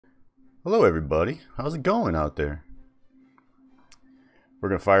Hello everybody, how's it going out there? We're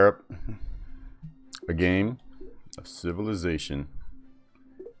gonna fire up a game of Civilization,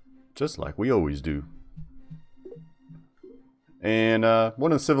 just like we always do. And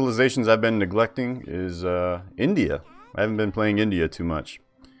one of the civilizations I've been neglecting is India. I haven't been playing India too much.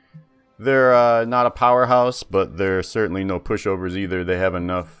 They're not a powerhouse, but they're certainly no pushovers either. They have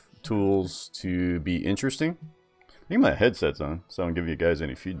enough tools to be interesting. I think my headset's on, so I don't give you guys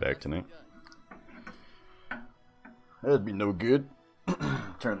any feedback tonight. That'd be no good.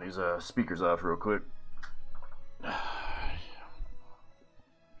 Turn these speakers off real quick. I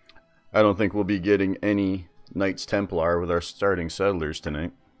don't think we'll be getting any Knights Templar with our starting settlers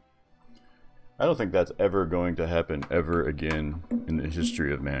tonight. I don't think that's ever going to happen ever again in the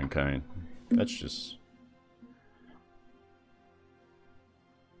history of mankind. That's just...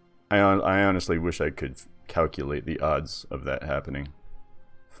 I honestly wish I could calculate the odds of that happening.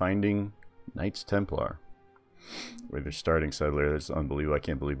 Finding Knights Templar with their starting settler. That's unbelievable. I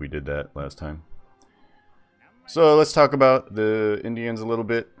can't believe we did that last time. So let's talk about the Indians a little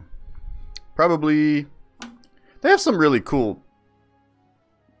bit. Probably they have some really cool,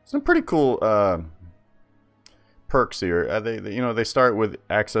 some pretty cool perks here. They start with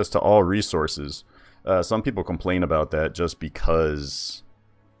access to all resources. Some people complain about that just because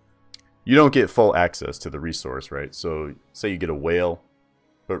you don't get full access to the resource, right? So say you get a whale,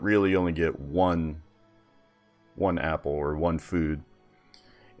 but really you only get one apple or one food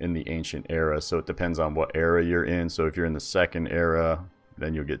in the ancient era. So it depends on what era you're in. So if you're in the second era,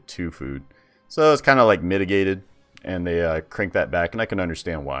 then you'll get 2 food. So it's kind of like mitigated, and they crank that back, and I can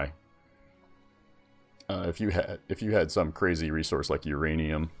understand why. If you had some crazy resource like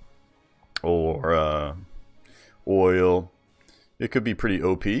uranium or oil, it could be pretty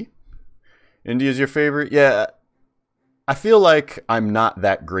OP. India's your favorite? Yeah. I feel like I'm not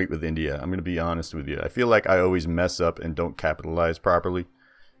that great with India. I'm going to be honest with you. I feel like I always mess up and don't capitalize properly.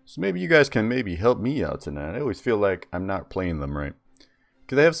 So maybe you guys can maybe help me out tonight. I always feel like I'm not playing them right.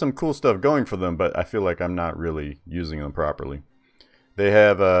 Because they have some cool stuff going for them, but I feel like I'm not really using them properly. They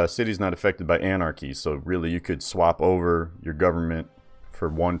have cities not affected by anarchy. So really you could swap over your government for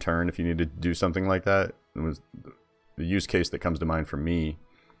 1 turn if you needed to do something like that. It was the use case that comes to mind for me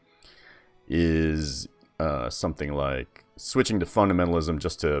is... something like switching to fundamentalism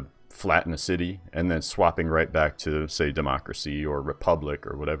just to flatten a city and then swapping right back to, say, democracy or republic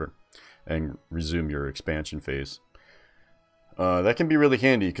or whatever and resume your expansion phase. That can be really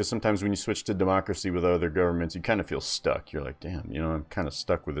handy because sometimes when you switch to democracy with other governments, you kind of feel stuck. You're like, damn, I'm kind of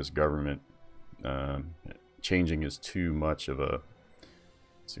stuck with this government. Changing is too much of a...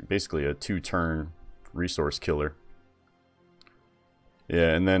 It's basically a 2-turn resource killer.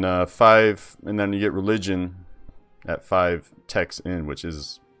 Yeah, and then 5, and then you get religion at 5 techs in, which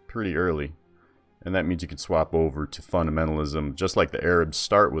is pretty early. And that means you can swap over to fundamentalism, just like the Arabs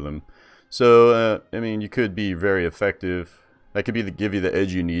start with them. So, I mean, you could be very effective. That could be give you the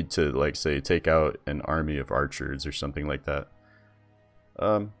edge you need to, like, say, take out an army of archers or something like that.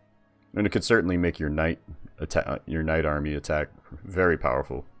 And it could certainly make your knight army attack very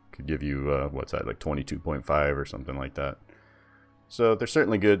powerful. Could give you what's that, like 22.5 or something like that. So they're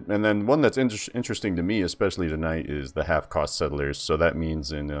certainly good. And then one that's interesting to me, especially tonight, is the half-cost settlers. So that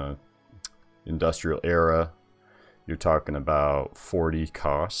means in industrial era, you're talking about 40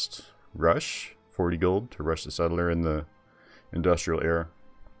 cost rush, 40 gold to rush the settler in the industrial era.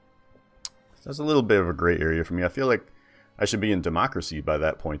 That's a little bit of a gray area for me. I feel like I should be in democracy by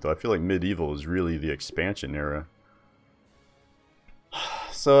that point, though. I feel like medieval is really the expansion era.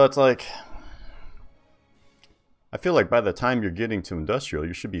 So it's like... I feel like by the time you're getting to industrial,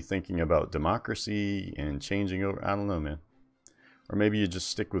 you should be thinking about democracy and changing over. I don't know, man. Or maybe you just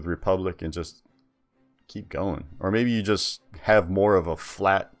stick with republic and just keep going. Or maybe you just have more of a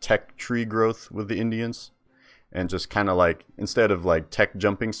flat tech tree growth with the Indians. And just kind of like, instead of like tech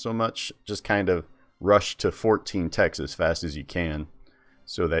jumping so much, just kind of rush to 14 techs as fast as you can.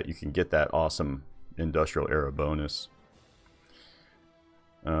 So that you can get that awesome industrial era bonus.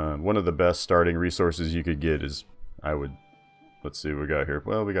 One of the best starting resources you could get is... let's see what we got here.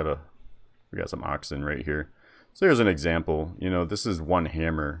 Well, we got some oxen right here. So here's an example. This is 1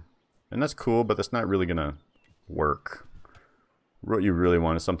 hammer, and that's cool, but that's not really gonna work. What you really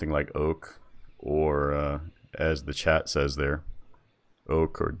want is something like oak, or as the chat says there,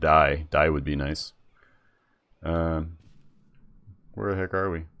 oak or dye. Dye would be nice. Where the heck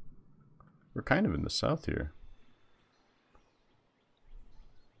are we? We're kind of in the south here.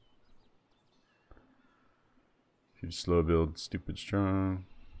 Slow build, stupid strong.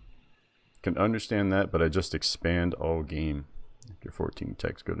 Can understand that, but I just expand all game. Your 14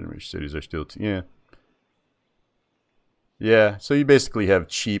 techs go to enrich cities are still yeah. Yeah, so you basically have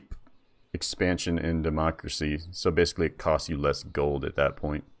cheap expansion in democracy. So basically it costs you less gold at that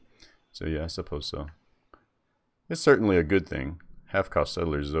point. So yeah, I suppose so. It's certainly a good thing. Half cost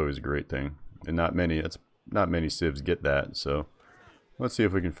settlers is always a great thing. And not many civs get that, so let's see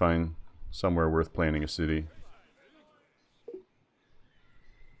if we can find somewhere worth planting a city.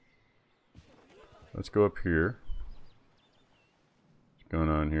 Let's go up here. What's going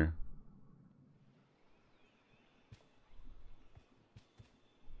on here?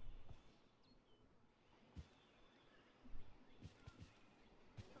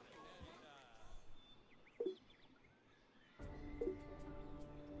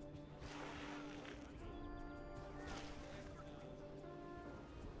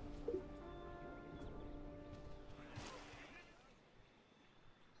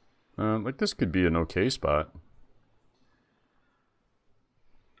 Like this could be an okay spot.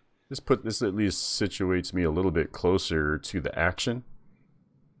 This at least situates me a little bit closer to the action.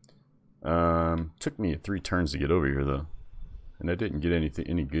 Took me 3 turns to get over here though, and I didn't get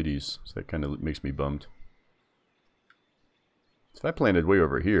any goodies, so that kind of makes me bummed. If I planted way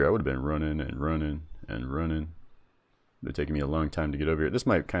over here, I would have been running and running and running. It would have taken me a long time to get over here. This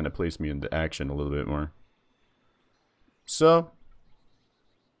might kind of place me into action a little bit more. So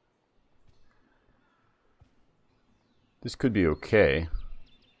this could be okay.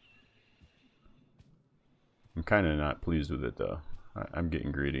 I'm kind of not pleased with it though. I'm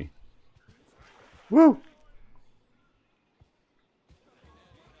getting greedy. Woo!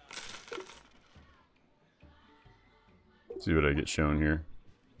 Let's see what I get shown here.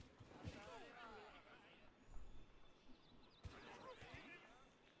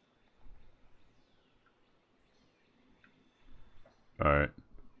 Alright.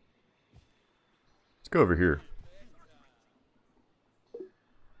 Let's go over here.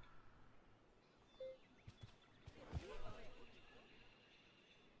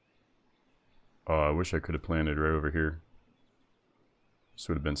 Oh, I wish I could have planted right over here. This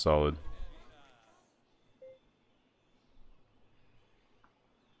would have been solid.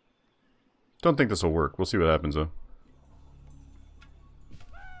 Don't think this will work. We'll see what happens though.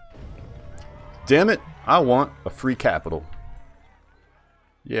 Damn it! I want a free capital.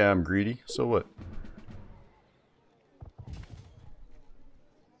 Yeah, I'm greedy. So what?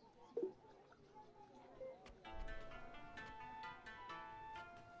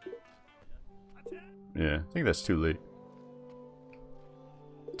 Yeah, I think that's too late.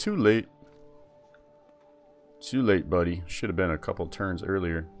 Too late. Too late, buddy. Should have been a couple turns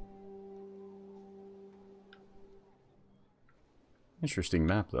earlier. Interesting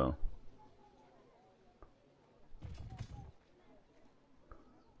map, though.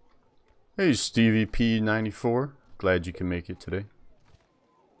 Hey, Stevie P94. Glad you can make it today.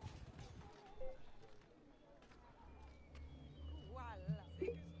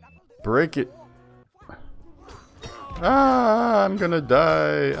 Break it. Ah, I'm gonna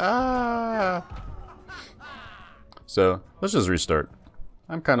die. Ah. So, let's just restart.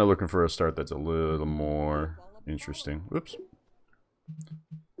 I'm kind of looking for a start that's a little more interesting. Whoops.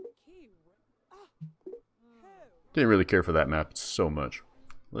 Didn't really care for that map so much.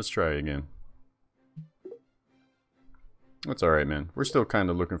 Let's try again. That's alright, man. We're still kind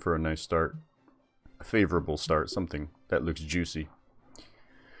of looking for a nice start. A favorable start. Something that looks juicy.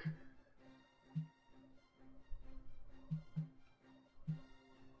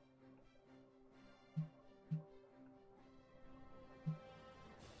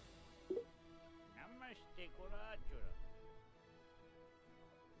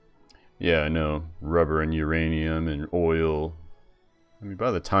 Yeah, I know. Rubber and uranium and oil. I mean, by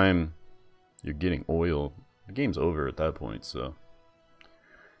the time you're getting oil, the game's over at that point, so.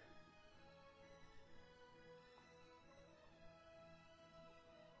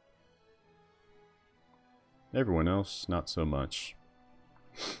 Everyone else, not so much.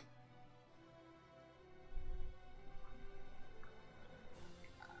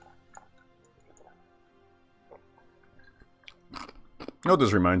 You know what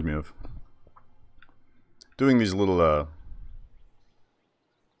this reminds me of? Doing these little,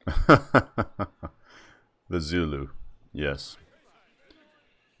 the Zulu, yes.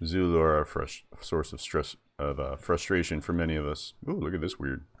 Zulu are a source of stress, frustration for many of us. Ooh, look at this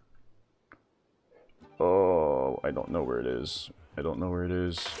weird. Oh, I don't know where it is. I don't know where it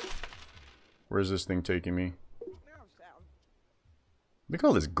is. Where's this thing taking me? Look at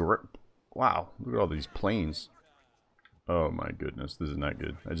all this wow, look at all these planes. Oh my goodness, this is not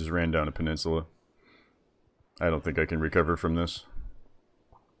good. I just ran down a peninsula. I don't think I can recover from this.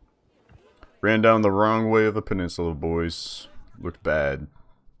 Ran down the wrong way of a peninsula, boys. looked bad.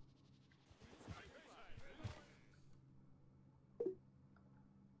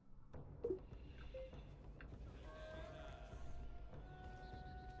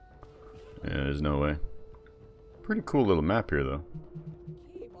 Yeah, there's no way. Pretty cool little map here, though.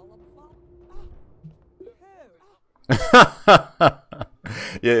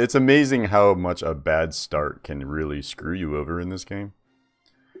 Yeah, it's amazing how much a bad start can really screw you over in this game.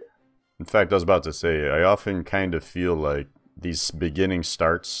 In fact, I was about to say, I often kind of feel like these beginning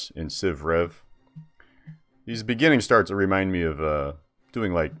starts in Civ Rev, these beginning starts remind me of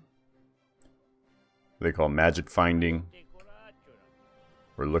doing like, what they call magic finding.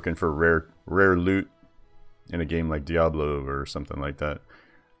 Or looking for rare loot in a game like Diablo or something like that.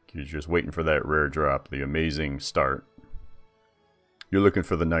 You're just waiting for that rare drop, the amazing start. You're looking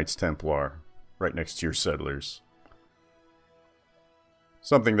for the Knights Templar right next to your settlers.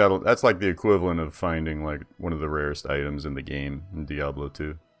 Something that's like the equivalent of finding like one of the rarest items in the game in Diablo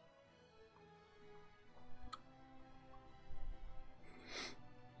 2.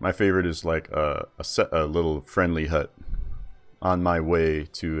 My favorite is like a little friendly hut on my way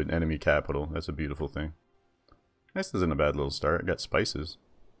to an enemy capital. That's a beautiful thing. This isn't a bad little start. I got spices.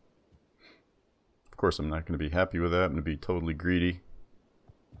 Of course, I'm not going to be happy with that. I'm going to be totally greedy.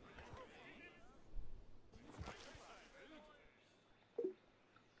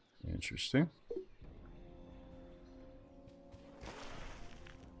 Interesting.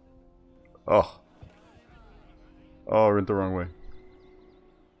 Oh. Oh, I went the wrong way.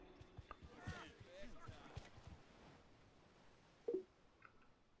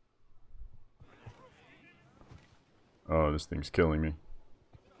 Oh, this thing's killing me.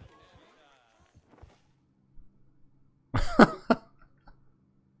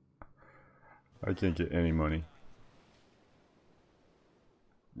 I can't get any money.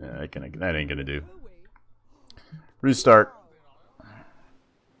 Yeah, that ain't gonna do. Restart.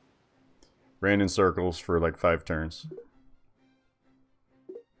 Ran in circles for like 5 turns.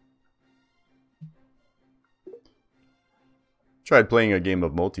 Tried playing a game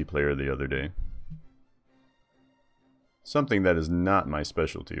of multiplayer the other day. Something that is not my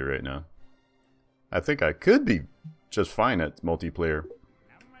specialty right now. I think I could be just fine at multiplayer.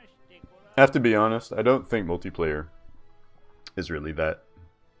 I have to be honest, I don't think multiplayer is really that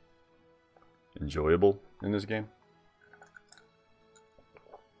enjoyable in this game.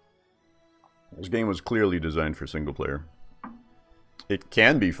 This game was clearly designed for single player. It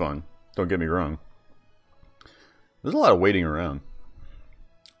can be fun, don't get me wrong. There's a lot of waiting around.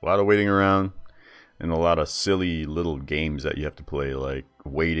 A lot of waiting around and a lot of silly little games that you have to play, like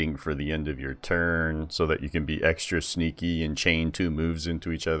waiting for the end of your turn so that you can be extra sneaky and chain 2 moves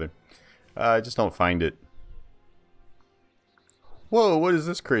into each other. I just don't find it. Whoa, what is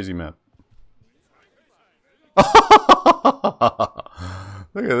this crazy map?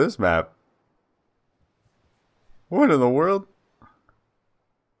 Look at this map. What in the world?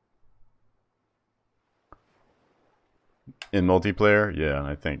 In multiplayer? Yeah,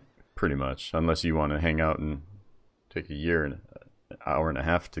 I think pretty much. Unless you want to hang out and take a year and an hour and a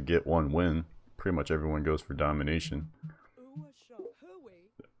half to get one win. Pretty much everyone goes for domination.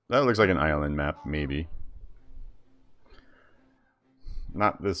 That looks like an island map, maybe.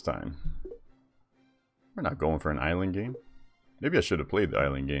 Not this time. We're not going for an island game. Maybe I should have played the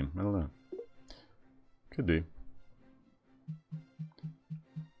island game. I don't know. Could be.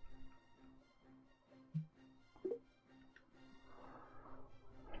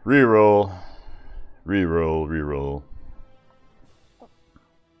 Reroll. Reroll, reroll.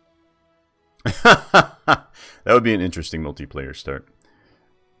 That would be an interesting multiplayer start.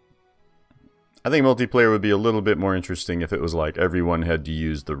 I think multiplayer would be a little bit more interesting if it was like everyone had to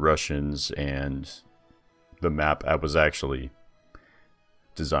use the Russians and the map was actually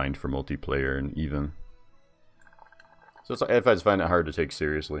designed for multiplayer and even. So it's like, I just find it hard to take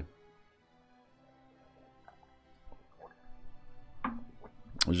seriously.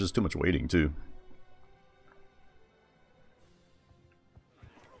 There's just too much waiting too.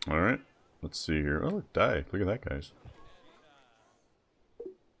 Alright, let's see here. Oh, look, die. Look at that, guys.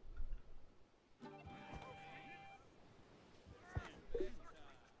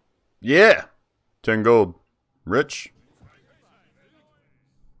 Yeah! 10 gold. Rich.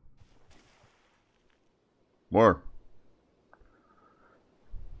 More.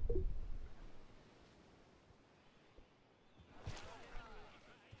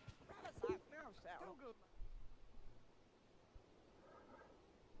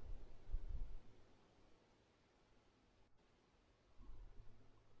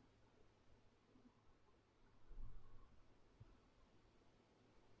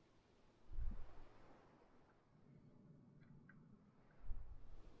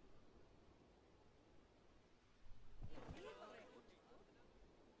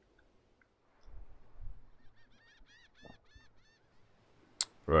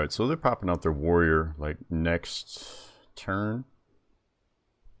 Right, so they're popping out their warrior like next turn.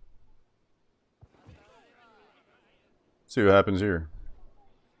 See what happens here.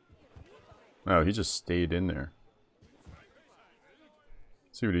 Oh, he just stayed in there.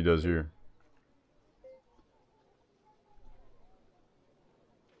 See what he does here.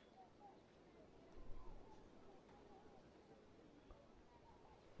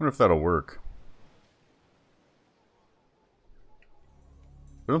 I wonder if that'll work.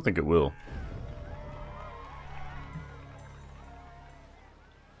 I don't think it will.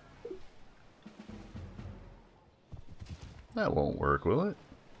 That won't work, will it?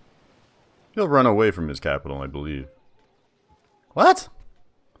 He'll run away from his capital, I believe. What?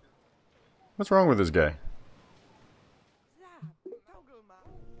 What's wrong with this guy?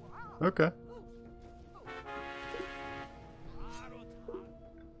 Okay.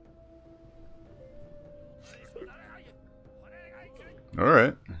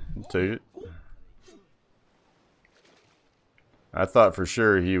 Alright, I'll take it. I thought for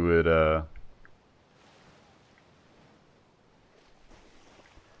sure he would, I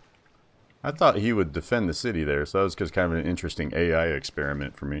thought he would defend the city there, so that was just kind of an interesting AI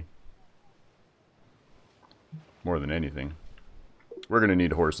experiment for me. More than anything. We're going to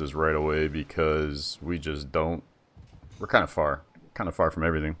need horses right away because we just don't... We're kind of far from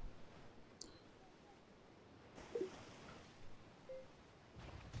everything.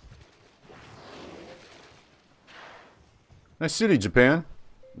 Nice city, Japan.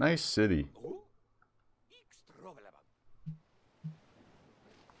 Nice city.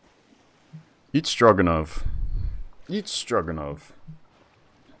 Eat stroganoff. Eat stroganoff.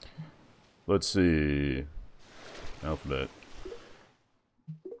 Let's see. Alphabet.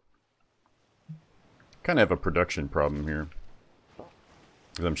 Kind of have a production problem here.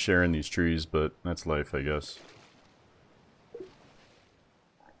 Because I'm sharing these trees, but that's life, I guess.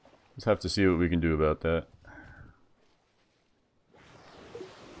 Just have to see what we can do about that.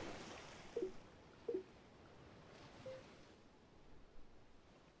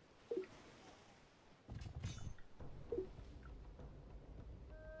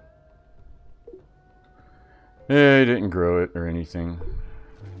 Yeah, I didn't grow it or anything.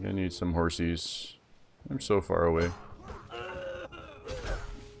 I need some horsies. I'm so far away. I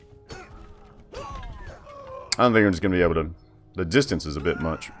don't think I'm just going to be able to... The distance is a bit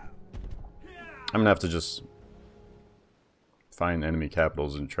much. I'm going to have to just find enemy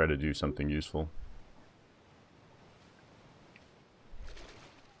capitals and try to do something useful.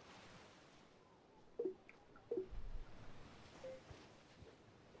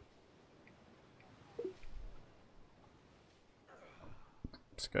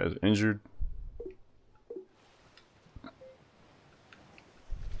 This guy's injured.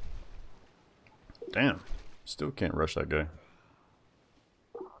 Damn. Still can't rush that guy.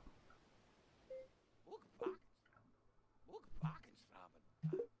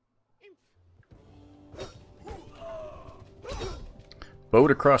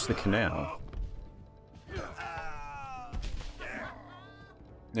 Boat across the canal.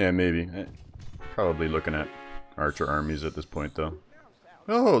 Yeah, maybe. Probably looking at archer armies at this point, though.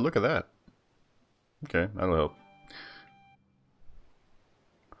 Oh, look at that. Okay, that'll help.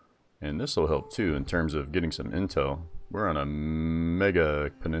 And this will help too in terms of getting some intel. We're on a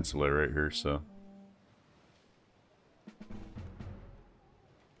mega peninsula right here, so.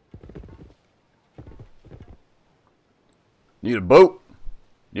 Need a boat.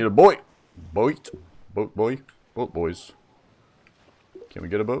 Need a boy. Boat. Boat boy. Boat boys. Can we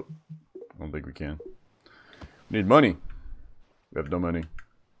get a boat? I don't think we can. We need money. We have no money.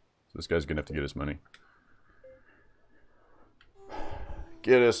 So this guy's gonna have to get us money.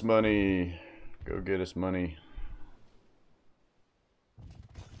 Get us money. Go get us money.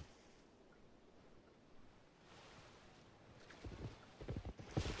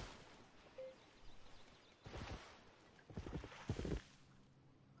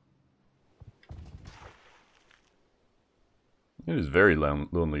 It is very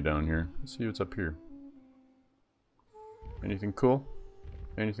lonely down here. Let's see what's up here. Anything cool?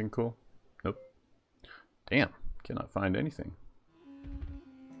 Anything cool? Nope. Damn. Cannot find anything.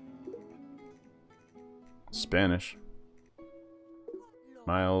 Spanish.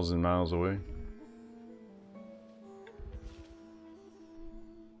 Miles and miles away.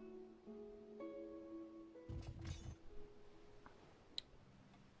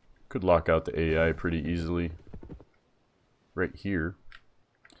 Could lock out the AI pretty easily. Right here.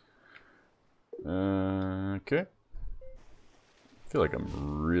 Okay. I feel like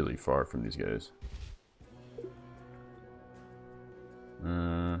I'm really far from these guys.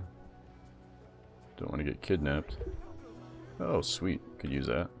 Don't want to get kidnapped. Oh, sweet. Could use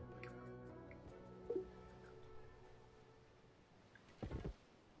that.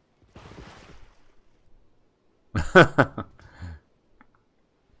 I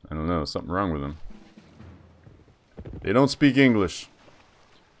don't know. Something wrong with them. They don't speak English.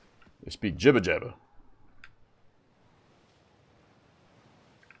 They speak jibba jabba.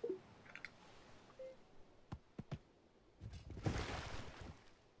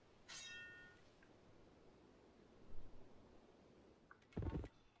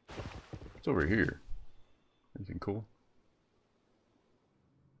 What's over here? Anything cool?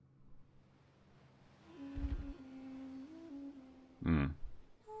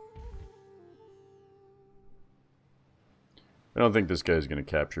 I don't think this guy's gonna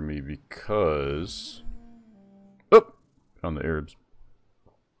capture me because... Oh! Found the Arabs.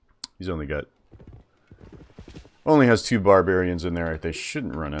 He's only has 2 barbarians in there. They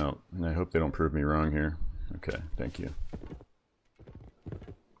shouldn't run out. And I hope they don't prove me wrong here. Okay, thank you.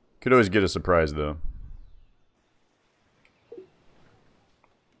 Could always get a surprise though.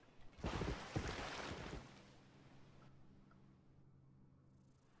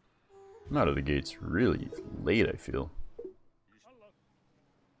 I'm out of the gates really late, I feel.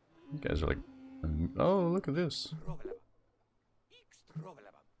 You guys are like... Oh, look at this.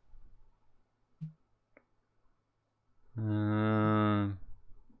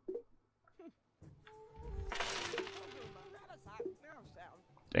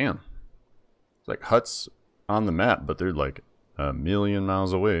 Damn. It's like huts on the map, but they're like a million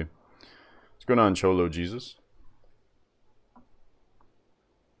miles away. What's going on, Cholo Jesus?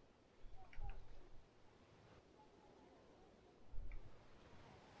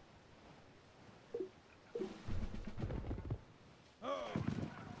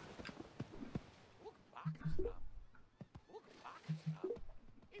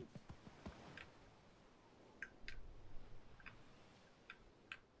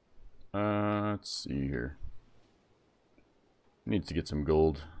 Let's see here. Need to get some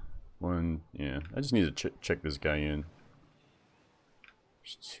gold. Yeah. I just need to check this guy in.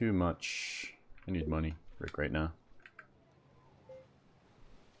 There's too much. I need money right now.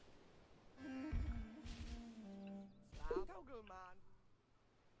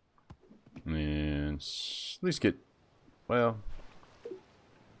 And at least get, well,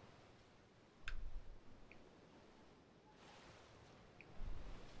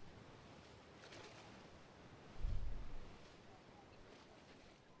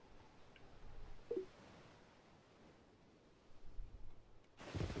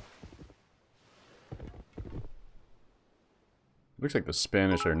 looks like the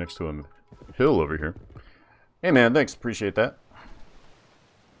Spanish are next to a hill over here. Hey man, thanks, appreciate that.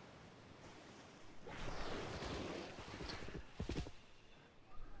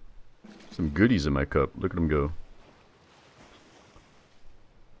 Some goodies in my cup. Look at them go.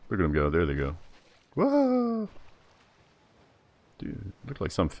 Look at them go. There they go. Whoa! Dude, looked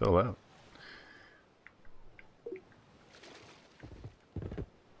like some fell out.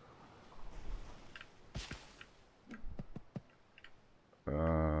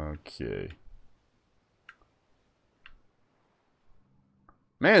 Okay.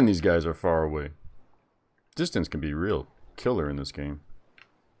 Man, these guys are far away. Distance can be real killer in this game.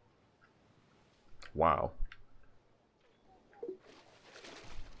 Wow.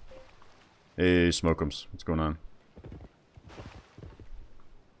 Hey, Smokeums. What's going on?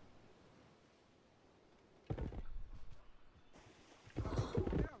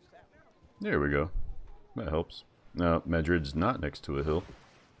 There we go. That helps. No, Madrid's not next to a hill.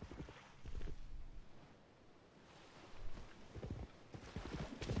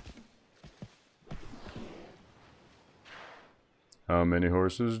 How many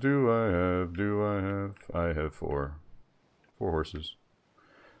horses do I have? I have 4. 4 horses.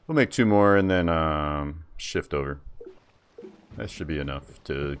 We'll make 2 more and then shift over. That should be enough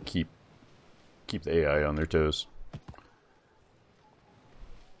to keep the AI on their toes.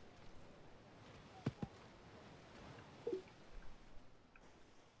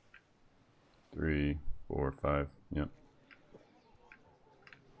 Three, 4, 5. Yep.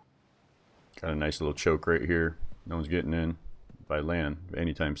 Got a nice little choke right here. No one's getting in by land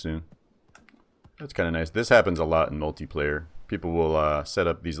anytime soon. That's kind of nice. This happens a lot in multiplayer. People will set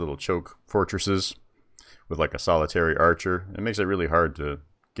up these little choke fortresses with like a solitary archer. It makes it really hard to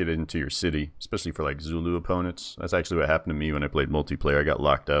get into your city, especially for like Zulu opponents. That's actually what happened to me when I played multiplayer. I got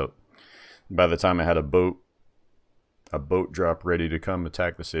locked out. By the time I had a boat drop ready to come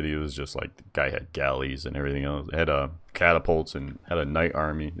attack the city, it was just like the guy had galleys and everything else. It had catapults and had a knight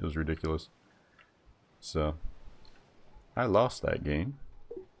army. It was ridiculous. So I lost that game.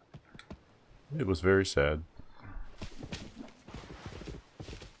 It was very sad.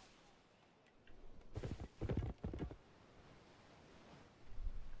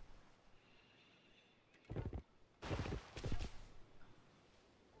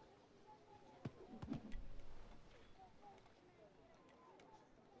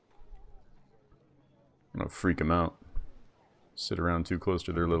 I'll freak them out. Sit around too close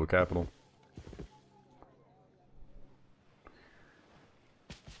to their little capital.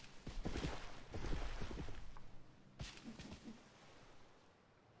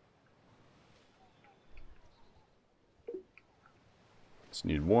 Just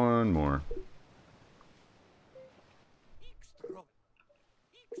need one more.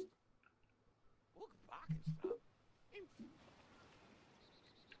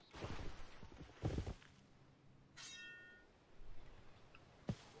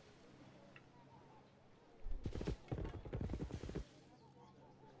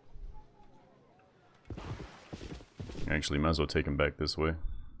 Actually, might as well take him back this way.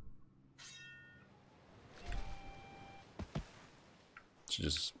 Should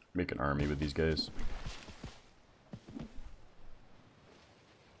just make an army with these guys.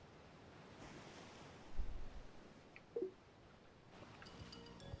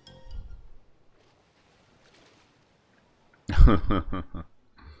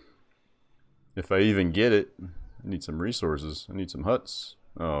 If I even get it, I need some resources. I need some huts.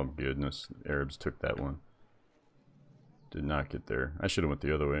 Oh goodness, the Arabs took that one. Did not get there. I should have went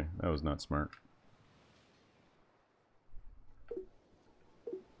the other way. That was not smart.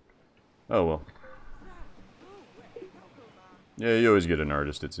 Oh well. Yeah, you always get an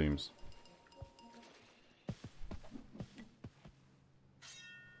artist, it seems.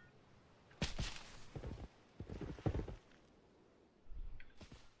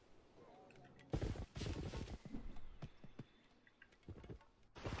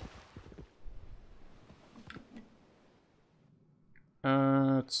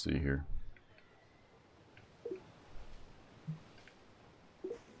 Let's see here.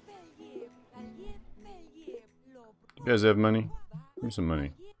 You guys have money? Give me some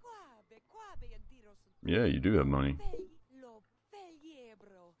money. Yeah, you do have money.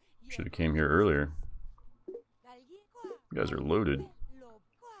 Should have came here earlier. You guys are loaded.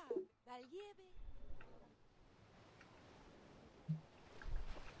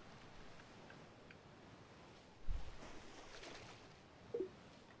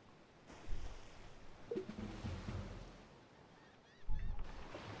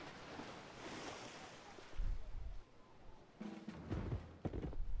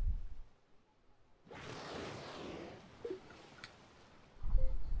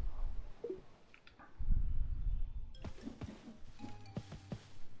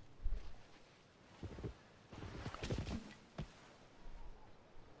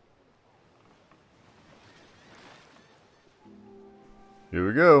 Here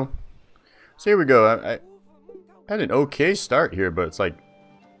we go. So here we go. I had an okay start here, but it's like...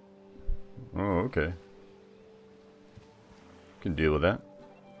 Oh, okay. Can deal with that.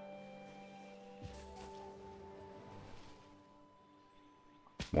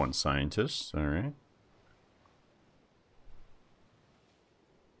 One scientist, alright.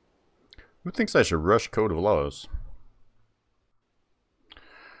 Who thinks I should rush Code of Laws?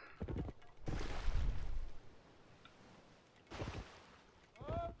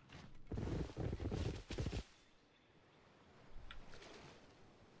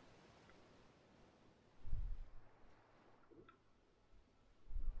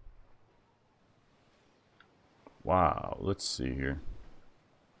 Wow, let's see here.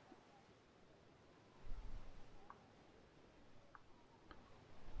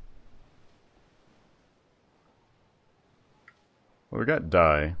 Well, we got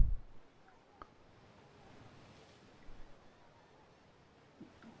dye.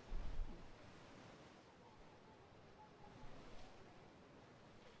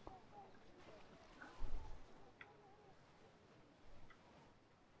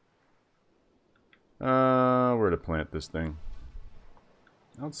 Where to plant this thing?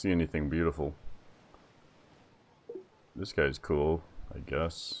 I don't see anything beautiful. This guy's cool, I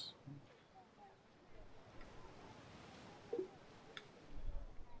guess.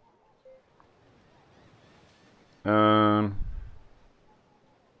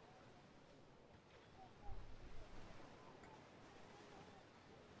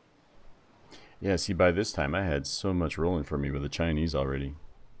 Yeah, see, by this time I had so much rolling for me with the Chinese already.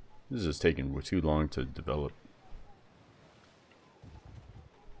 This is just taking too long to develop.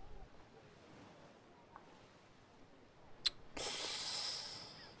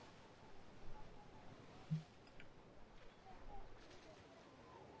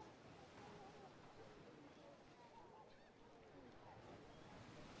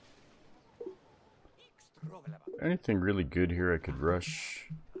 Anything really good here I could rush?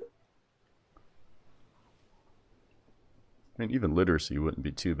 I mean, even literacy wouldn't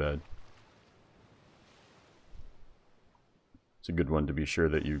be too bad. It's a good one to be sure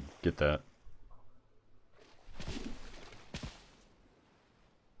that you get that.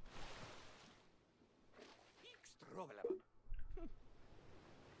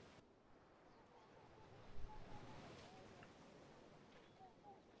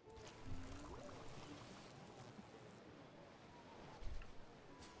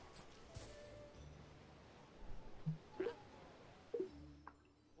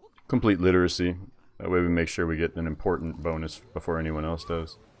 Complete literacy. That way we make sure we get an important bonus before anyone else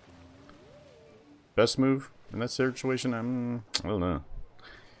does. Best move in that situation? I don't know.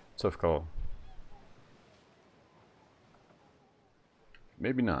 Tough call.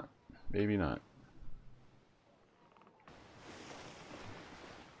 Maybe not. Maybe not.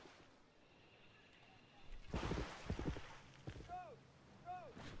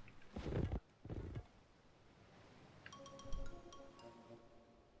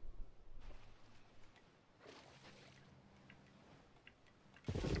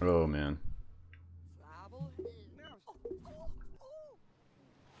 Oh man.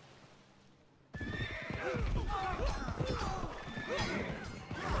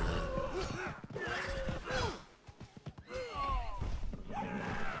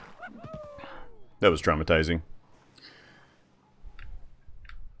 That was traumatizing.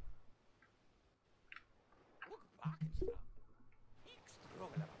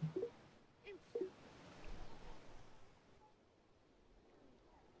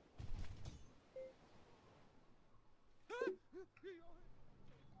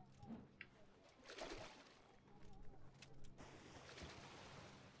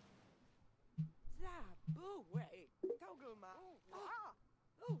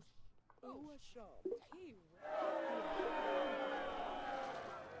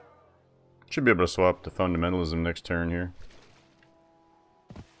 Should be able to swap to fundamentalism next turn here.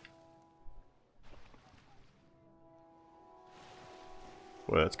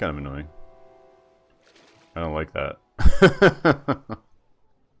 Boy, that's kind of annoying. I don't like that.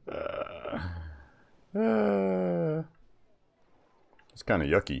 It's kind of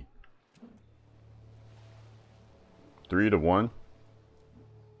yucky. 3-1.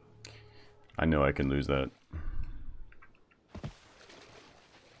 I know I can lose that.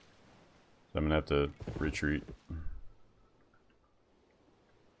 I'm gonna have to retreat.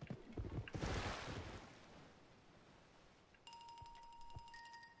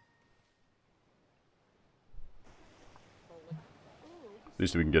 At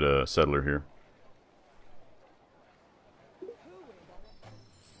least we can get a settler here.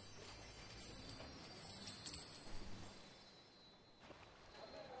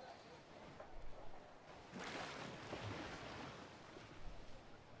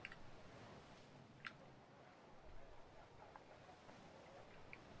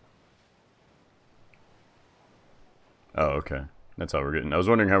 Oh, okay. That's how we're getting. I was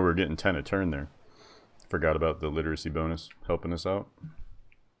wondering how we were getting 10 a turn there. Forgot about the literacy bonus helping us out.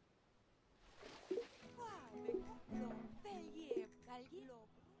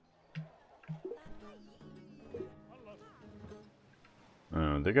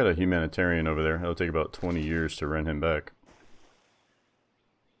 They got a humanitarian over there. It'll take about 20 years to rent him back.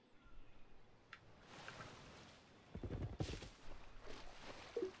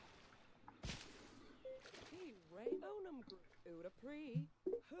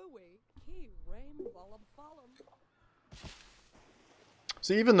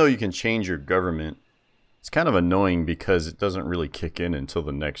 So even though you can change your government, it's kind of annoying because it doesn't really kick in until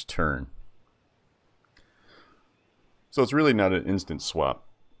the next turn. So it's really not an instant swap.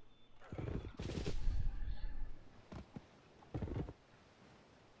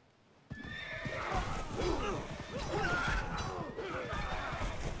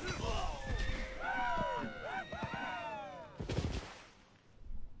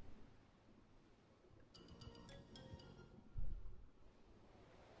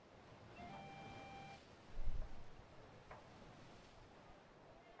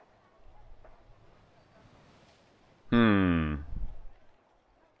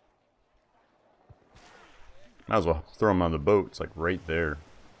 Might as well throw him on the boat. It's like right there.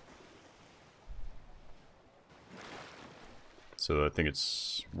 So I think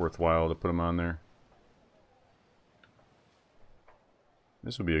it's worthwhile to put him on there.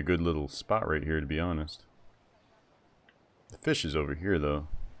 This would be a good little spot right here, to be honest. The fish is over here, though.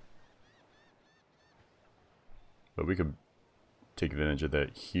 But we could take advantage of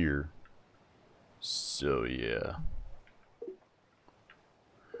that here. So, yeah.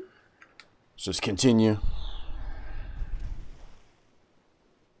 Let's just continue.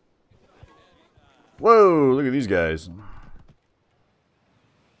 Whoa, look at these guys.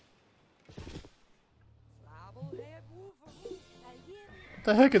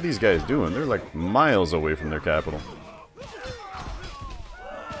 What the heck are these guys doing? They're like miles away from their capital.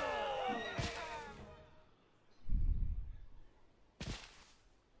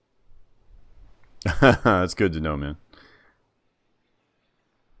 That's good to know, man.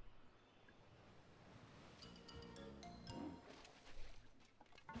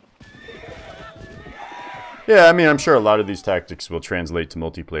 Yeah, I mean, I'm sure a lot of these tactics will translate to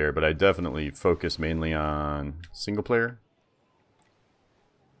multiplayer, but I definitely focus mainly on single player.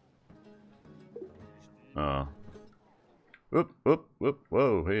 Whoop, whoop, whoop,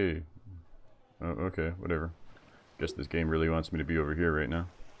 whoa, hey. Oh, okay, whatever. Guess this game really wants me to be over here right now.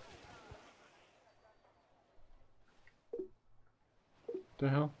 What the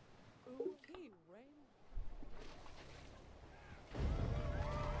hell?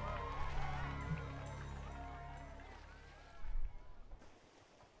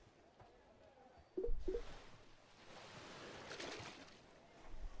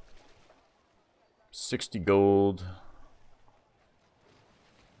 $60 gold.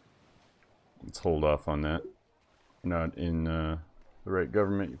 Let's hold off on that. Not in the right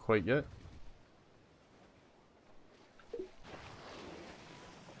government quite yet.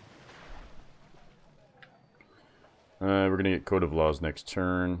 We're gonna get Code of Laws next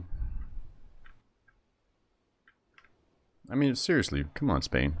turn. I mean, seriously, come on,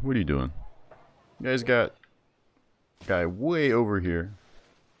 Spain. What are you doing? You guys got a guy way over here.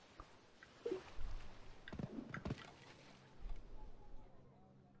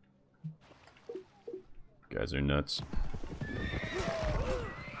 Guys are nuts.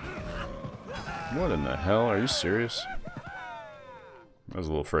 What in the hell? Are you serious? That was a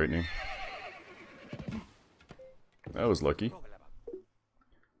little frightening. That was lucky.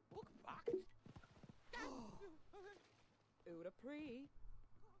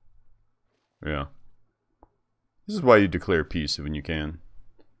 Yeah. This is why you declare peace when you can.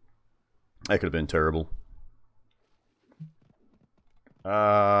 That could have been terrible.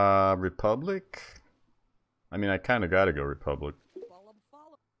 Republic? I mean, I kind of gotta go Republic.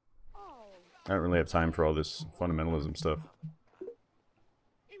 I don't really have time for all this fundamentalism stuff.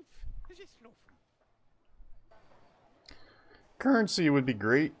 Currency would be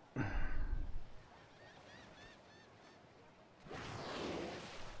great.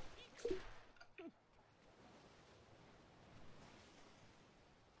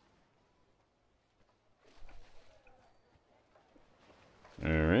 All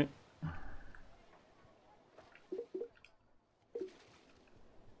right.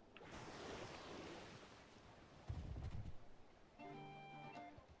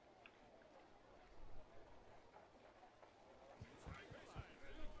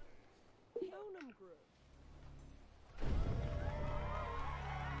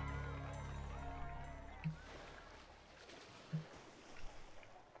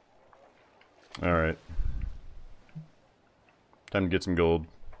 All right. Time to get some gold.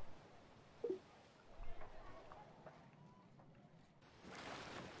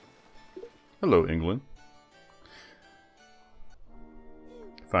 Hello, England.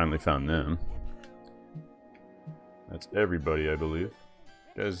 Finally found them. That's everybody, I believe.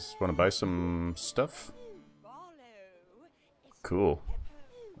 You guys want to buy some stuff? Cool.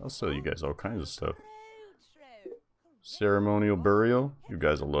 I'll sell you guys all kinds of stuff. Ceremonial burial? You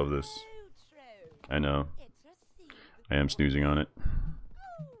guys will love this. I know. I am snoozing on it.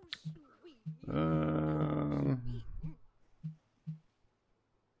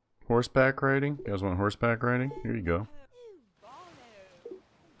 Horseback riding? You guys want horseback riding? Here you go.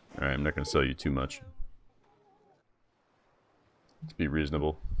 Alright, I'm not going to sell you too much. Let's be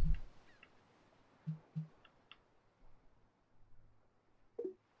reasonable.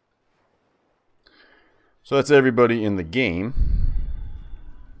 So that's everybody in the game.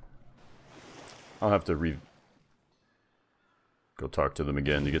 I'll have to go talk to them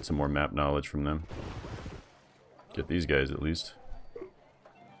again to get some more map knowledge from them. Get these guys at least.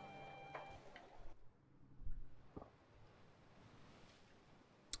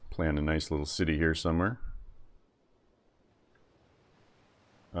 Plan a nice little city here somewhere.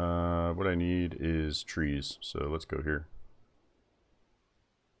 What I need is trees, so let's go here.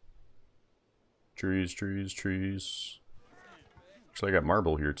 Trees, trees, trees. Actually, I got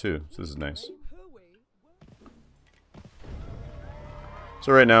marble here too, so this is nice.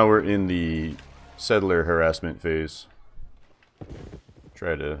 So right now we're in the settler harassment phase.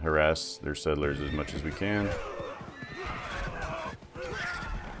 Try to harass their settlers as much as we can.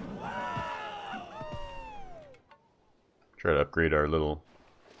 Try to upgrade our little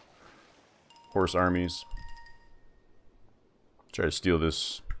horse armies. Try to steal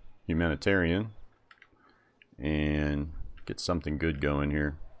this humanitarian and Get something good going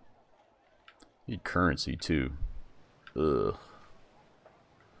here. Need currency too. Ugh.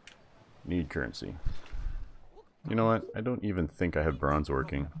 Need currency. You know what? I don't even think I have bronze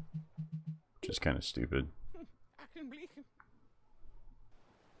working. Which is kind of stupid.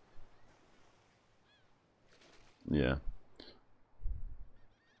 Yeah.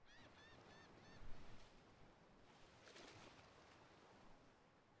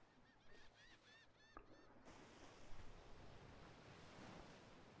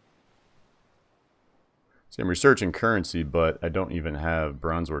 See, I'm researching currency, but I don't even have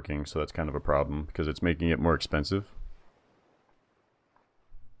bronze working, so that's kind of a problem because it's making it more expensive.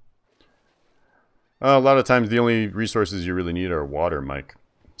 A lot of times the only resources you really need are water, Mike.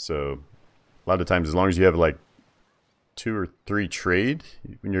 So a lot of times, as long as you have like 2 or 3 trade,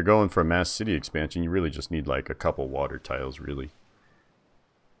 when you're going for a mass city expansion, you really just need like a couple water tiles, really.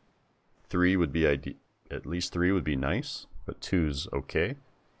 3 would be ideal. At least 3 would be nice, but 2's okay.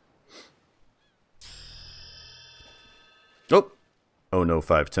 Oh no,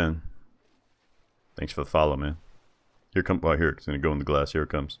 510. Thanks for the follow, man. Here comes. Oh, here it's gonna go in the glass. Here it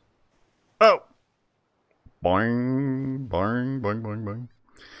comes. Oh, boing, boing, boing, boing,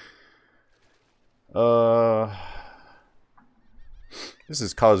 boing. This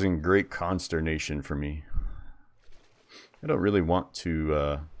is causing great consternation for me. I don't really want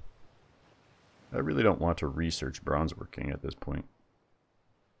to. I really don't want to research bronze working at this point.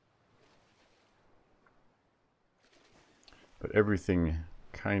 But everything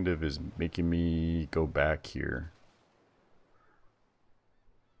kind of is making me go back here.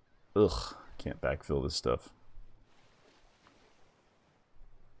 Ugh, can't backfill this stuff.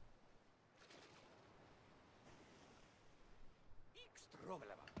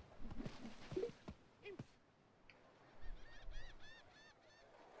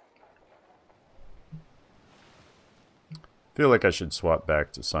 I feel like I should swap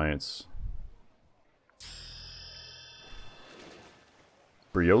back to science.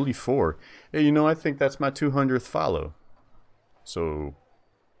 Brioli 4. Hey, you know, I think that's my 200th follow. So,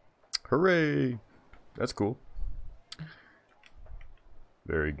 hooray! That's cool.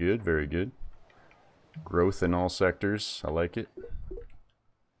 Very good, very good. Growth in all sectors. I like it.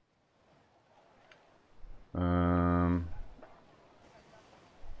 I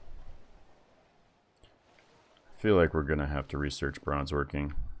feel like we're gonna have to research bronze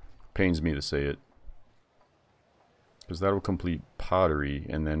working. Pains me to say it. Because that'll complete pottery,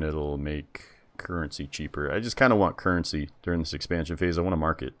 and then it'll make currency cheaper. I just kind of want currency during this expansion phase. I want to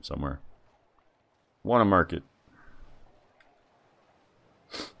market somewhere. Want to market.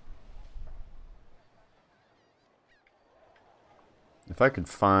 If I could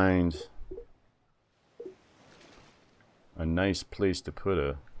find a nice place to put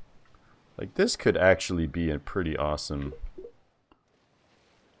a... Like, this could actually be a pretty awesome...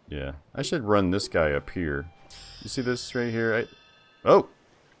 Yeah, I should run this guy up here. You see this right here? Oh,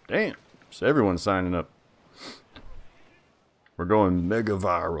 damn. So everyone's signing up. We're going mega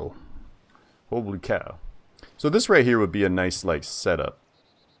viral. Holy cow. So this right here would be a nice, like, setup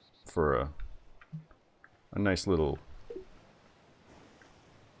for a nice little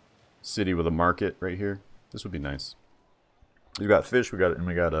city with a market right here. This would be nice. We got fish, we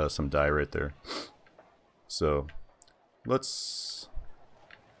got some dye right there. So let's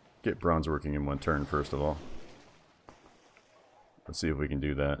get bronze working in one turn first of all. Let's see if we can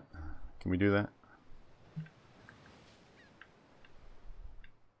do that. Can we do that?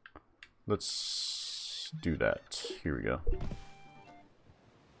 Let's do that. Here we go.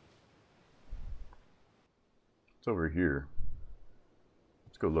 It's over here.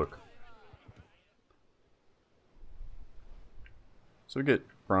 Let's go look. So we get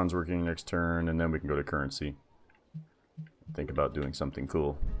bronze working next turn, and then we can go to currency. Think about doing something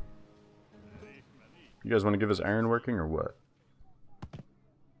cool. You guys want to give us iron working or what?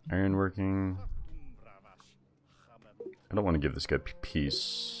 Iron working. I don't want to give this guy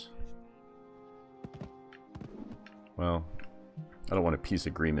peace. Well, I don't want a peace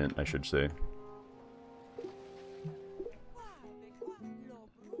agreement, I should say.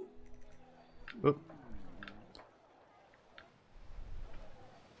 Oop.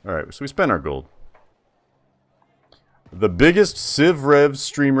 Alright, so we spent our gold. The biggest Civ Rev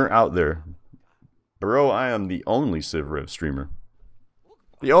streamer out there. Bro, I am the only Civ Rev streamer.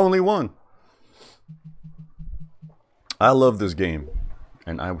 The only one. I love this game.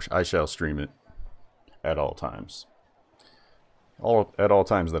 And I shall stream it at all times. At all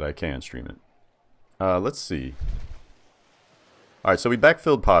times that I can stream it. Let's see. Alright, so we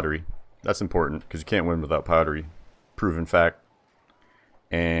backfilled pottery. That's important, because you can't win without pottery. Proven fact.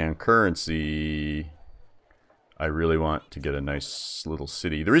 And currency... I really want to get a nice little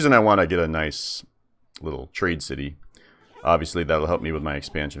city. The reason I want to get a nice little trade city, obviously that'll help me with my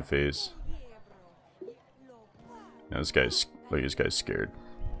expansion phase. Now this guy's, look, this guy's scared.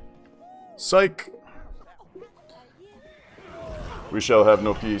 Psych! We shall have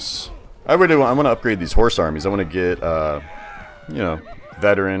no peace. I want to upgrade these horse armies. I want to get, you know,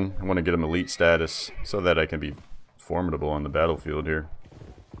 veteran. I want to get them elite status so that I can be formidable on the battlefield here.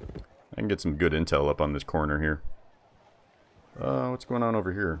 I can get some good intel up on this corner here. What's going on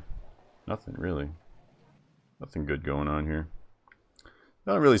over here? Nothing really. Nothing good going on here.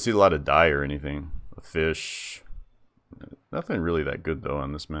 I don't really see a lot of dye or anything. A fish. Nothing really that good though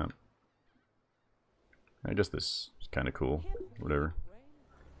on this map. I guess this is kind of cool. Whatever.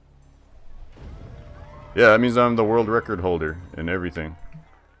 Yeah, that means I'm the world record holder in everything.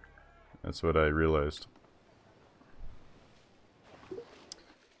 That's what I realized.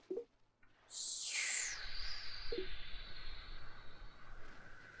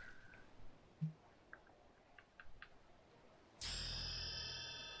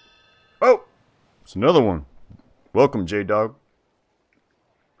 Oh! It's another one. Welcome, J-Dog.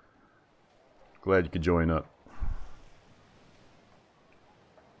 Glad you could join up.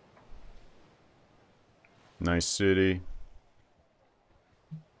 Nice city.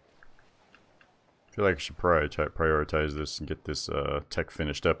 I feel like I should prioritize this and get this tech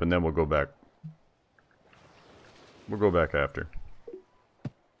finished up, and then we'll go back. We'll go back after.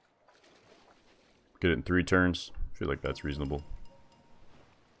 Get it in 3 turns. I feel like that's reasonable.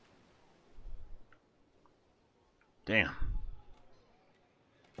 Damn.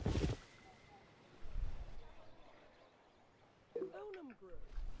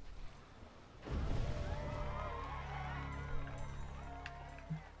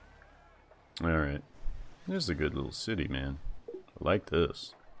 Alright. This is a good little city, man. I like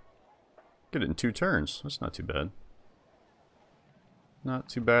this. Get it in 2 turns. That's not too bad. Not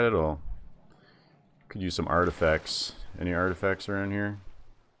too bad at all. Could use some artifacts. Any artifacts around here?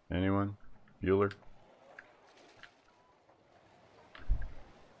 Anyone? Bueller?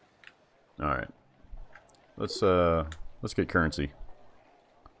 Alright. Let's get currency.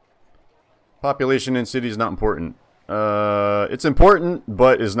 Population in city is not important. It's important,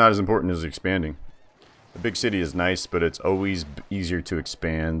 but it's not as important as expanding. A big city is nice, but it's always easier to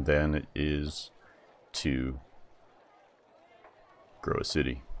expand than it is to grow a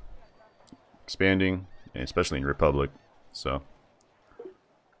city. Expanding, especially in Republic, so.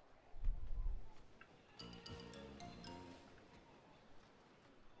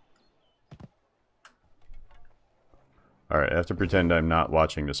 Alright, I have to pretend I'm not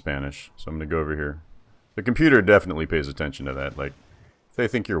watching the Spanish, so I'm going to go over here. The computer definitely pays attention to that. Like, if they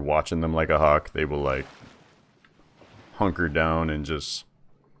think you're watching them like a hawk, they will, like, hunker down and just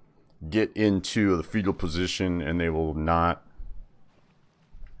get into the fetal position, and they will not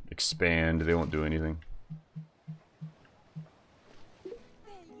expand. They won't do anything.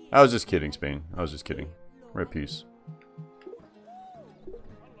 I was just kidding, Spain. I was just kidding. We're at peace.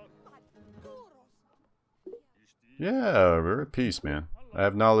 Yeah, we're at peace, man. I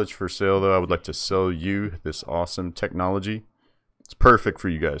have knowledge for sale, though. I would like to sell you this awesome technology. It's perfect for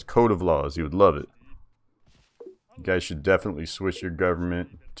you guys. Code of laws. You would love it. You guys should definitely switch your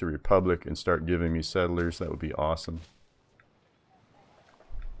government to Republic and start giving me settlers. That would be awesome.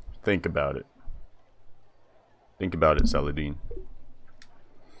 Think about it. Think about it, Saladin.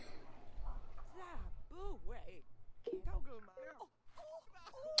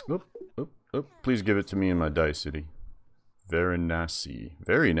 Oop, oop, oop. Please give it to me in my die city. Very nasty.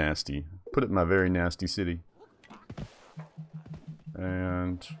 Very nasty. Put it in my very nasty city.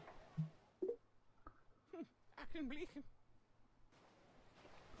 And...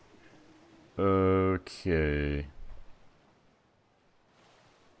 okay.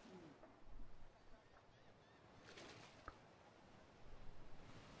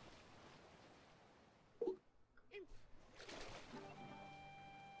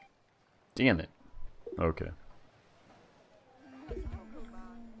 Damn it. Okay.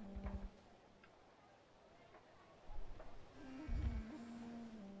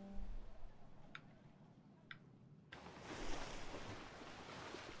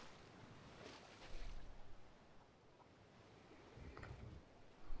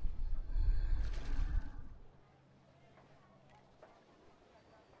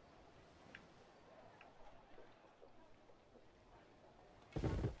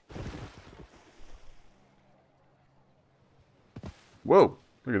 Whoa,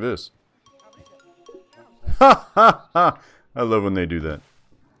 look at this. Ha ha ha! I love when they do that.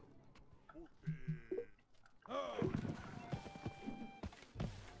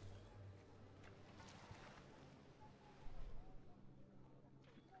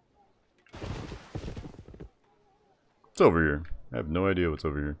 What's over here? I have no idea what's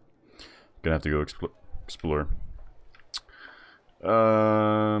over here. Gonna have to go explore.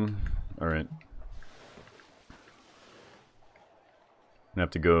 Alright. Gonna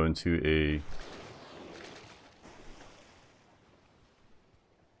have to go into a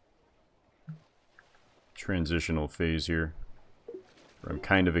transitional phase here, where I'm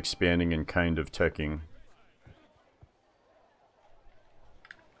kind of expanding and kind of teching.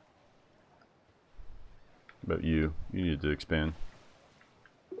 But you need to expand.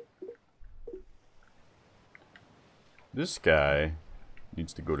 This guy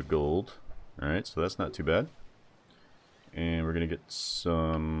needs to go to gold. Alright, so that's not too bad. And we're gonna get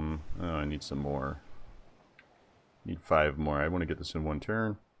some... oh, I need some more. Need 5 more. I want to get this in one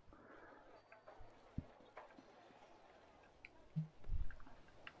turn.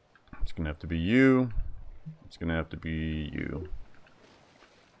 It's gonna have to be you. It's gonna have to be you.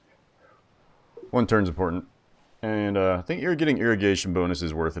 One turn's important. And I think getting irrigation bonus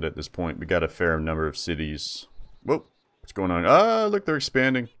is worth it at this point. We got a fair number of cities. Whoa, what's going on? Ah, look, they're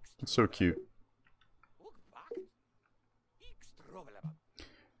expanding. It's so cute.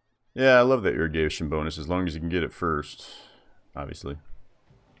 Yeah, I love that irrigation bonus as long as you can get it first. Obviously.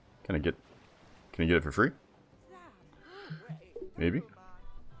 Can I get it for free? Maybe.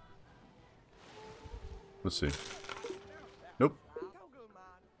 Let's see. Nope.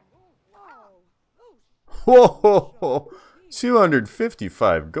 Whoa!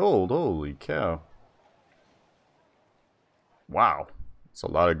 255 gold. Holy cow. Wow. That's a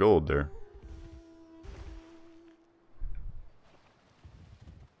lot of gold there.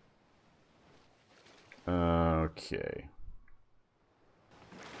 Okay.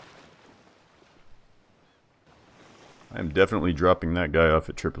 I'm definitely dropping that guy off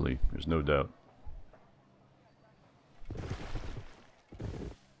at Tripoli. There's no doubt.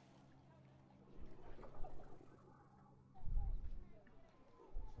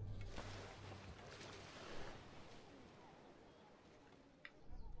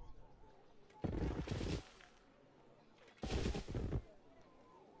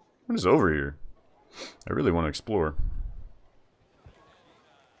 What is over here? I really want to explore.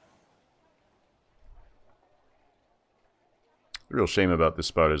 The real shame about this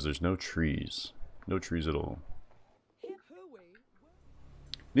spot is there's no trees. No trees at all.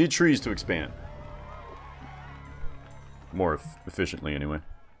 Need trees to expand. More efficiently, anyway.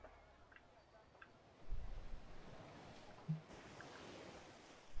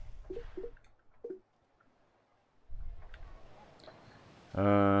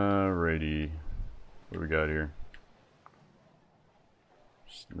 Alrighty. What do we got here?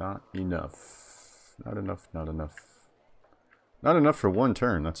 Just not enough. Not enough, not enough. Not enough for one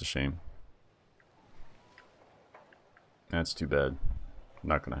turn, that's a shame. That's too bad.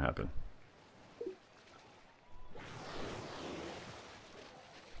 Not gonna happen.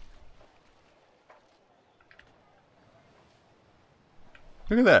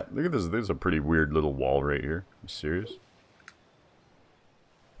 Look at that. Look at this. There's a pretty weird little wall right here. Are you serious?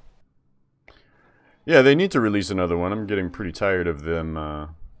 Yeah, they need to release another one. I'm getting pretty tired of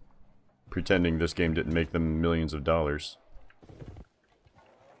them pretending this game didn't make them millions of dollars.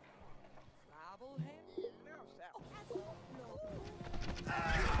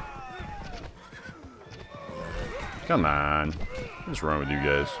 Come on. What's wrong with you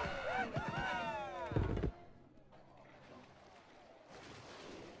guys?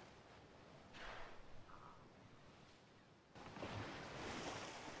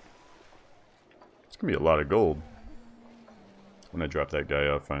 It's gonna be a lot of gold when I drop that guy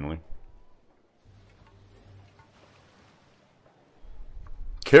off finally.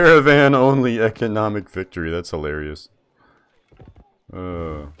 Caravan only economic victory. That's hilarious.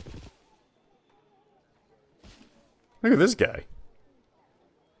 Look at this guy.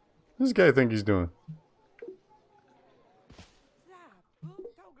 This guy think he's doing.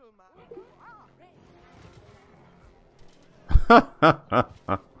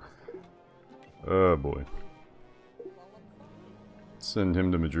 Oh boy. Send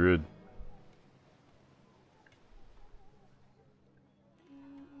him to Madrid.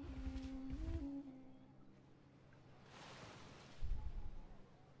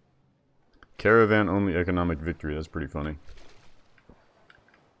 Caravan only economic victory. That's pretty funny.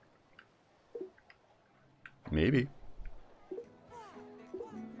 Maybe.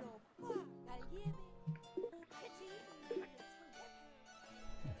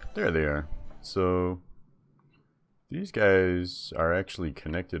 There they are. So these guys are actually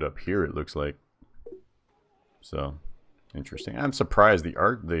connected up here, it looks like. So interesting. I'm surprised the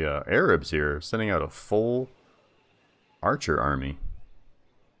Arabs here are sending out a full archer army.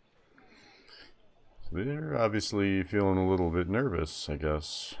 They're obviously feeling a little bit nervous, I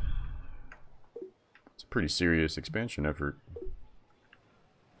guess. It's a pretty serious expansion effort.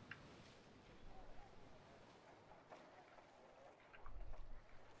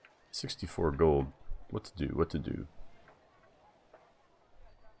 $64 gold. What to do? What to do?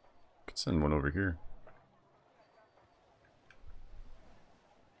 Could send one over here.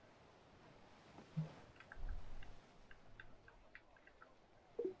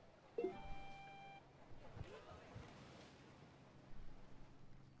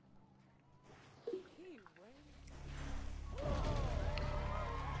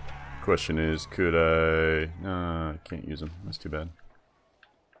 Question is, could I... I can't use them. That's too bad.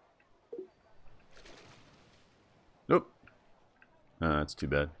 Nope. That's too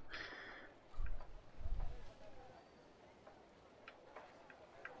bad.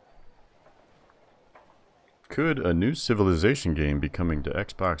 Could a new Civilization game be coming to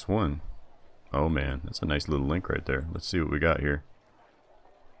Xbox One? Oh man, that's a nice little link right there. Let's see what we got here.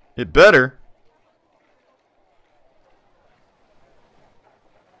 It better!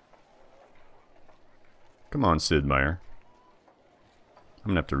 Come on, Sid Meier.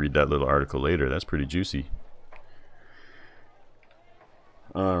 I'm gonna have to read that little article later. That's pretty juicy.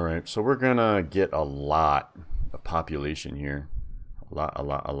 Alright, so we're gonna get a lot of population here. A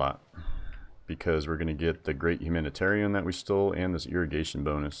lot. Because we're gonna get the Great Humanitarian that we stole and this irrigation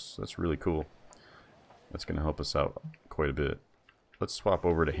bonus. That's really cool. That's gonna help us out quite a bit. Let's swap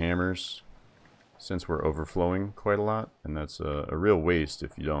over to hammers since we're overflowing quite a lot, and that's a real waste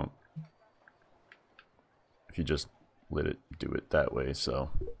if you don't. If you just let it do it that way, so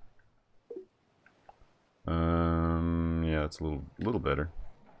yeah, it's a little better.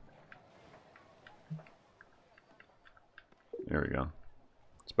 There we go.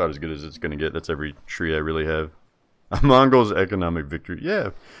 It's about as good as it's gonna get. That's every tree I really have. Mongol's economic victory.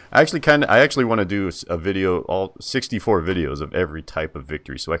 Yeah, I actually want to do a video, all 64 videos of every type of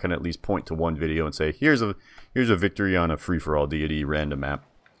victory, so I can at least point to one video and say, here's a victory on a free-for-all deity random map.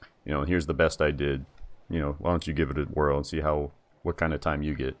 You know, here's the best I did. You know, why don't you give it a whirl and see what kind of time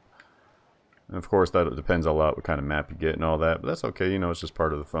you get. And of course, that depends a lot what kind of map you get and all that, but that's okay. You know, it's just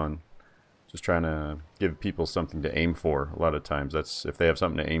part of the fun. Just trying to give people something to aim for. A lot of times, that's if they have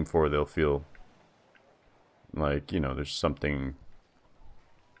something to aim for, they'll feel like, you know, there's something.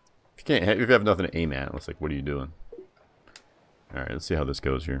 If you have nothing to aim at, it's like, what are you doing? All right, let's see how this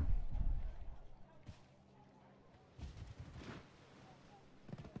goes here.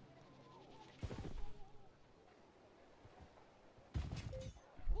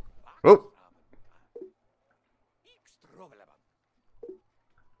 Oh!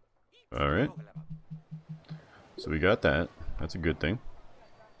 Alright. So we got that. That's a good thing.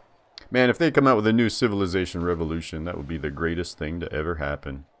 Man, if they come out with a new Civilization Revolution, that would be the greatest thing to ever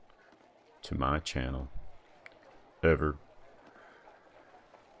happen to my channel. Ever.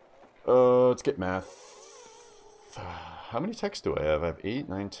 Let's get math. How many texts do I have? I have 8,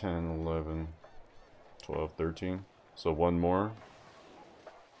 9, 10, 11, 12, 13. So one more.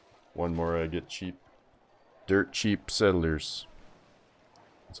 One more, I get cheap. Dirt cheap settlers.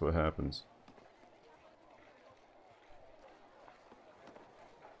 That's what happens.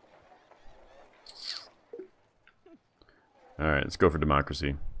 Alright, let's go for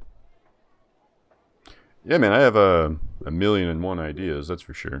democracy. Yeah, man, I have a million and one ideas, that's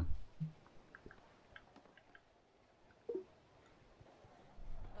for sure.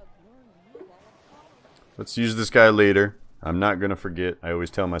 Let's use this guy later. I'm not going to forget. I always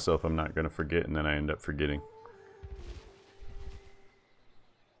tell myself I'm not going to forget, and then I end up forgetting.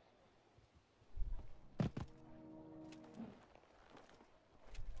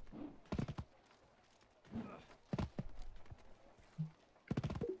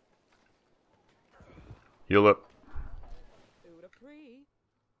 Heal up.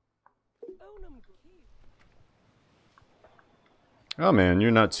 Oh man,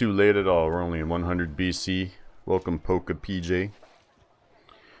 you're not too late at all. We're only in 100 BC. Welcome, Poca PJ.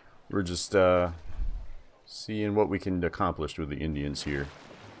 We're just seeing what we can accomplish with the Indians here.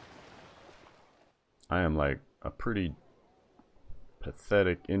 I am like a pretty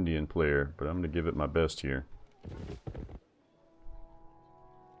pathetic Indian player, but I'm going to give it my best here.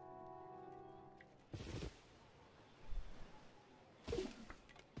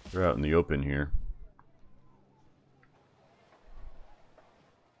 We're out in the open here.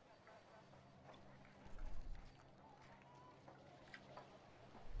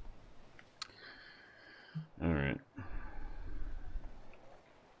 Alright.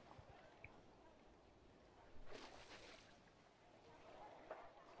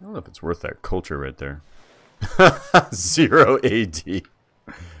 I don't know if it's worth that culture right there. 0 AD.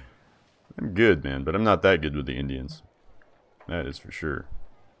 I'm good, man, but I'm not that good with the Indians. That is for sure.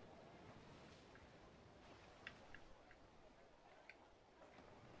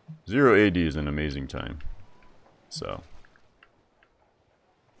 Zero AD is an amazing time. So.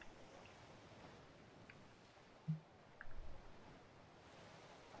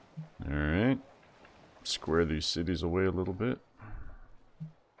 Alright. Square these cities away a little bit.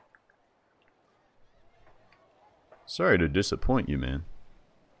 Sorry to disappoint you, man.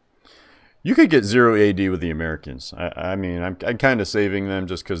 You could get 0 AD with the Americans. I mean, I'm kind of saving them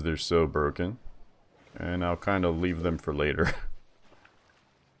just because they're so broken. And I'll kind of leave them for later.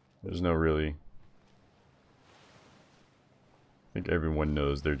 There's no really... I think everyone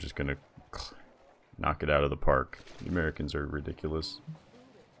knows they're just going to knock it out of the park. The Americans are ridiculous.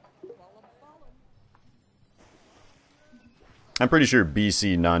 I'm pretty sure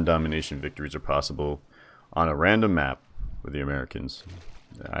BC non-domination victories are possible on a random map with the Americans.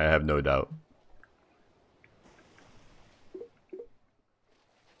 I have no doubt.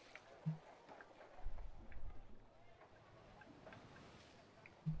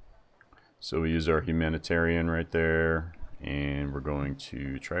 So we use our humanitarian right there, and we're going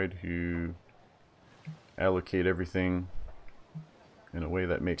to try to allocate everything in a way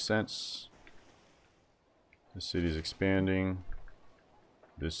that makes sense. The city's expanding.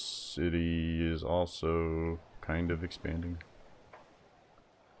 This city is also kind of expanding.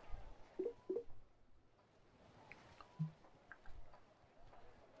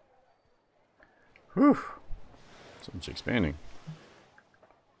 Whew. So much expanding.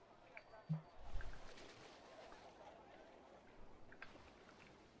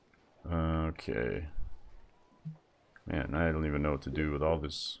 Okay. Man, I don't even know what to do with all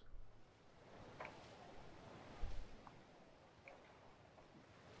this.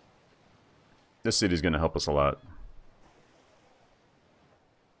 This city's going to help us a lot.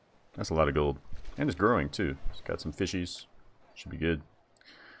 That's a lot of gold. And it's growing too. It's got some fishies. Should be good.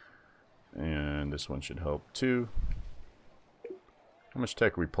 And this one should help too. How much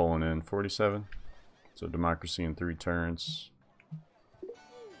tech are we pulling in? 47? So democracy in 3 turns.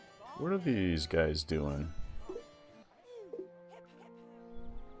 What are these guys doing?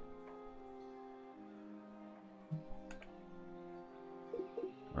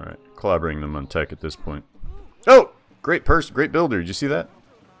 Alright, clobbering them on tech at this point. Oh! Great person, great builder. Did you see that?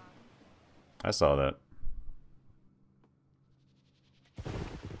 I saw that.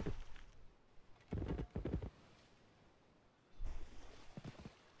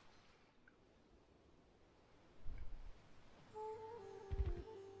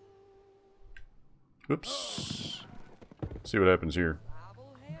 Oops. See what happens here.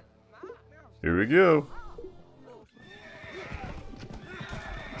 Here we go.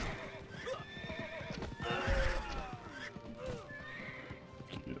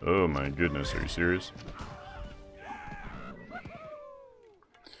 Oh my goodness, are you serious?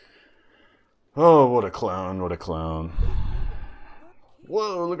 Oh, what a clown, what a clown.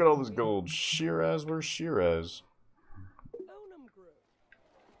 Whoa, look at all this gold. Shiraz, where's Shiraz?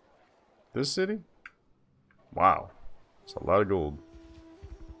 This city? Wow. That's a lot of gold.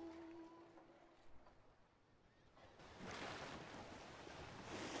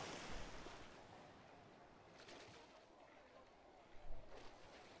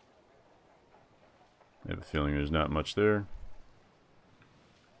 I have a feeling there's not much there.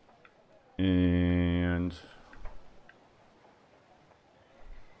 And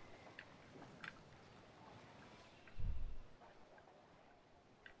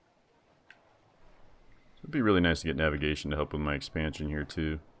it'd be really nice to get navigation to help with my expansion here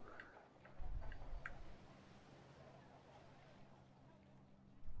too.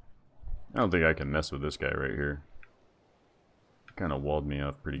 I don't think I can mess with this guy right here. Kind of walled me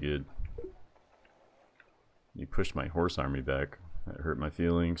off pretty good. He pushed my horse army back. That hurt my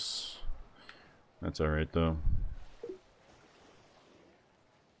feelings. That's alright though.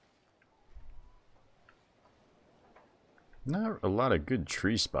 Not a lot of good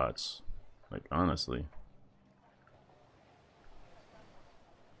tree spots. Like, honestly.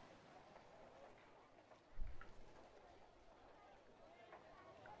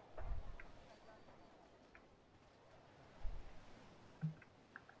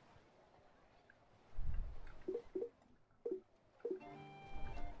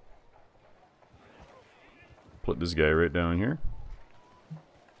 Put this guy right down here.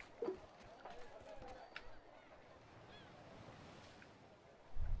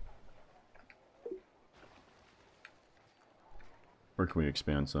 Where can we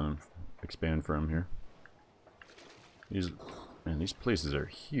expand from here? These places are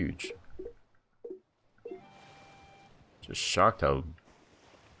huge. Just shocked how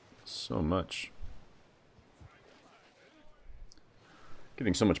So much.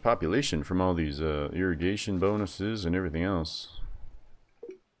 Getting so much population from all these irrigation bonuses and everything else.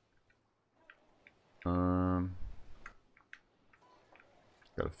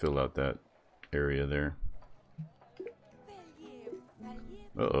 Gotta fill out that area there.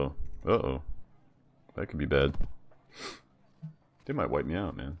 Uh-oh. Uh-oh. That could be bad. They might wipe me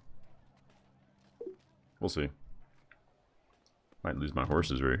out, man. We'll see. Might lose my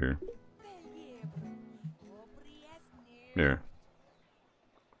horses right here. Here.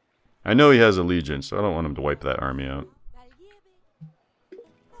 I know he has allegiance, so I don't want him to wipe that army out.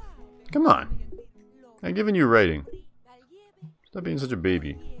 Come on. I'm giving you writing. Stop being such a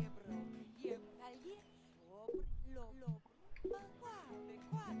baby.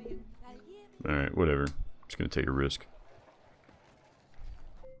 Alright, whatever. Just gonna take a risk.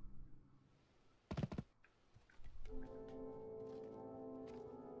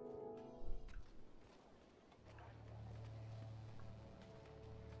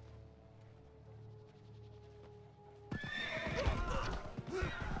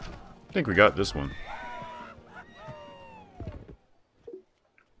 I think we got this one.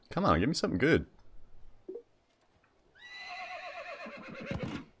 Come on, give me something good.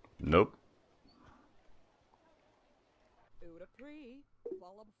 Nope.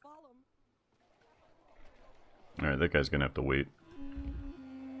 Alright, that guy's gonna have to wait.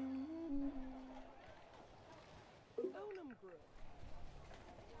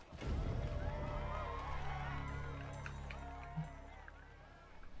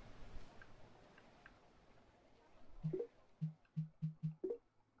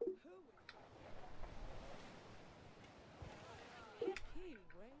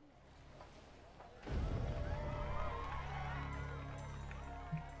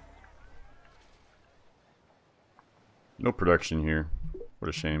 No production here. What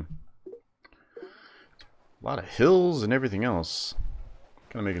a shame. A lot of hills and everything else.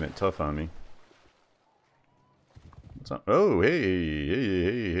 Kind of making it tough on me. What's on? Oh,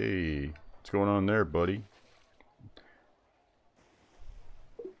 hey. What's going on there, buddy?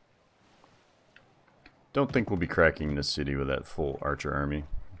 Don't think we'll be cracking this city with that full archer army.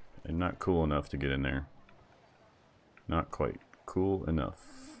 And not cool enough to get in there. Not quite cool enough.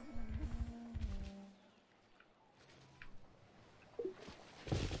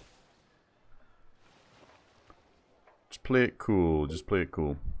 Just play it cool. Just play it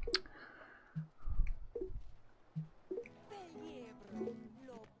cool.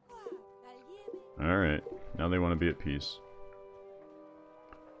 Alright. Now they want to be at peace.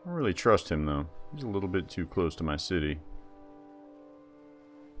 I don't really trust him though. He's a little bit too close to my city.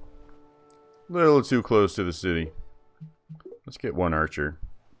 A little too close to the city. Let's get one archer.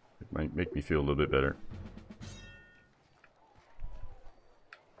 It might make me feel a little bit better.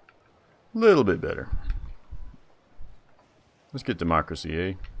 A little bit better. Let's get democracy,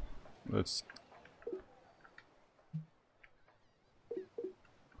 eh? Let's...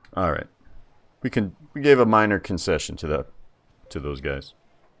 Alright. We gave a minor concession to those guys.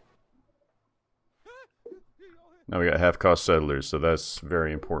 Now we got half-cost settlers, so that's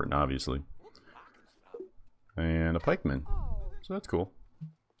very important, obviously. And a pikeman. So that's cool.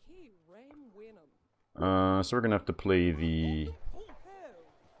 So we're gonna have to play the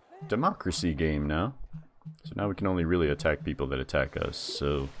democracy game now. So now we can only really attack people that attack us.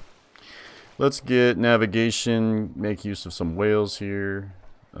 So let's get navigation, make use of some whales here.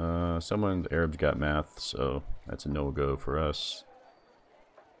 The Arabs got math, so that's a no-go for us.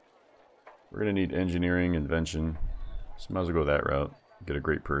 We're gonna need engineering, invention. So might as well go that route. Get a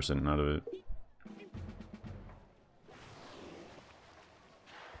great person out of it.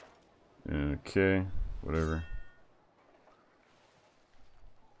 Okay, whatever.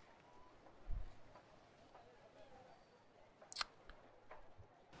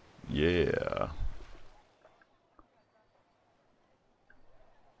 Yeah.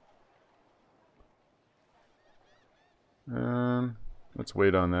 Let's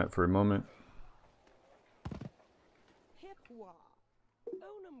wait on that for a moment.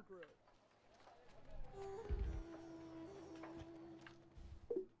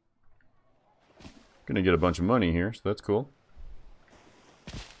 Gonna get a bunch of money here, so that's cool.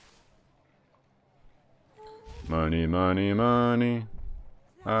 Money, money, money.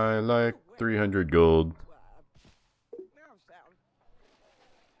 I like 300 gold.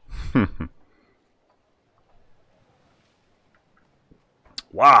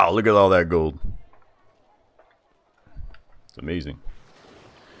 Wow, look at all that gold. It's amazing.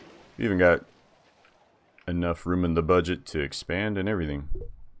 We even got enough room in the budget to expand and everything.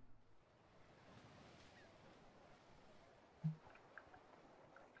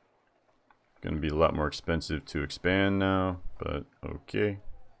 Gonna be a lot more expensive to expand now, but okay.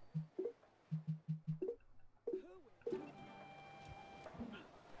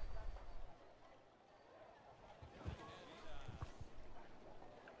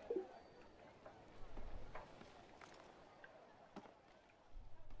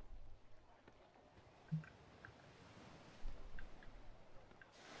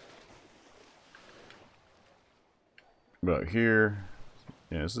 About here.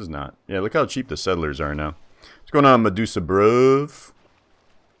 Yeah, this is not. Yeah, look how cheap the settlers are now. What's going on, Medusa Bruv?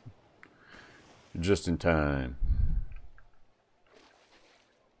 Just in time.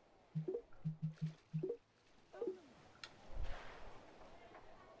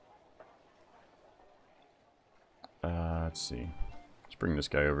 Let's see. Let's bring this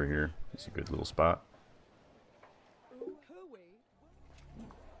guy over here. It's a good little spot.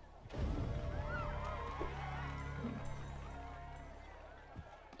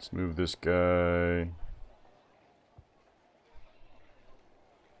 Let's move this guy.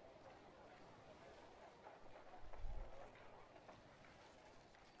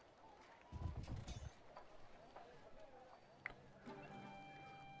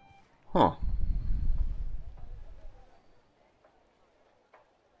 Huh.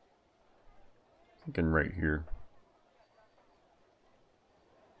 Thinking right here.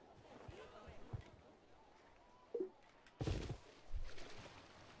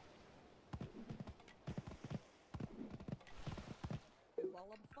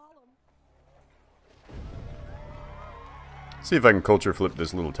 See if I can culture flip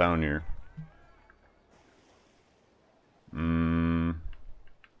this little town here.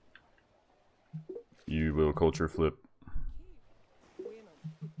 You will culture flip.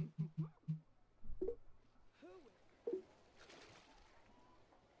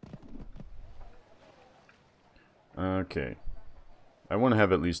 Okay. I want to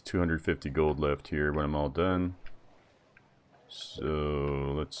have at least 250 gold left here when I'm all done.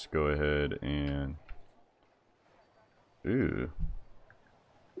 So let's go ahead and... Ooh.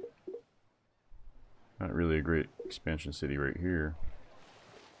 Not really a great expansion city right here.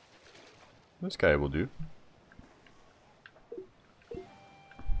 This guy will do.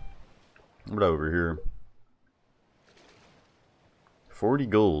 What about over here? 40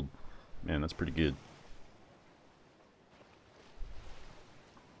 gold. Man, that's pretty good.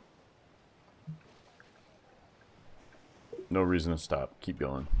 No reason to stop. Keep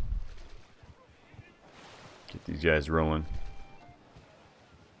going. Get these guys rolling.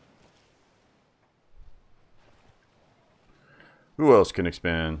 Who else can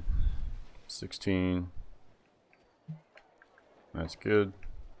expand? 16. That's good.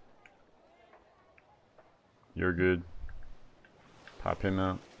 You're good. Pop him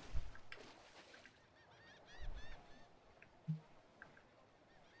out.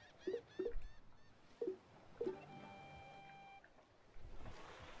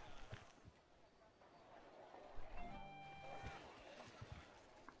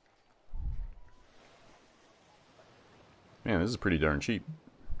 Man, this is pretty darn cheap.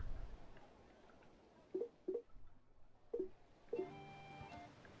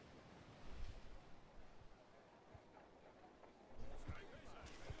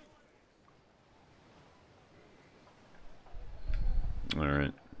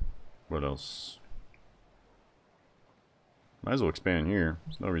 Alright. What else? Might as well expand here.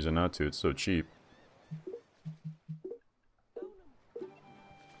 There's no reason not to. It's so cheap.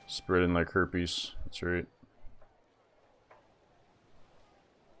 Spreading like herpes. That's right.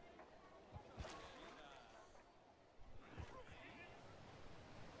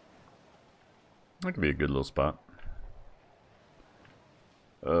 That could be a good little spot.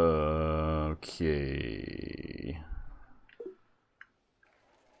 Okay.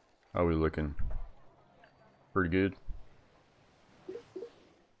 How are we looking? Pretty good.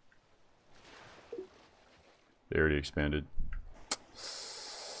 They already expanded.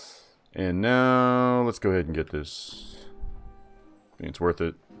 And now, let's go ahead and get this. I think it's worth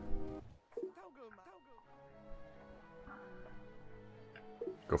it.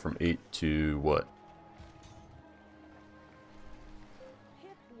 Go from 8 to what?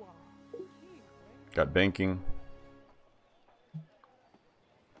 Got banking.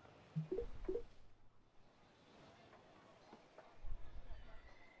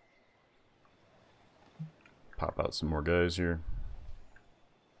 Pop out some more guys here.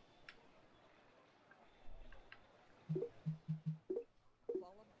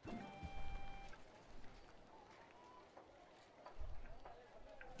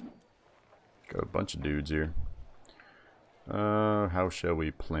 Got a bunch of dudes here. How shall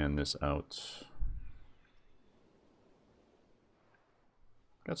we plan this out?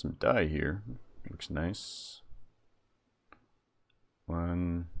 Got some dye here. Looks nice.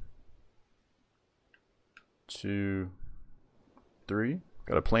 1, 2, 3.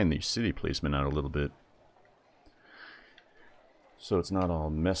 Gotta plan the city placement out a little bit, so it's not all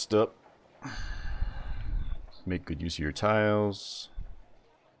messed up. Make good use of your tiles.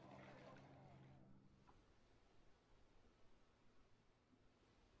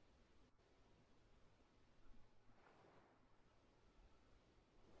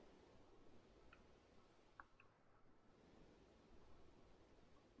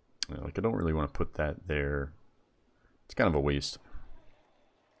 Like, I don't really want to put that there. It's kind of a waste.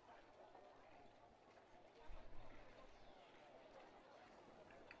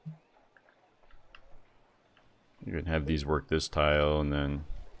 You can have these work this tile, and then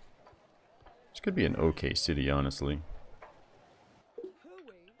this could be an okay city, honestly.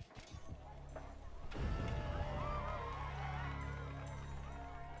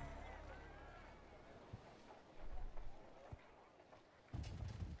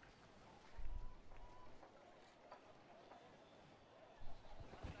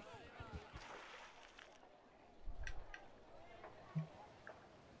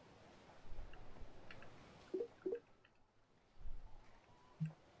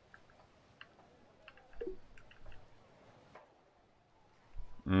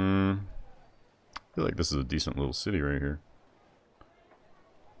 I feel like this is a decent little city right here.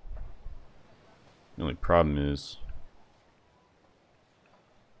 The only problem is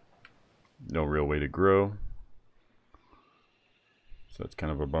no real way to grow, so that's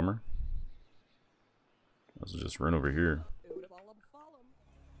kind of a bummer. Let's just run over here.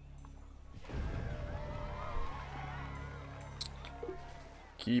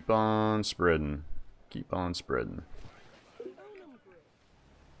 Keep on spreading. Keep on spreading.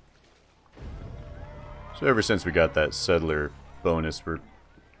 So ever since we got that settler bonus, we're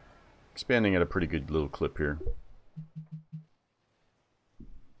expanding at a pretty good little clip here.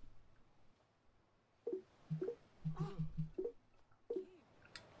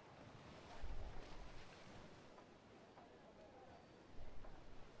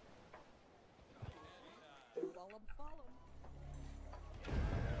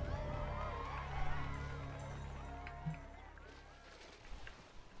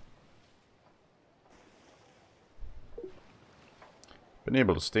 Been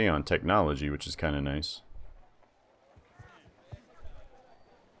able to stay on technology, which is kind of nice.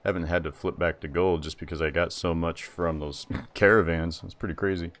 Haven't had to flip back to gold just because I got so much from those caravans. It's pretty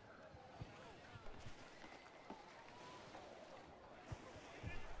crazy.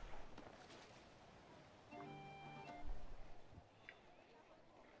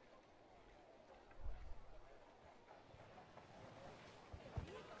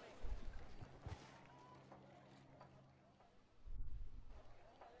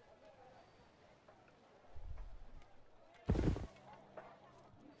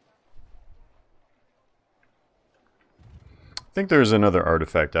 I think there's another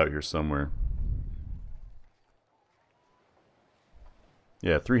artifact out here somewhere.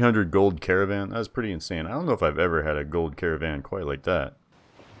 Yeah, 300 gold caravan. That's pretty insane. I don't know if I've ever had a gold caravan quite like that.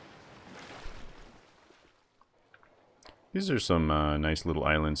 These are some nice little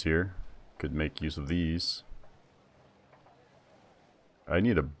islands here. Could make use of these. I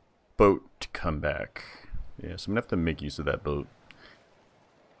need a boat to come back. Yeah, so I'm gonna have to make use of that boat.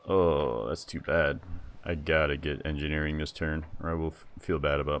 Oh, that's too bad. I gotta get engineering this turn, or I will feel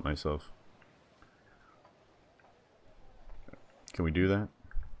bad about myself. Can we do that?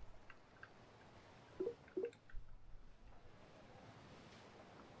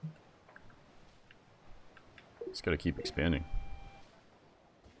 Just gotta keep expanding.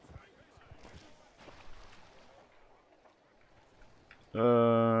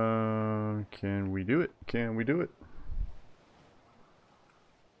 Can we do it? Can we do it?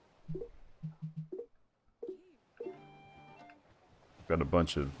 Got a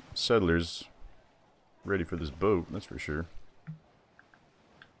bunch of settlers ready for this boat, that's for sure.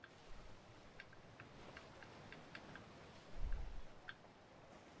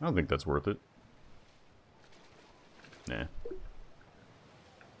 I don't think that's worth it. Nah.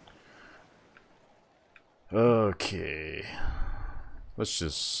 Okay. Let's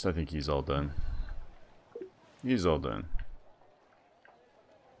just... I think he's all done. He's all done.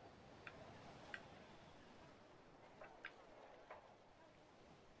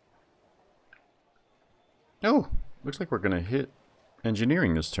 Oh, looks like we're gonna hit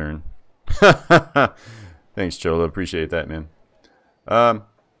engineering this turn. Thanks, Chola. Appreciate that, man. Oh,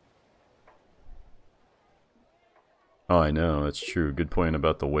 I know. That's true. Good point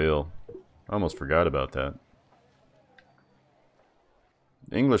about the whale. I almost forgot about that.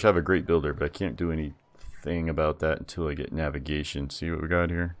 The English have a great builder, but I can't do anything about that until I get navigation. See what we got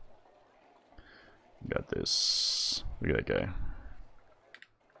here? We got this. Look at that guy.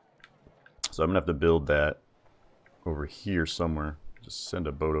 So I'm gonna have to build that over here somewhere. Just send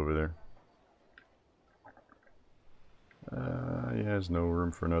a boat over there. Yeah, there's no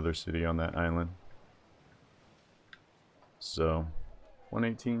room for another city on that island. So,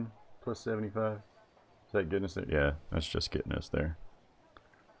 118 plus 75. Is that getting us there? Yeah, that's just getting us there.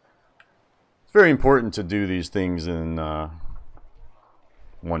 It's very important to do these things in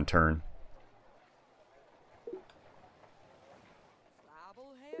one turn.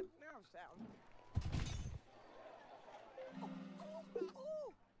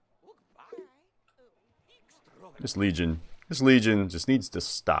 This Legion just needs to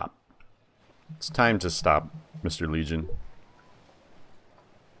stop. It's time to stop, Mr. Legion.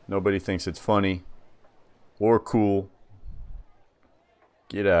 Nobody thinks it's funny or cool.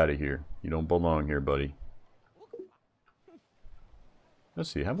 Get out of here. You don't belong here, buddy. Let's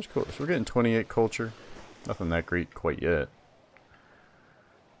see, how much culture? So we're getting 28 culture. Nothing that great quite yet.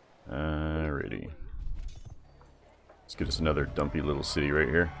 Alrighty. Let's get us another dumpy little city right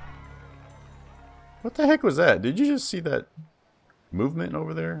here. What the heck was that? Did you just see that movement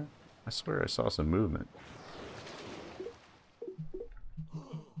over there? I swear I saw some movement.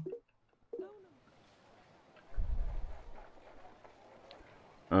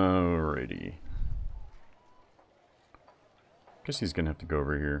 Alrighty. Guess he's gonna have to go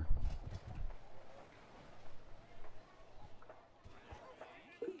over here.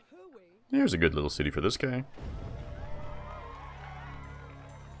 Here's a good little city for this guy.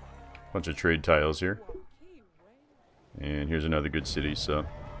 Bunch of trade tiles here. And here's another good city, so.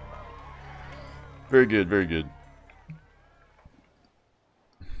 Very good, very good.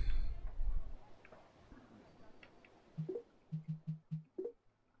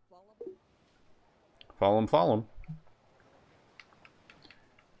 Follow him, follow him.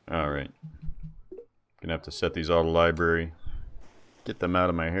 Alright. Gonna have to set these auto library. Get them out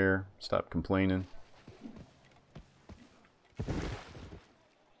of my hair. Stop complaining.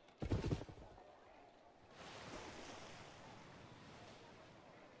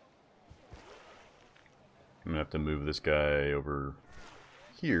 I'm gonna have to move this guy over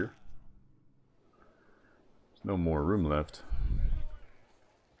here. There's no more room left.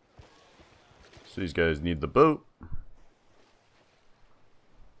 So these guys need the boat.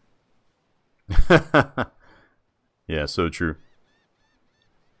 Yeah, so true.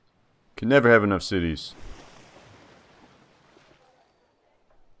 Can never have enough cities.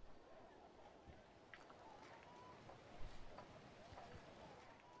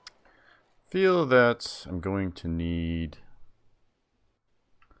 Feel that I'm going to need.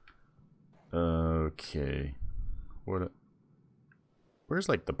 Okay. Where's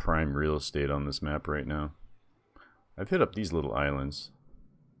like the prime real estate on this map right now? I've hit up these little islands,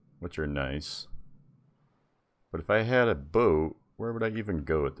 which are nice. But if I had a boat, where would I even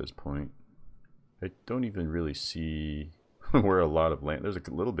go at this point? I don't even really see where a lot of land. There's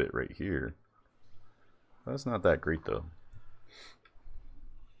a little bit right here. That's not that great though.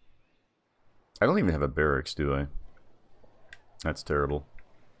 I don't even have a barracks, do I? That's terrible.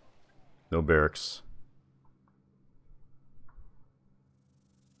 No barracks.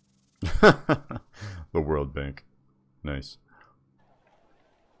 The World Bank. Nice.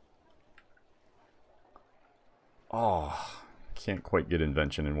 Oh, can't quite get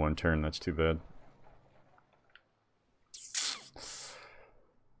invention in one turn. That's too bad.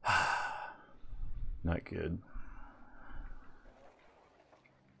 Not good.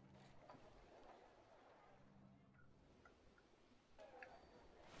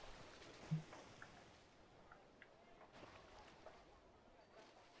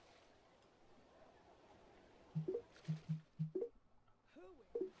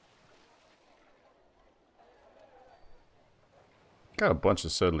 Got a bunch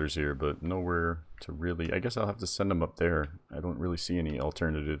of settlers here, but nowhere to really. I guess I'll have to send them up there. I don't really see any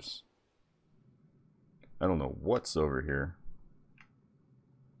alternatives. I don't know what's over here.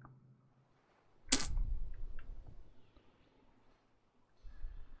 I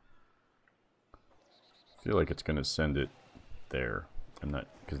feel like it's gonna send it there. I'm not,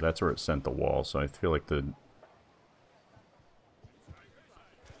 because that's where it sent the wall. So I feel like I'm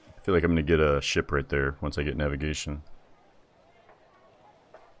gonna get a ship right there once I get navigation.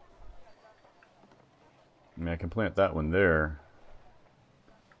 I mean, I can plant that one there.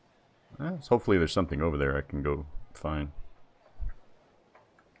 So hopefully there's something over there I can go find.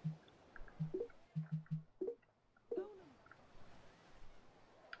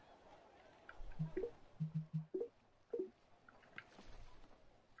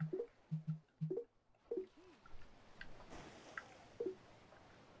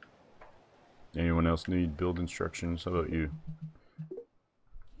 Anyone else need build instructions? How about you?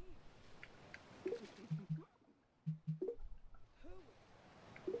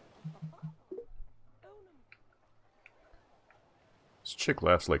 This chick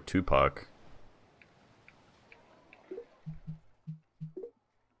laughs like Tupac.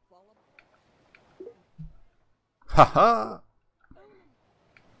 Haha!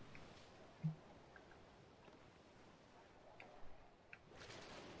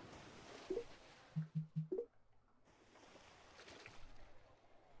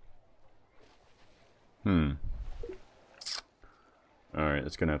 Alright,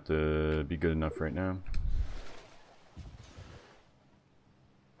 it's gonna have to be good enough right now.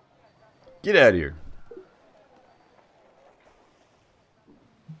 Get out of here!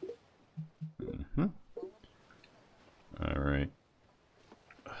 Alright.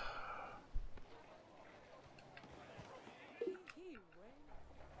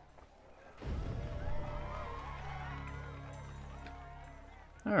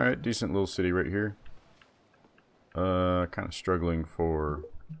 Alright, decent little city right here. Kind of struggling for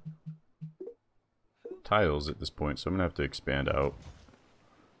tiles at this point, so I'm gonna have to expand out.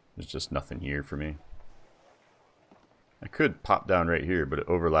 There's just nothing here for me. I could pop down right here, but it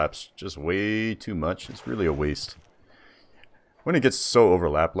overlaps just way too much. It's really a waste. When it gets so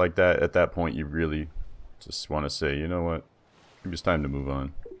overlapped like that, at that point you really just want to say, you know what? Maybe it's time to move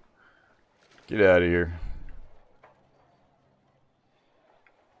on. Get out of here.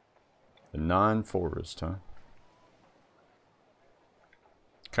 The non-forest, huh?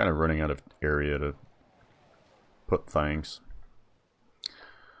 Kind of running out of area to put things.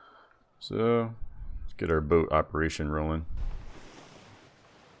 So, let's get our boat operation rolling.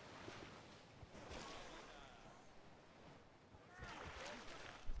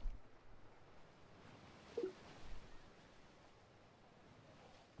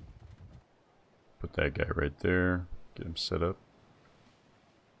 Put that guy right there. Get him set up.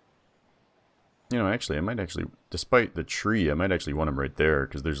 You know, actually, I might actually, despite the tree, I might actually want him right there,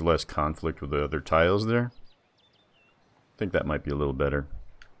 because there's less conflict with the other tiles there. I think that might be a little better.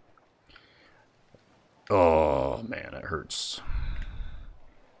 Oh, man, it hurts.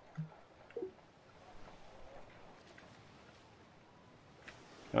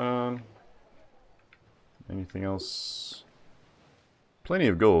 Anything else? Plenty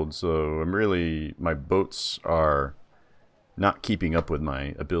of gold, so I'm really, my boats are not keeping up with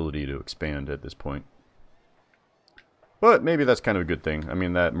my ability to expand at this point. But maybe that's kind of a good thing. I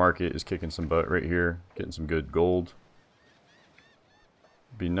mean, that market is kicking some butt right here, getting some good gold.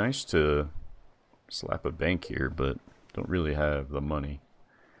 It'd be nice to slap a bank here, but don't really have the money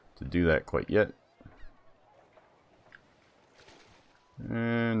to do that quite yet.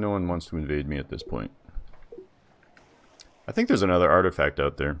 And no one wants to invade me at this point. I think there's another artifact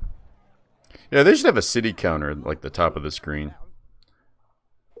out there. Yeah, they should have a city counter like the top of the screen.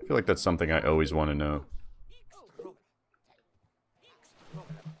 I feel like that's something I always want to know.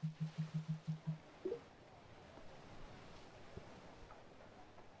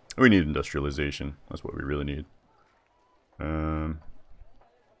 We need industrialization. That's what we really need. Let's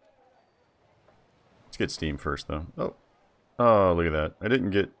get steam first, though. Oh. Oh, look at that. I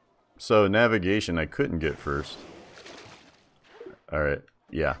didn't get... So, navigation I couldn't get first. Alright.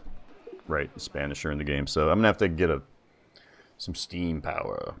 Yeah. Right. Spanish are in the game. So, I'm going to have to get some steam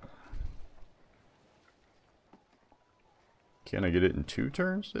power. Can I get it in 2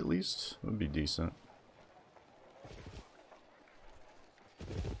 turns, at least? That would be decent.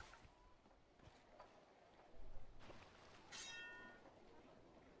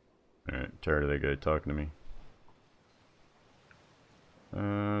 Alright, tired of that guy talking to me.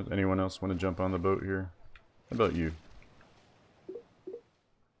 Anyone else want to jump on the boat here? How about you?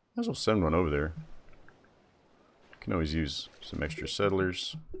 Might as well send one over there. Can always use some extra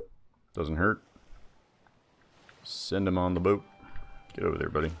settlers. Doesn't hurt. Send them on the boat. Get over there,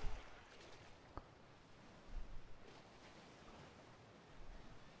 buddy.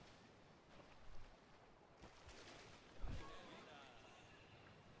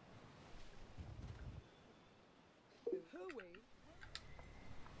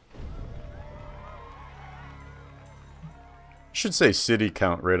 Should say city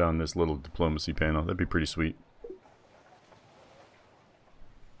count right on this little diplomacy panel. That'd be pretty sweet.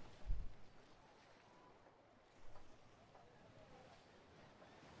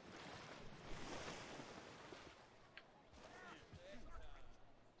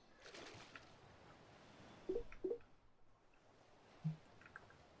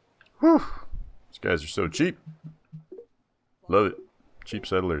 Whew. These guys are so cheap. Love it. Cheap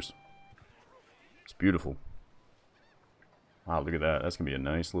settlers. It's beautiful. Wow, look at that. That's going to be a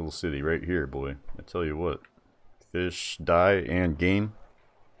nice little city right here, boy. I tell you what. Fish, dye, and game.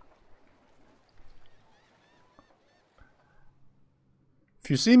 If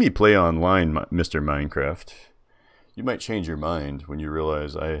you see me play online, Mr. Minecraft, you might change your mind when you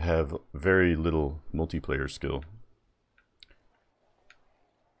realize I have very little multiplayer skill.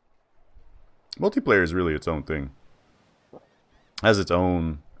 Multiplayer is really its own thing. Has its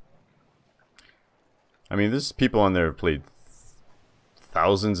own... I mean, there's people on there have played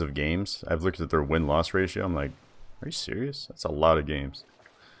thousands of games. I've looked at their win-loss ratio. I'm like, are you serious? That's a lot of games.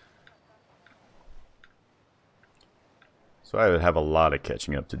 So I would have a lot of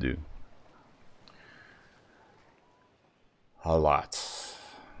catching up to do. A lot.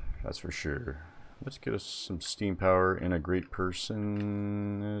 That's for sure. Let's get us some steam power and a great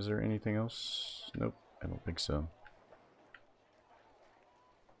person. Is there anything else? Nope, I don't think so.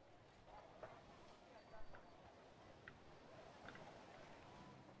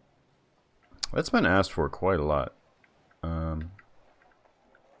 That's been asked for quite a lot. I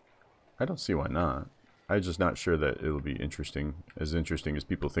don't see why not. I'm just not sure that it'll be interesting as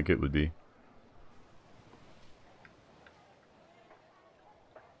people think it would be.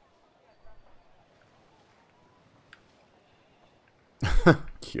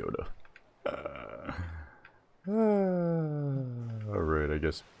 Kyoto. Alright, I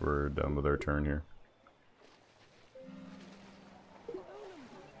guess we're done with our turn here.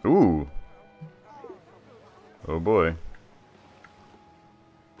 Ooh. Oh boy.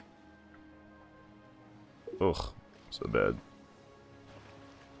 Ugh, so bad.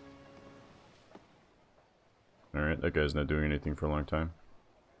 Alright, that guy's not doing anything for a long time.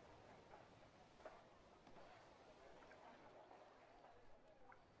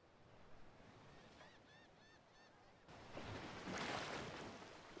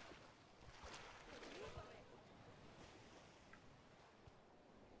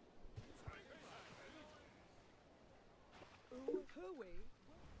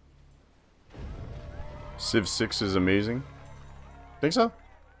 Civ 6 is amazing. Think so?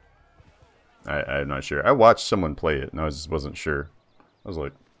 I'm not sure. I watched someone play it and I just wasn't sure. I was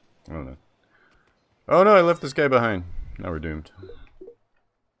like, I don't know. Oh no, I left this guy behind. Now we're doomed.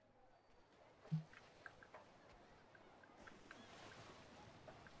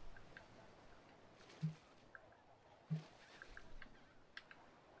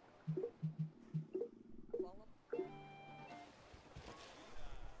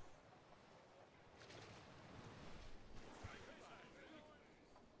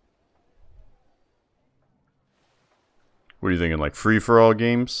 What are you thinking, like free-for-all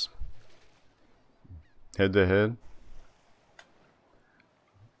games? Head-to-head?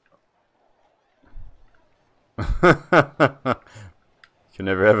 Can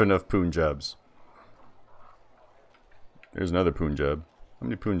never have enough Punjabs. There's another Punjab. How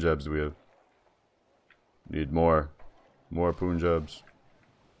many Punjabs do we have? Need more. More Punjabs.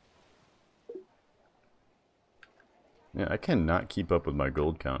 Yeah, I cannot keep up with my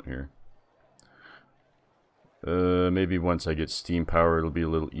gold count here. Maybe once I get steam power, it'll be a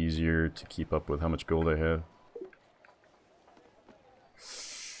little easier to keep up with how much gold I have.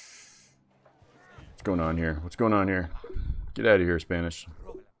 What's going on here? What's going on here? Get out of here, Spanish.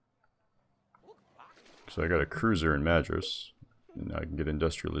 So I got a cruiser in Madras. And I can get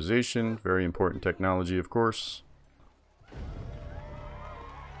industrialization. Very important technology, of course.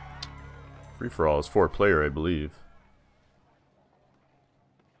 Free-for-all is 4-player, I believe.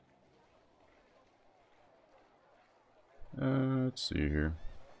 Let's see here.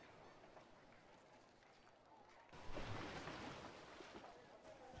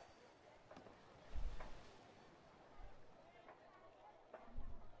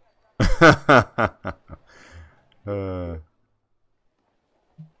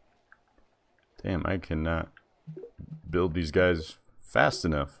 Damn, I cannot build these guys fast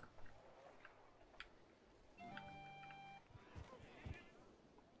enough.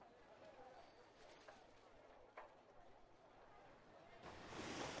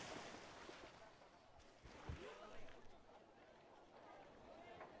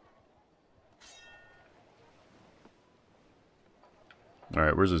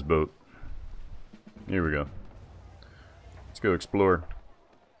 Alright, where's this boat? Here we go. Let's go explore.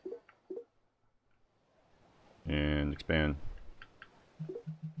 And expand.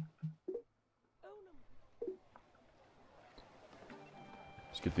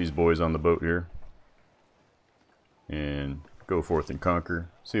 Let's get these boys on the boat here. And go forth and conquer.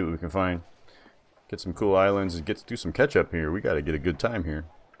 See what we can find. Get some cool islands and do some catch up here. We gotta get a good time here.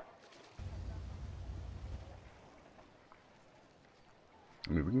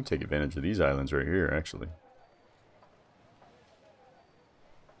 I mean, we can take advantage of these islands right here, actually.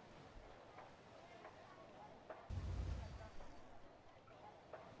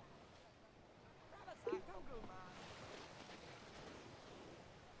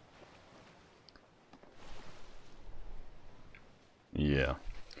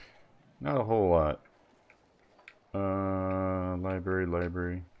 Not a whole lot.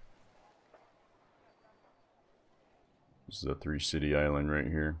 Library. This is a 3-city island right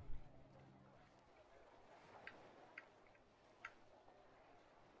here.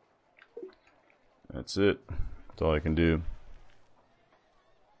 That's it. That's all I can do.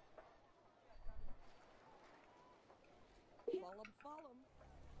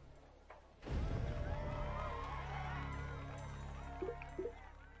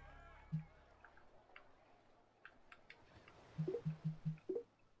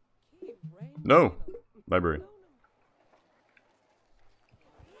 No! Library.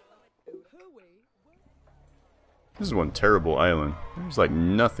 This is one terrible island. There's like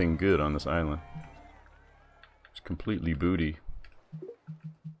nothing good on this island. It's completely booty.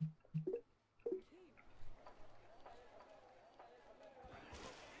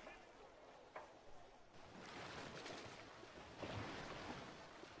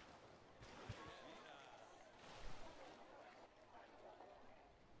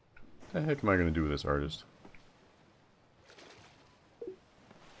 What the heck am I going to do with this artist?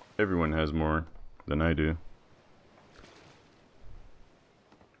 Everyone has more than I do.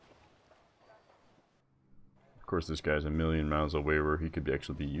 Of course, this guy's a million miles away where he could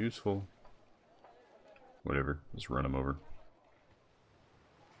actually be useful. Whatever, just run him over.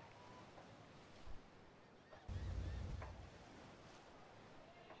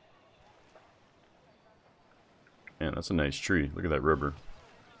 Man, that's a nice tree. Look at that rubber.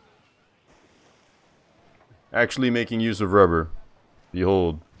 Actually making use of rubber.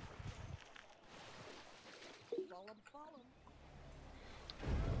 Behold.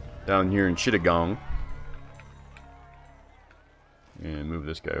 Down here in Chittagong. And move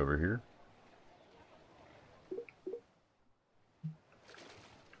this guy over here.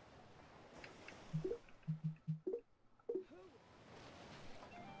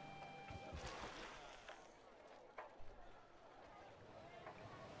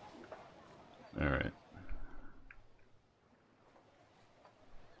 Alright.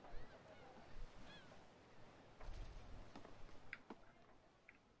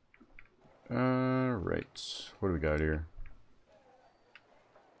 Alright. What do we got here?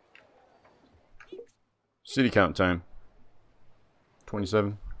 City count time.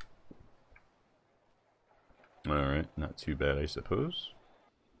 27. Alright, not too bad, I suppose.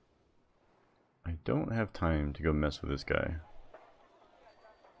 I don't have time to go mess with this guy.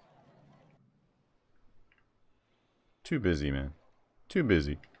 Too busy, man. Too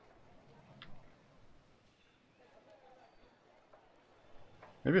busy.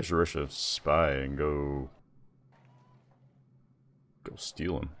 Maybe I should rush a spy and go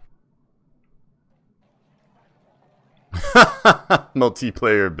steal him.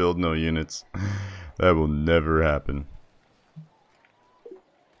 Multiplayer build no units. That will never happen.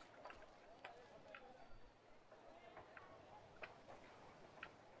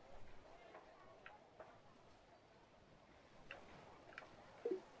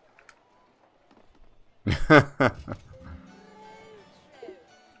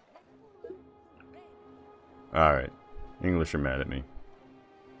 Alright. English are mad at me.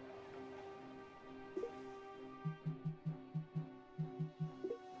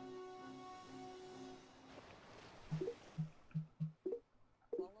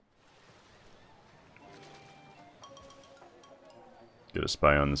 Get a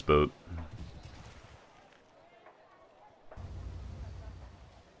spy on this boat.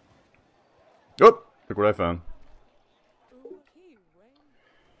 Oh! Look what I found.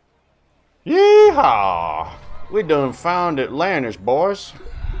 Yeehaw! We done found Atlantis, boys.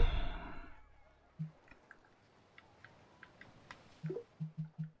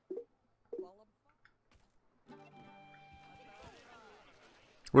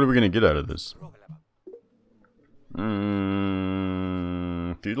 What are we gonna get out of this?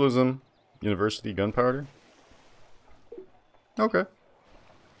 Feudalism, university, gunpowder. Okay.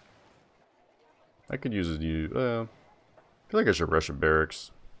 I could use it. I feel like I should rush a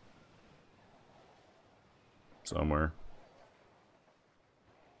barracks somewhere.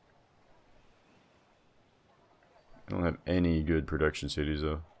 I don't have any good production cities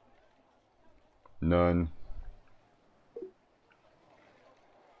though. None.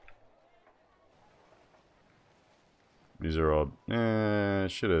 These are all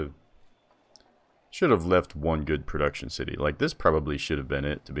should have left one good production city. Like this probably should have been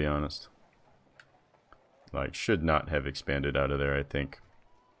it, to be honest. Like should not have expanded out of there, I think.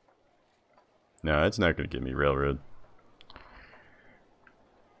 No, it's not going to give me railroad.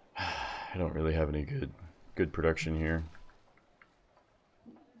 I don't really have any good production here.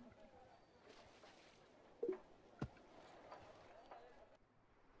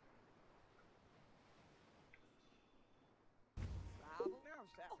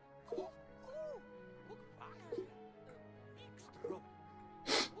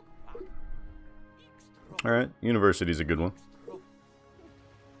 Alright, university's a good one.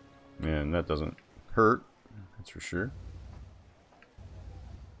 Man, that doesn't hurt. That's for sure.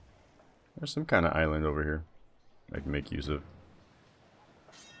 There's some kind of island over here I can make use of.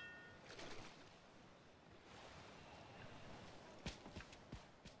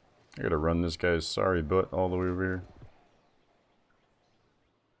 I gotta run this guy's sorry butt all the way over here.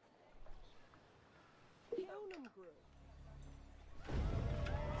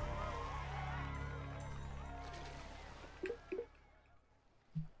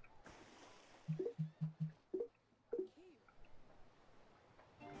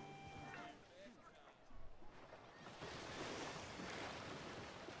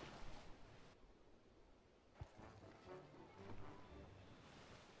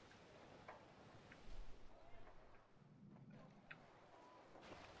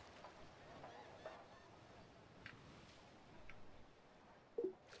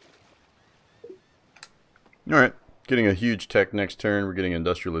 Alright, getting a huge tech next turn. We're getting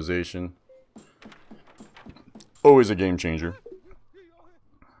industrialization. Always a game changer.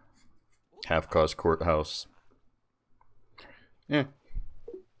 Half cost courthouse. Yeah.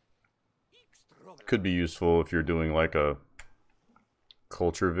 Could be useful if you're doing like a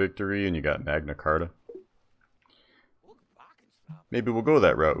culture victory and you got Magna Carta. Maybe we'll go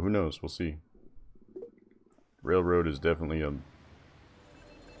that route. Who knows? We'll see. Railroad is definitely a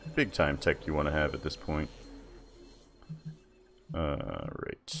big time tech you want to have at this point.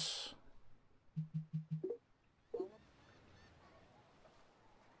 Right.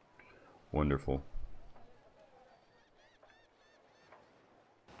 Wonderful.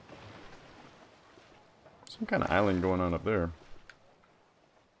 Some kind of island going on up there.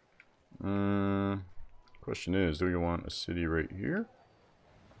 Question is, do we want a city right here?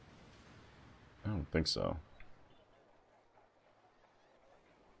 I don't think so.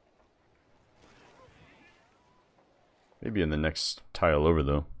 Maybe in the next tile over,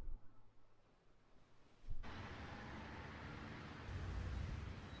 though.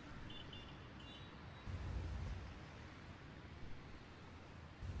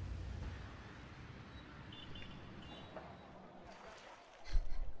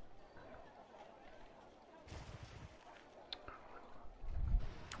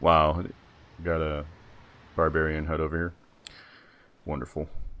 Wow, got a barbarian hut over here. Wonderful.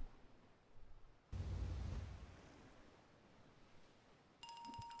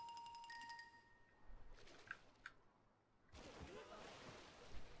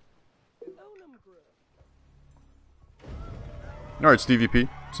 Alright, Stevie P.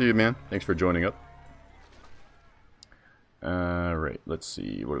 See you, man. Thanks for joining up. Alright, let's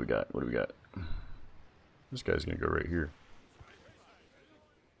see. What do we got? What do we got? This guy's gonna go right here.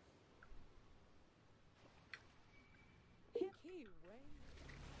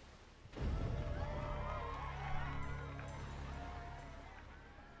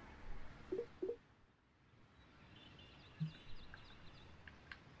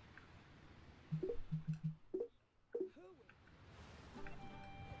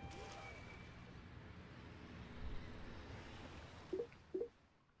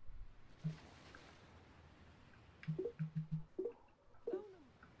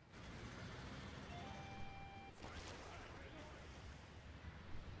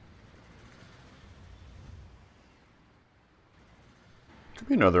 Could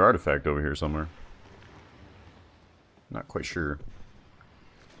be another artifact over here somewhere. Not quite sure.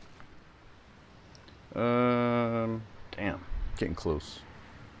 Damn. Getting close.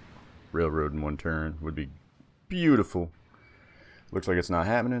 Railroad in one turn would be beautiful. Looks like it's not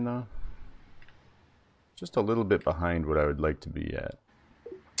happening though. Just a little bit behind what I would like to be at.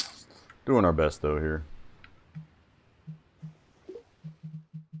 Doing our best though here.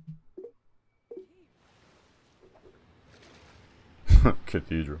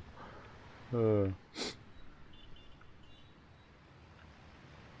 Cathedral.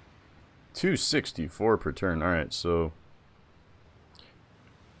 264 per turn. Alright, so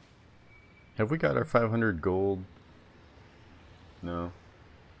have we got our 500 gold? No.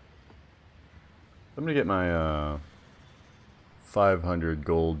 I'm gonna get my 500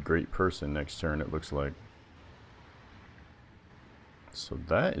 gold great person next turn, it looks like. So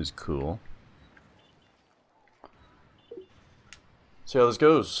that is cool. See how this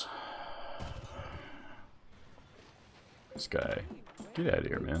goes. This guy. Get out of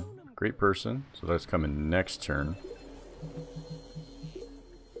here, man. Great person. So that's coming next turn.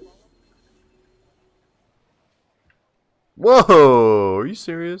 Whoa! Are you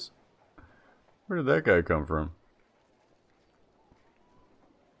serious? Where did that guy come from?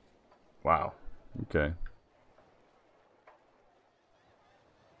 Wow. Okay.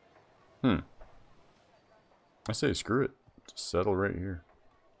 I say screw it. Just settle right here.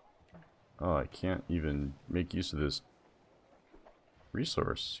 Oh, I can't even make use of this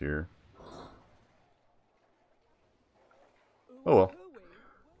resource here. Oh well.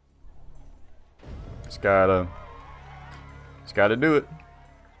 It's gotta do it.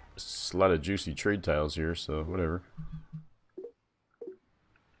 It's a lot of juicy trade tiles here, so whatever.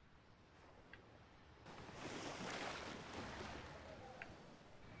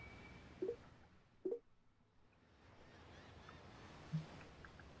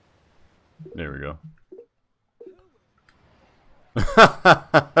 There we go.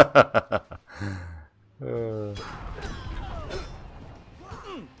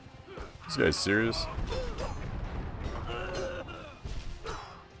 This guy's serious.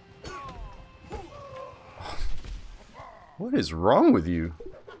 What is wrong with you?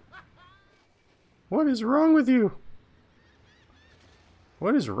 What is wrong with you?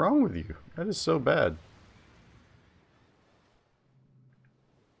 What is wrong with you? That is so bad.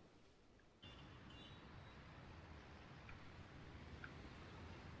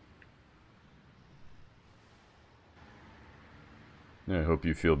 I hope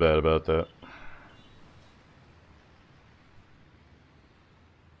you feel bad about that.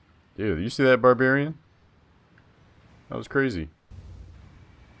 Dude, you see that barbarian? That was crazy.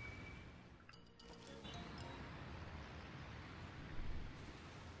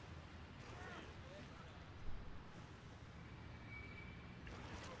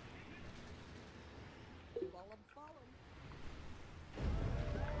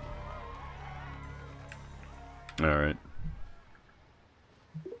 Alright.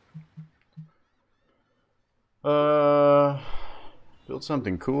 Build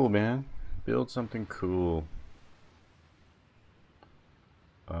something cool, man. Build something cool.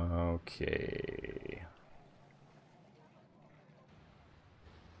 Okay.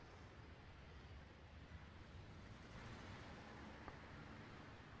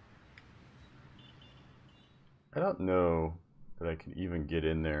 I don't know that I can even get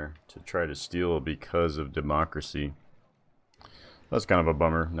in there to try to steal because of democracy. That's kind of a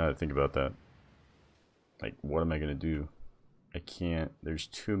bummer now that I think about that. Like, what am I gonna do? I can't. There's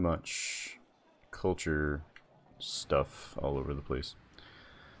too much culture stuff all over the place.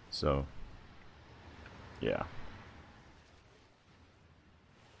 So, yeah.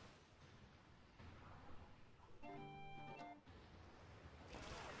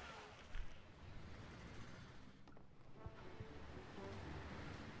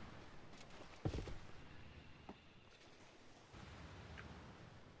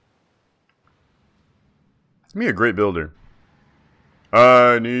 Me a great builder.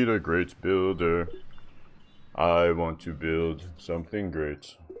 I need a great builder. I want to build something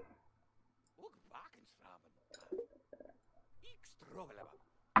great.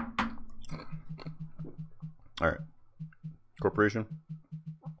 Alright. Corporation.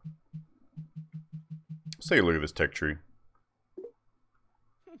 Let's take a look at this tech tree.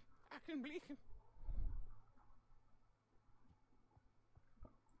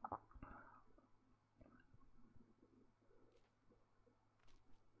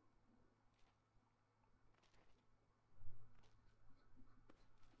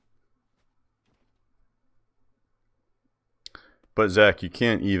 But Zach, you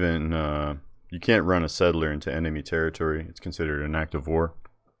can't even you can't run a settler into enemy territory. It's considered an act of war.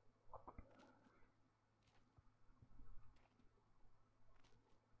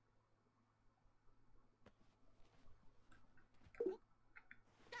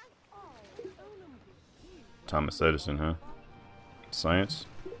 Thomas Edison, huh? Science?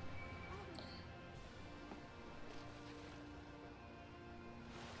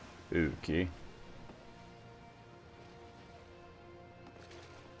 Okay.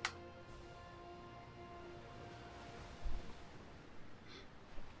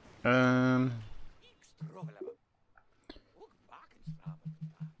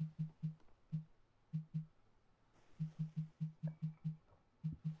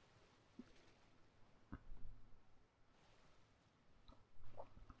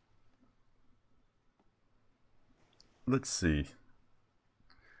 Let's see.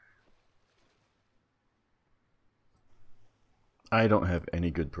 I don't have any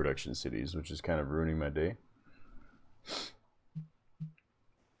good production cities, which is kind of ruining my day.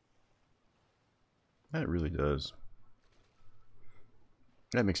 That really does.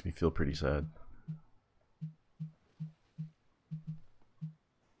 That makes me feel pretty sad.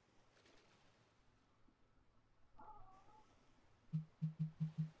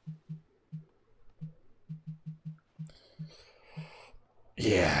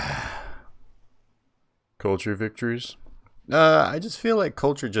 Yeah. Culture victories. I just feel like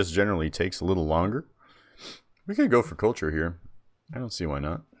culture just generally takes a little longer. We could go for culture here. I don't see why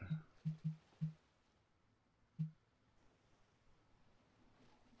not.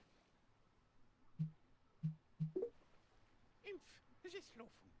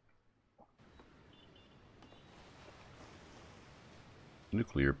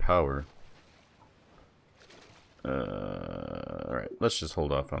 Nuclear power. Alright, let's just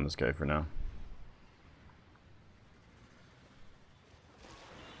hold off on this guy for now.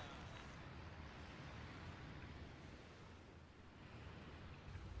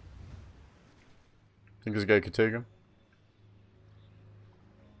 Think this guy could take him?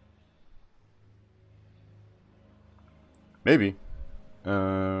 Maybe.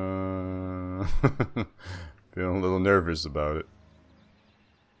 Feeling a little nervous about it.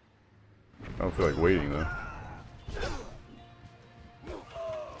 I don't feel like waiting though.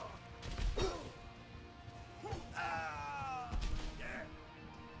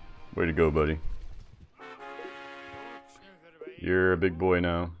 Way to go, buddy. You're a big boy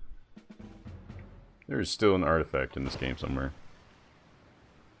now. There's still an artifact in this game somewhere.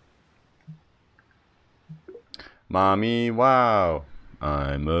 Mommy, wow.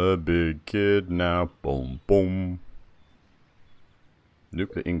 I'm a big kid now. Boom, boom.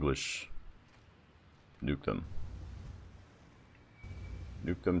 Nuke the English. Nuke them.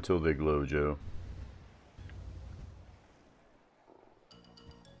 Nuke them till they glow, Joe.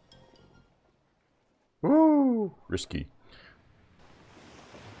 Woo! Risky.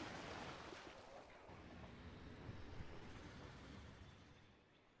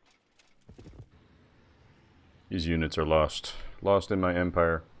 These units are lost. Lost in my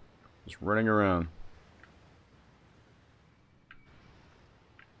empire. Just running around.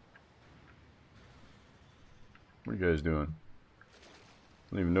 What are you guys doing? I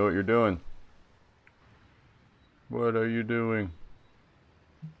don't even know what you're doing. What are you doing?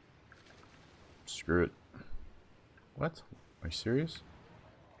 Screw it. What? Are you serious?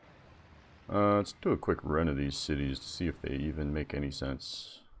 Let's do a quick run of these cities to see if they even make any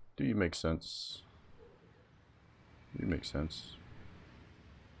sense. Do you make sense? You make sense.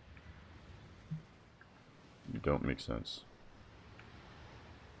 You don't make sense.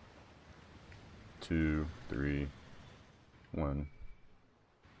 2, 3, 1.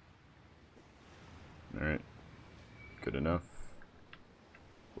 Alright. Good enough.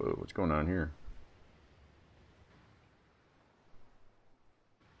 Whoa, what's going on here?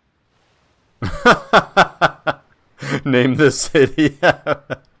 Name the city.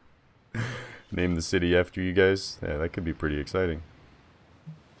 Name the city after you guys. Yeah, that could be pretty exciting.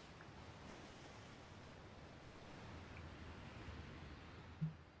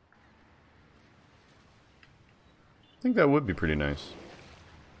 I think that would be pretty nice.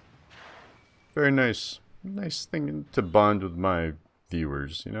 Very nice. Nice thing to bond with my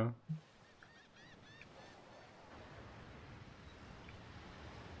viewers, you know?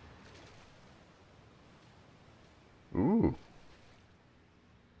 Ooh.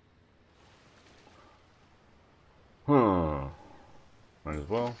 Huh. Might as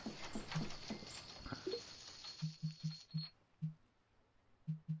well.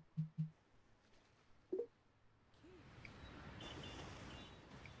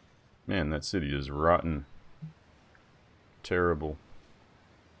 Man, that city is rotten. Terrible.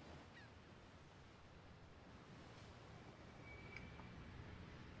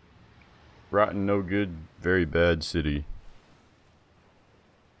 Rotten, no good, very bad city.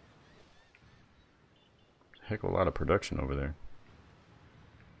 Heck of a lot of production over there.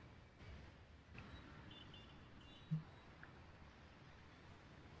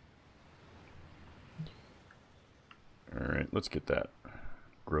 Alright, let's get that.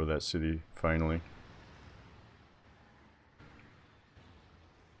 Grow that city, finally.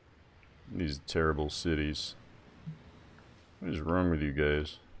 These terrible cities. What is wrong with you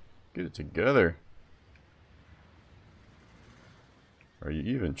guys? Get it together. Are you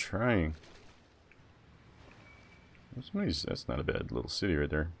even trying? That's not a bad little city right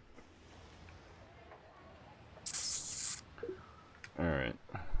there. Alright.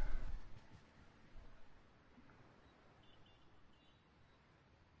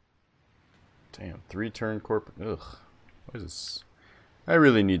 Damn, 3-turn corporate. Ugh. What is this? I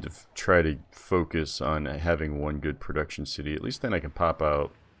really need to try to focus on having one good production city. At least then I can pop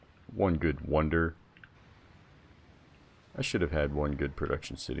out one good wonder. I should have had one good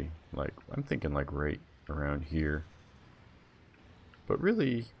production city. Like, I'm thinking like right around here. But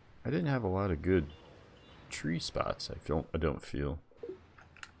really, I didn't have a lot of good tree spots. I don't feel.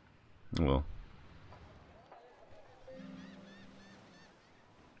 Well.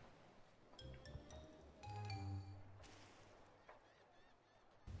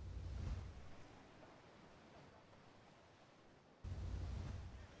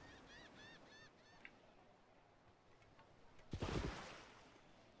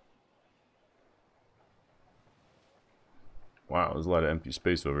 Wow, there's a lot of empty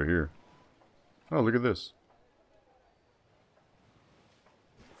space over here. Oh, look at this.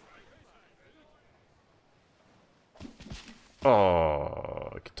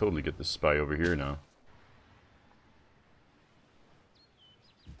 Oh, I could totally get this spy over here now.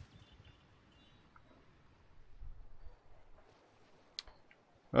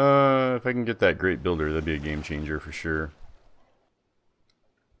 If I can get that great builder, that'd be a game changer for sure.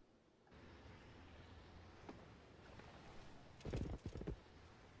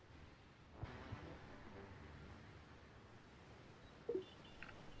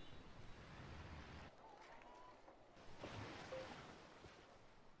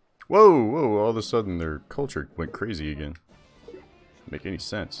 Whoa, whoa, all of a sudden their culture went crazy again. Doesn't make any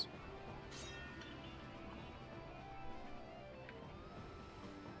sense.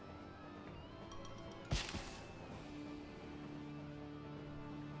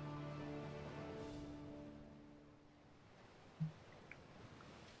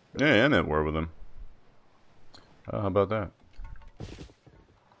 Yeah, I'm at war with them. How about that?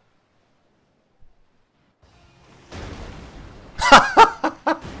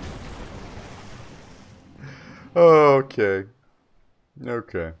 Okay.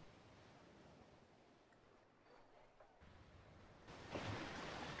 Okay.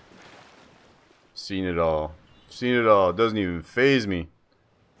 Seen it all. Seen it all. Doesn't even faze me.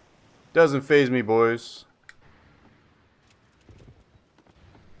 Doesn't faze me, boys.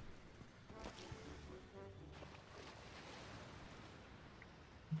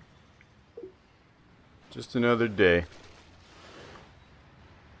 Just another day.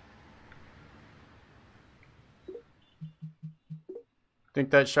 Think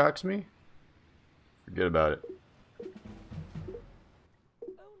that shocks me? Forget about it.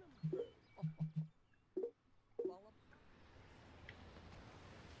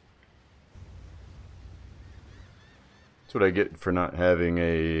 That's what I get for not having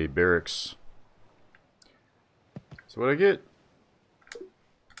a barracks. That's what I get.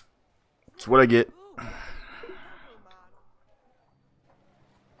 That's what I get.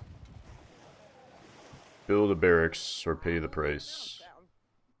 Build a barracks or pay the price.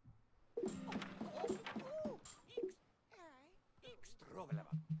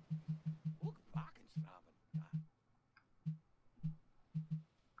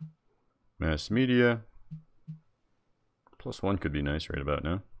 Mass media. +1 could be nice right about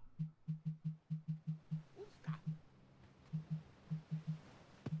now.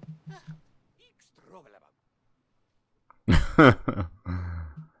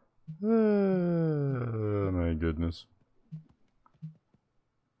 Oh my goodness.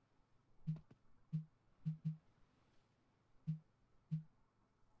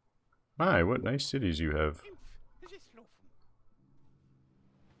 Hi, what nice cities you have.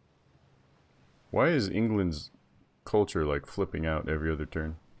 Why is England's culture like flipping out every other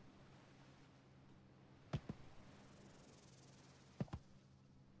turn?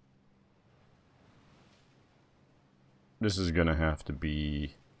 This is gonna have to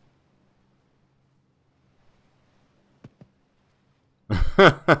be...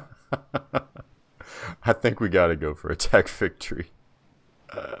 I think we gotta go for attack victory.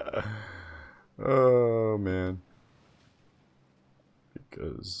 Oh man.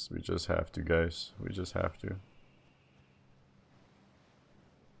 Because we just have to, guys. We just have to.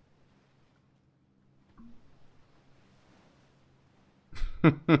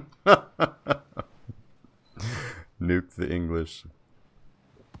 Nuke the English.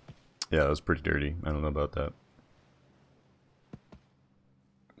 Yeah, that was pretty dirty. I don't know about that.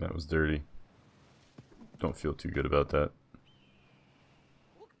 That was dirty. Don't feel too good about that.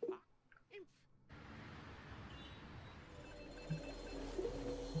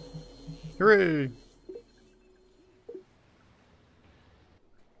 Hooray!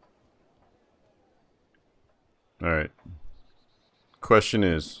 Alright. Question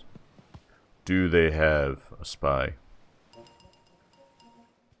is, do they have a spy?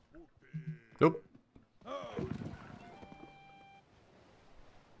 Nope.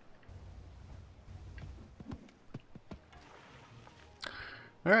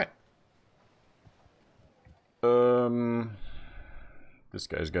 Alright. This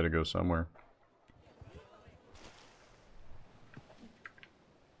guy's got to go somewhere.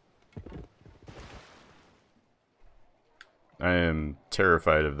 I am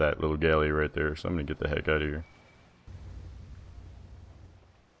terrified of that little galley right there, so I'm gonna get the heck out of here.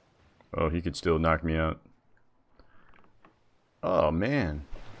 Oh, he could still knock me out. Oh man,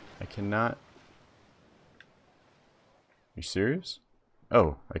 I cannot. You serious?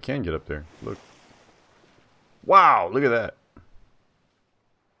 Oh, I can get up there. Look. Wow, look at that.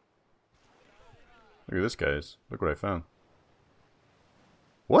 Look at this, guys. Look what I found.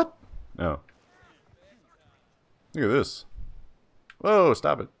 What? Oh. Look at this. Whoa,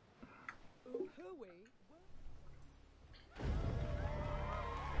 stop it.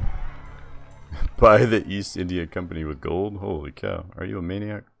 Buy the East India Company with gold? Holy cow. Are you a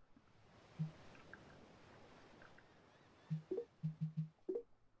maniac?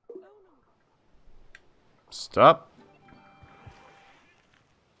 Stop.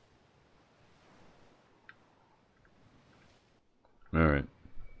 Alright.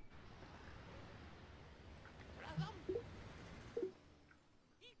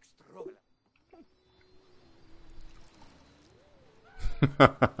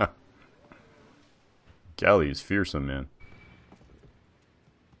 Galley is fearsome, man.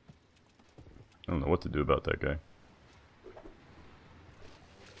 I don't know what to do about that guy.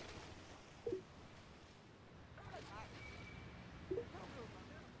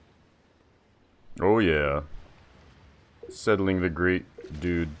 Oh yeah. Settling the great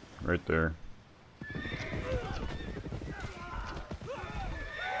dude right there.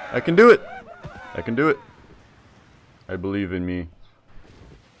 I can do it! I can do it. I believe in me.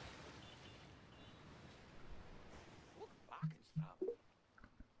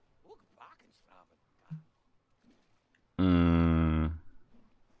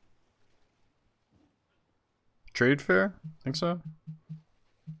 Trade fair? Think so?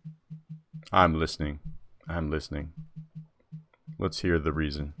 I'm listening. I'm listening. Let's hear the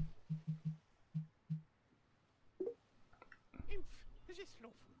reason.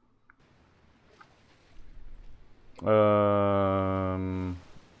 I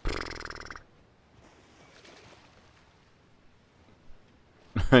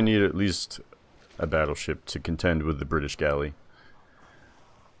need at least a battleship to contend with the British galley.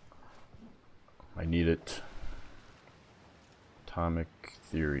 I need it. Atomic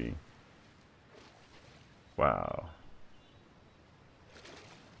theory. Wow.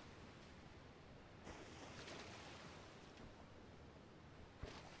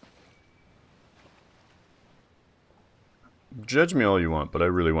 Judge me all you want, but I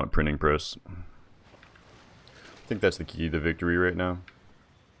really want printing press. I think that's the key to victory right now.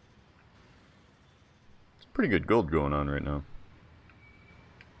 It's pretty good gold going on right now.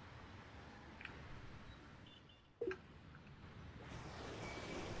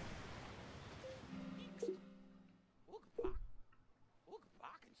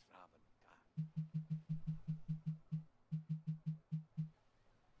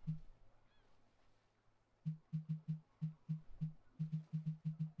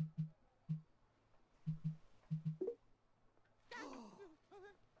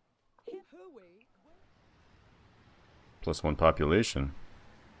 +1 population.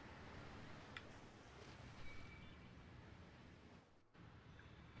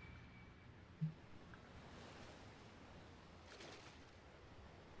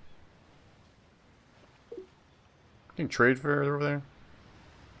 I think trade fair over there.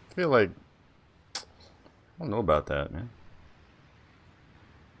 I feel like I don't know about that, man.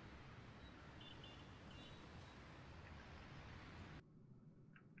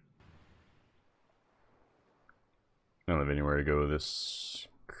 I don't have anywhere to go with this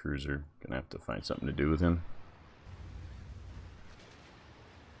cruiser. Gonna have to find something to do with him.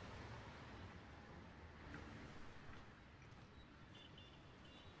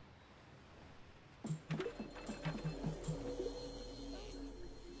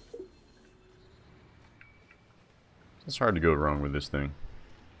 It's hard to go wrong with this thing.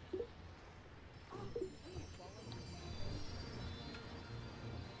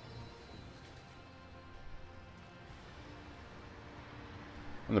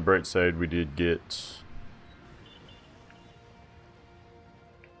 On the bright side, we did get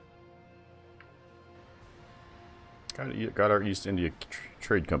got our East India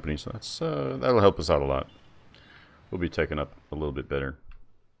Trade Company, so that's that'll help us out a lot. We'll be taken up a little bit better.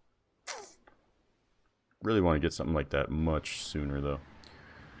 Really want to get something like that much sooner, though.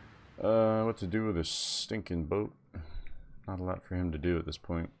 What to do with this stinking boat? Not a lot for him to do at this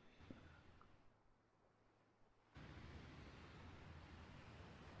point.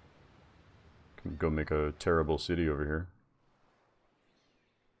 Can go make a terrible city over here.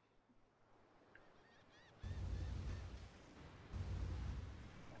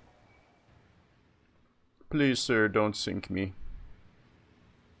 Please, sir, don't sink me.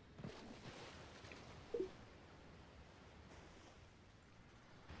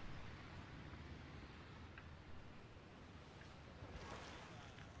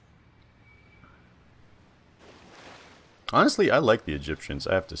 Honestly, I like the Egyptians,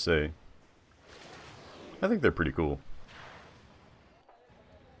 I have to say. I think they're pretty cool.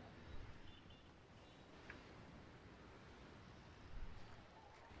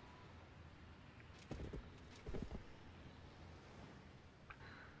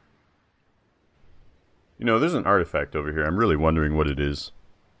 You know, there's an artifact over here. I'm really wondering what it is.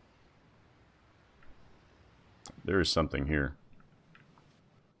 There is something here.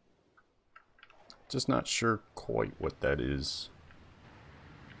 Just not sure quite what that is.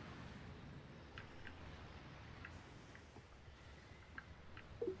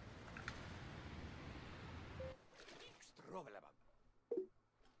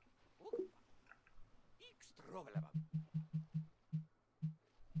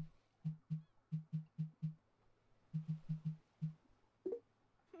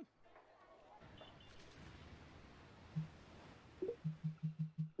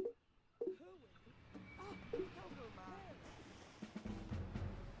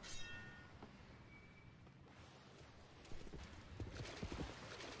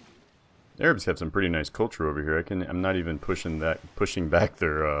 Arabs have some pretty nice culture over here. I'm not even pushing back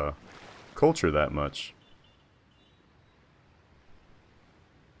their culture that much.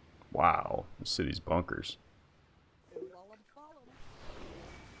 Wow, the city's bonkers.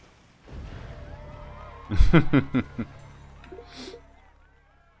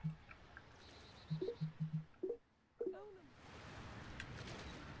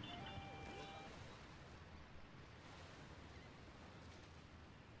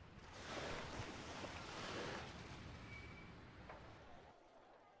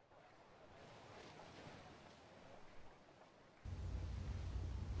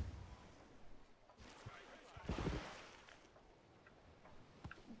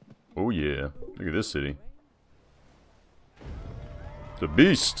 Oh yeah, look at this city. It's a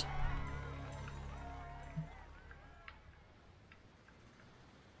beast.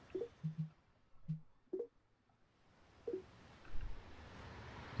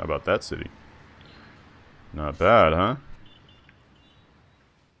 How about that city? Not bad, huh?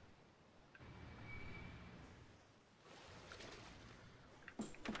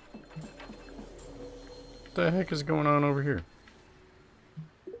 What the heck is going on over here?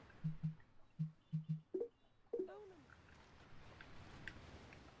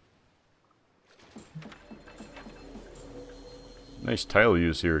 Nice tile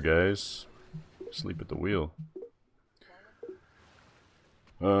use here, guys. Sleep at the wheel.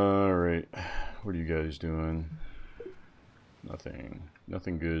 Alright. What are you guys doing? Nothing.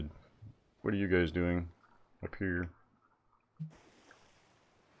 Nothing good. What are you guys doing up here?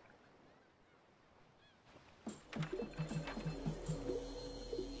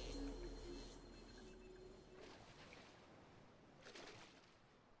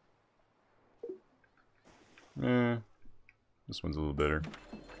 This one's a little better.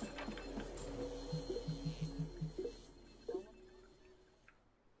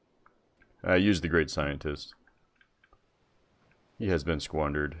 I used the great scientist. He has been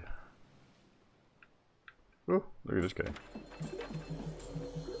squandered. Oh, look at this guy.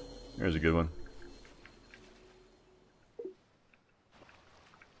 There's a good one.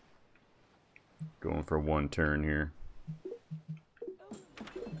 Going for one turn here.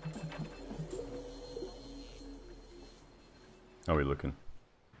 How are we looking?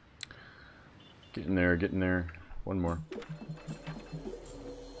 Getting there, getting there. One more.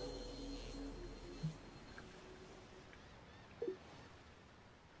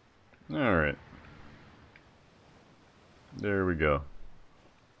 Alright. There we go.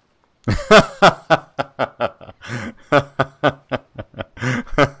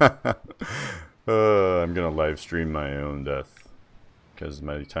 I'm gonna live stream my own death because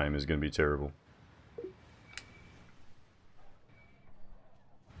my time is gonna be terrible.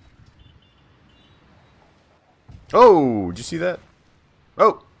 Oh, did you see that?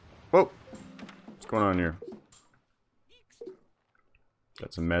 Oh, whoa! What's going on here?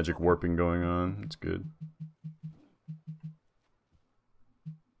 Got some magic warping going on. That's good.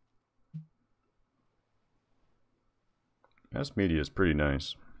 Mass media is pretty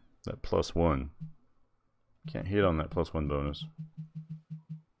nice. That +1. Can't hit on that +1 bonus.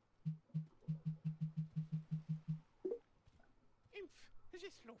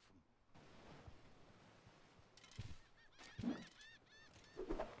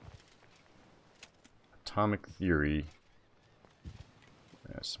 Atomic theory.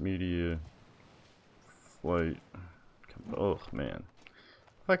 Mass media. Flight. Oh man.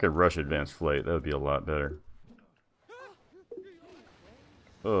 If I could rush advanced flight, that would be a lot better.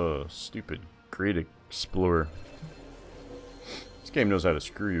 Oh, stupid great explorer. This game knows how to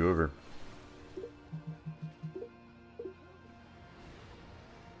screw you over.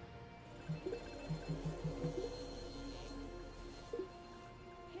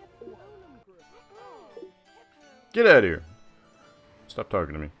 Get out of here. Stop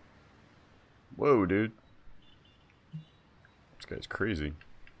talking to me. Whoa, dude. This guy's crazy.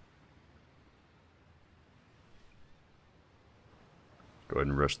 Go ahead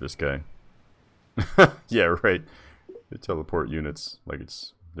and rush this guy. Yeah, right. They teleport units like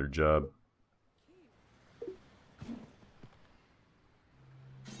it's their job.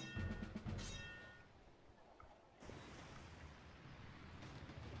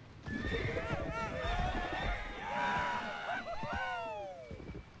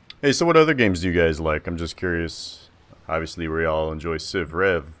 Hey, so what other games do you guys like? I'm just curious. Obviously, we all enjoy Civ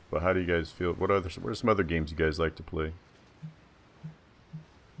Rev, but how do you guys feel? What are some other games you guys like to play?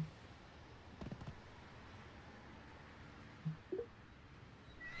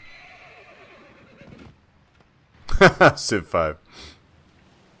 Civ 5.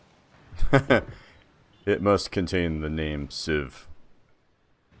 It must contain the name Civ.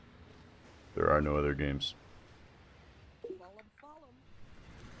 There are no other games.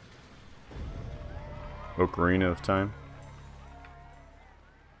 Ocarina of Time.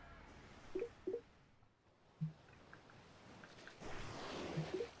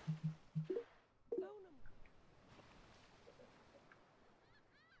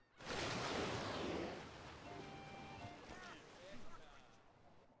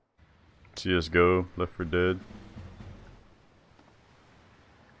 CSGO, Left 4 Dead.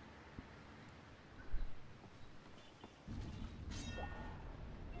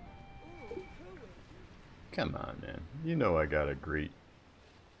 Come on, man. You know I got a great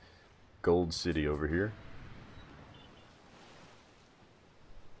gold city over here.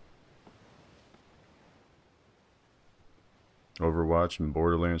 Overwatch and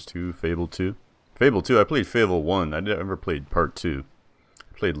Borderlands 2, Fable 2. Fable 2, I played Fable 1. I never played Part 2.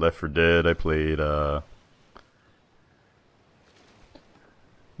 I played Left 4 Dead. I played,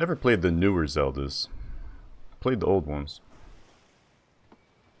 never played the newer Zeldas. Played the old ones.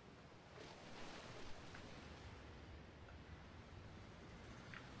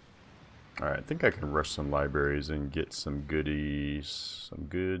 Alright, I think I can rush some libraries and get some goodies. Some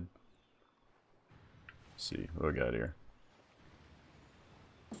good. Let's see, what we got here?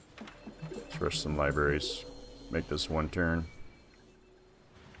 Let's rush some libraries. Make this one turn.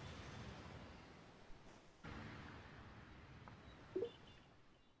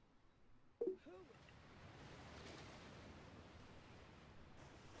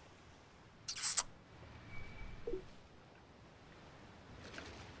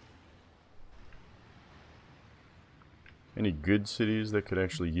 Any good cities that could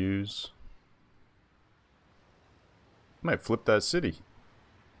actually use? Might flip that city.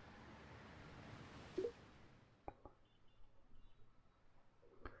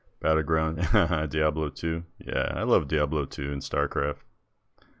 Battleground. Diablo 2. Yeah, I love Diablo 2 and StarCraft.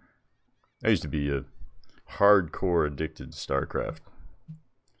 I used to be a hardcore addicted to StarCraft.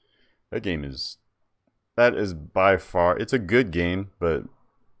 That game is... That is by far... It's a good game, but...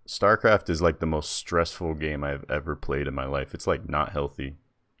 StarCraft is like the most stressful game I've ever played in my life. It's like not healthy.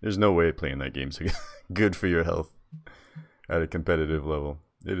 There's no way playing that game's good for your health at a competitive level.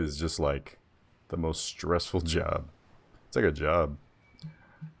 It is just like the most stressful job. It's like a job.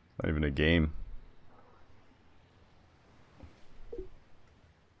 Not even a game.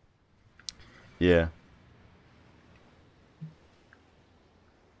 Yeah.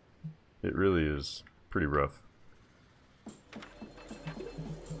 It really is pretty rough.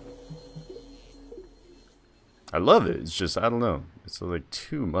 I love it. It's just, I don't know. It's like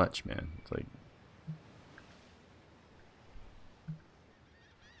too much, man. It's like...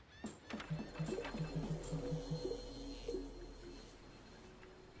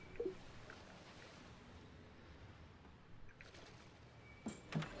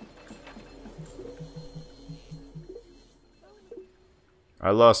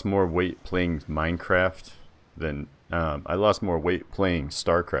 I lost more weight playing Minecraft than... I lost more weight playing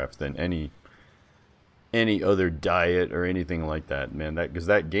StarCraft than any other diet or anything like that, man. Because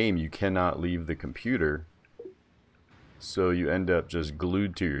that game, you cannot leave the computer, so you end up just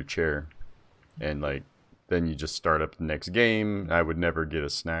glued to your chair, and like then you just start up the next game. I would never get a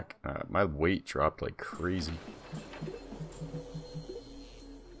snack. My weight dropped like crazy.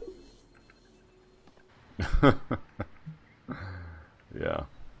 Yeah.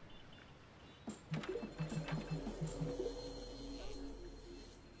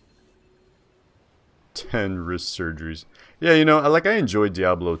 10 wrist surgeries. Yeah, you know, I enjoyed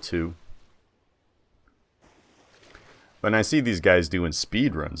Diablo 2. When I see these guys doing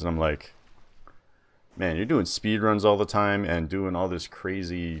speed runs, and I'm like, man, you're doing speed runs all the time and doing all this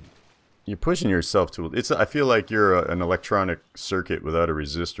crazy... You're pushing yourself to... I feel like you're an electronic circuit without a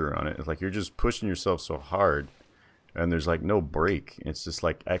resistor on it. It's like you're just pushing yourself so hard, and there's like no break. It's just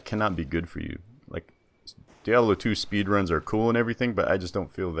like, that cannot be good for you. Like, Diablo 2 speed runs are cool and everything, but I just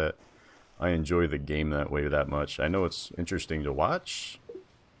don't feel that I enjoy the game that way that much. I know it's interesting to watch,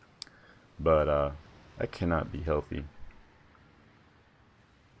 But that cannot be healthy.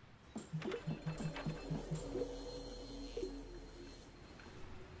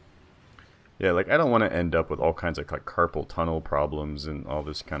 Yeah, like I don't want to end up with all kinds of like carpal tunnel problems and all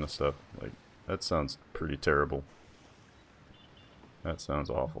this kind of stuff. Like that sounds pretty terrible. That sounds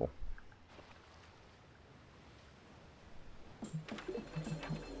awful.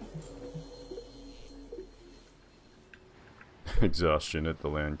 Exhaustion at the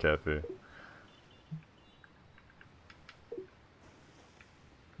land cafe.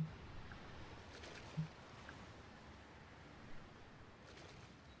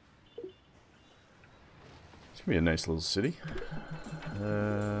 It's gonna be a nice little city.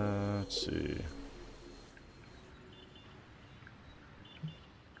 Let's see.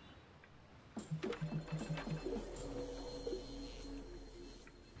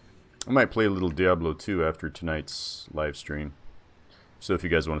 I might play a little Diablo 2 after tonight's live stream. So if you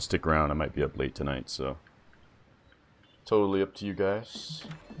guys want to stick around, I might be up late tonight, so totally up to you guys.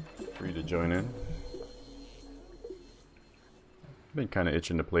 Free to join in. I've been kind of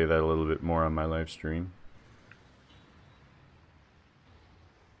itching to play that a little bit more on my live stream.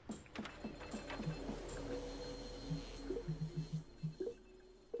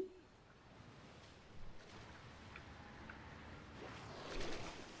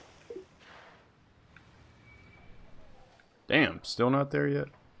 Damn, still not there yet?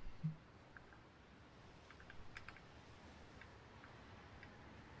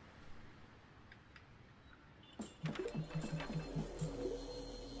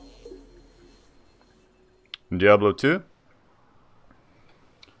 Diablo 2?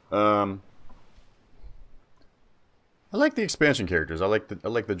 I like the expansion characters. I like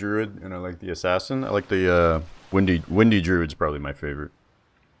the druid and I like the assassin. I like the windy druid's probably my favorite.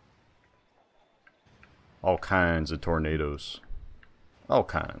 All kinds of tornadoes. All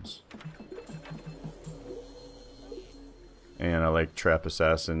kinds. And I like trap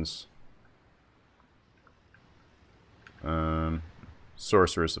assassins.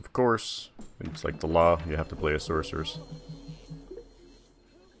 Sorceress, of course. It's like the law. You have to play a sorceress.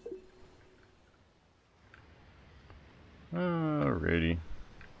 Alrighty.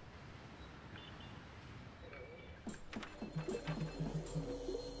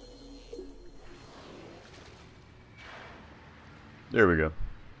 There we go.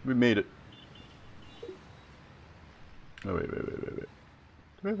 We made it. Oh, wait. Do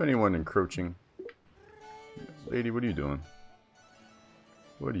we have anyone encroaching? Lady, what are you doing?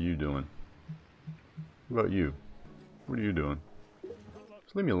 What are you doing? What about you? What are you doing?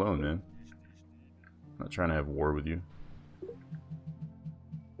 Just leave me alone, man. I'm not trying to have war with you.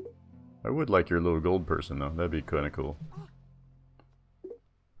 I would like your little gold person, though. That'd be kind of cool.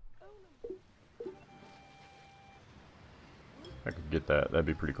 I could get that. That'd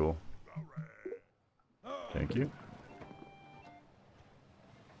be pretty cool. Thank you.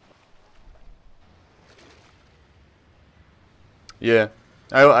 Yeah.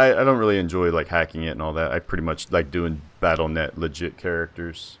 I don't really enjoy like hacking it and all that. I pretty much like doing BattleNet legit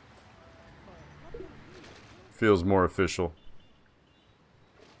characters. Feels more official.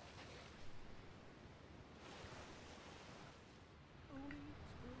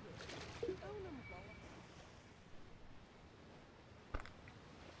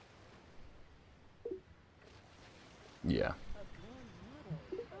 Yeah.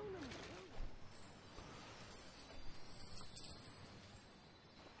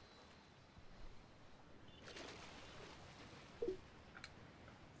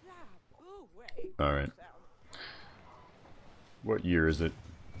 Alright. What year is it?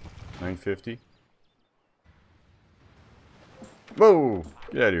 950? Whoa!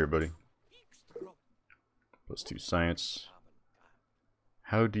 Get out of here, buddy. +2 science.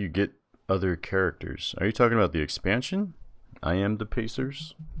 How do you get other characters? Are you talking about the expansion? I am the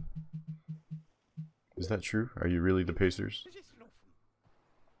Pacers? Is that true? Are you really the Pacers?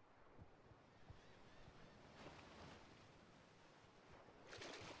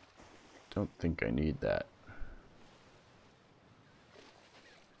 Don't think I need that.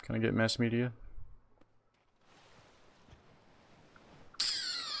 Can I get mass media?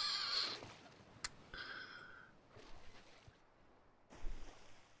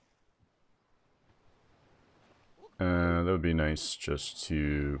 That would be nice just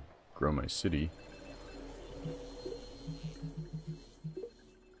to grow my city.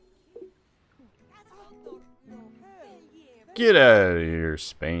 Get out of here,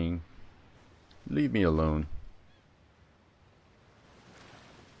 Spain. Leave me alone.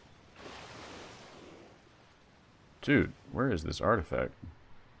 Dude, where is this artifact?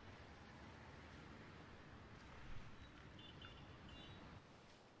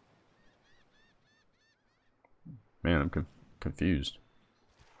 Man, I'm confused.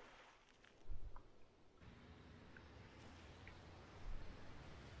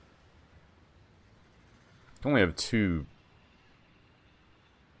 I only have 2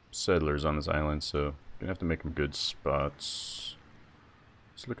 settlers on this island, so gonna have to make them good spots.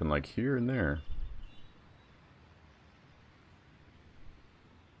 It's looking like here and there.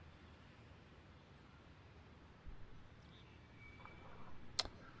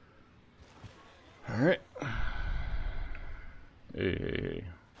 Alright. Hey.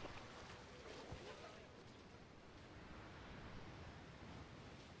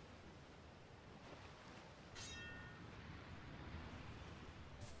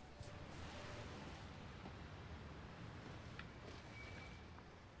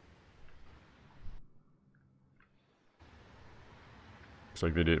 Looks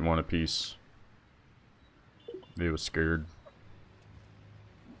like they didn't want a peace. They was scared.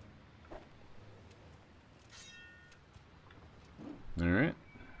 Alright.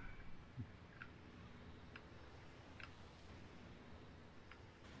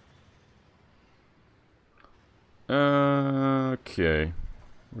 Okay.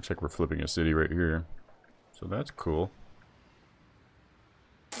 Looks like we're flipping a city right here. So that's cool.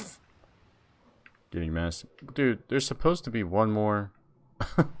 Getting mass. Dude, there's supposed to be one more.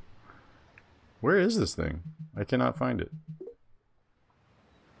 Where is this thing? I cannot find it.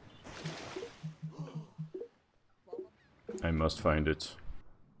 I must find it.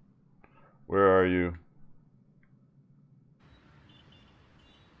 Where are you?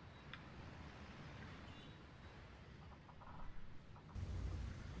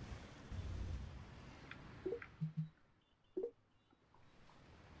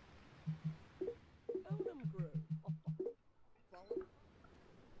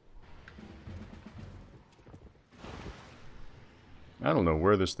 I don't know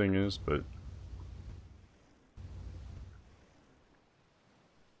where this thing is, but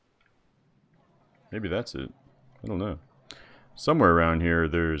maybe that's it. I don't know. Somewhere around here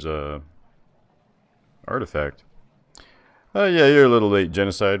there's a artifact. Yeah, you're a little late,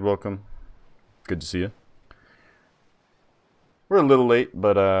 Genocide. Welcome. Good to see you. We're a little late,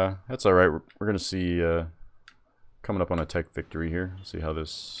 but that's alright. We're gonna see coming up on a tech victory here. See how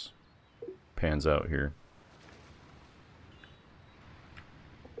this pans out here.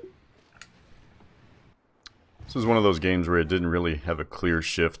 This is one of those games where it didn't really have a clear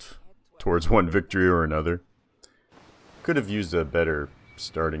shift towards one victory or another. Could have used a better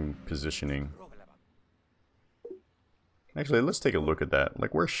starting positioning. Actually, let's take a look at that.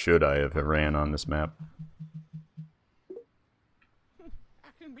 Like, where should I have ran on this map?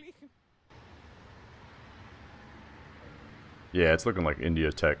 Yeah, it's looking like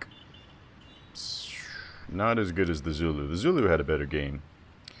India Tech. Not as good as the Zulu. The Zulu had a better game.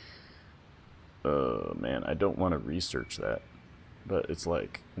 Man, I don't want to research that. But it's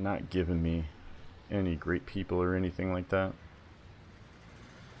like not giving me any great people or anything like that.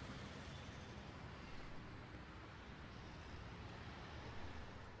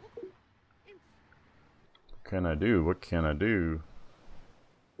 What can I do? What can I do?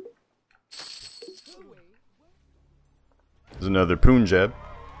 There's another Punjab.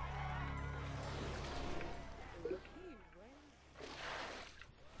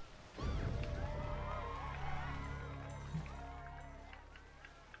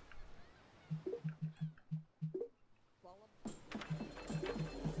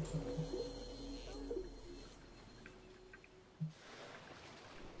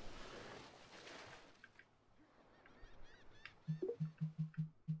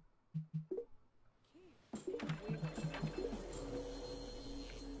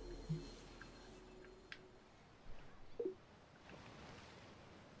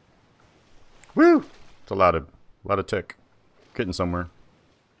 Woo! It's a lot of tech. Getting somewhere.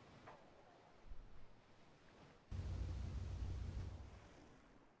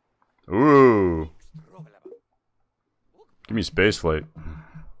 Ooh. Give me space flight.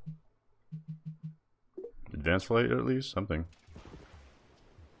 Advanced flight at least? Something.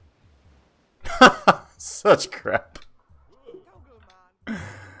 Such crap.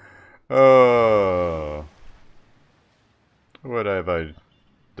 Oh. What have I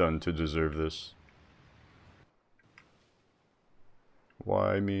done to deserve this?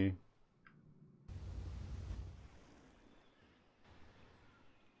 Why me?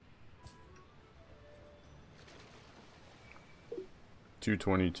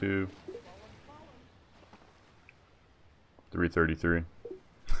 $222. $333.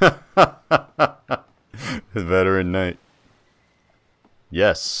 Veteran Knight.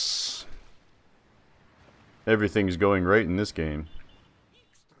 Yes. Everything's going right in this game.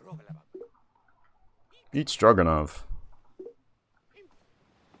 Eat stroganoff.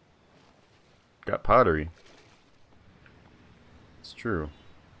 Got pottery. It's true.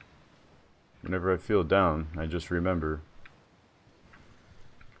 Whenever I feel down, I just remember.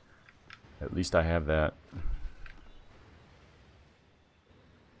 At least I have that.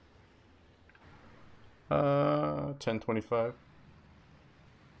 1025.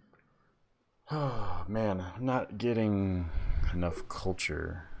 Oh man, I'm not getting enough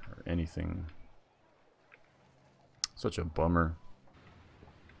culture or anything. Such a bummer.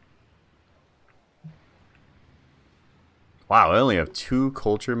 Wow, I only have 2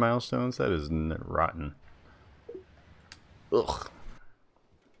 culture milestones? That is rotten. Ugh.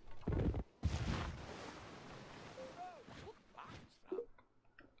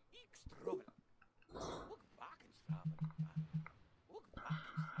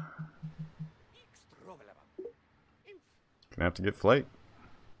 Gonna have to get flight.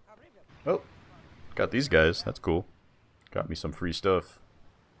 Oh, got these guys. That's cool. Got me some free stuff.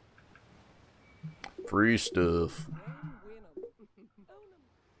 Free stuff.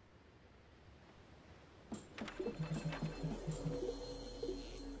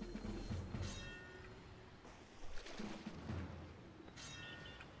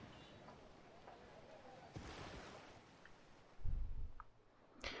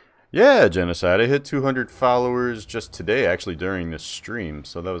 Yeah, Genocide. I hit 200 followers just today, actually, during this stream,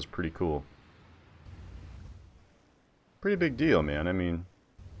 so that was pretty cool. Pretty big deal, man. I mean,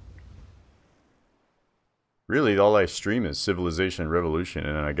 really, all I stream is Civilization Revolution,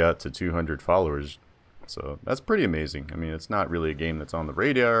 and I got to 200 followers, so that's pretty amazing. I mean, it's not really a game that's on the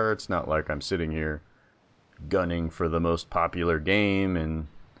radar. It's not like I'm sitting here gunning for the most popular game and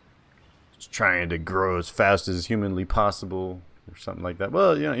just trying to grow as fast as humanly possible. Or something like that.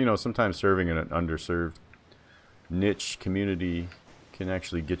 Well, yeah, you know, sometimes serving in an underserved niche community can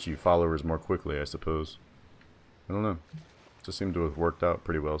actually get you followers more quickly, I suppose. I don't know. It just seemed to have worked out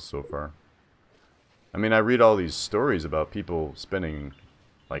pretty well so far. I mean, I read all these stories about people spending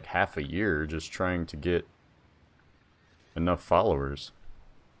like half a year just trying to get enough followers.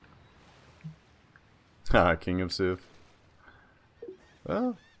 Ah, King of Civ.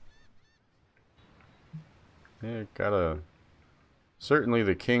 Well, yeah, gotta... Certainly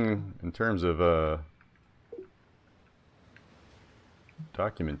the king in terms of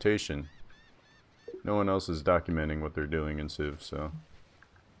documentation. No one else is documenting what they're doing in Civ, so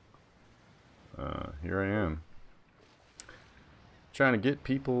here I am. Trying to get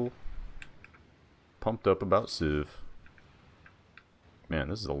people pumped up about Civ. Man,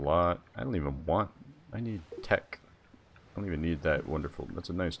 this is a lot. I don't even want... I need tech. I don't even need that wonderful... That's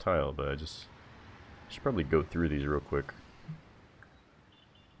a nice tile, but I should probably go through these real quick.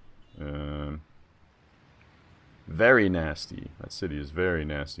 Very nasty. That city is very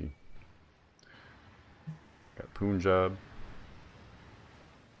nasty. Got Punjab,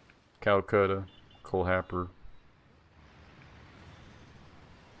 Calcutta, Kolhapur.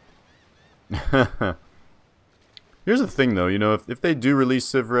 Here's the thing, though. You know, if they do release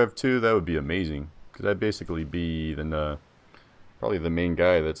Civ Rev 2, that would be amazing. Because I'd basically be probably the main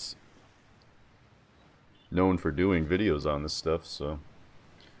guy that's known for doing videos on this stuff. So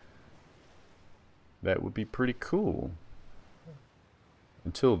that would be pretty cool.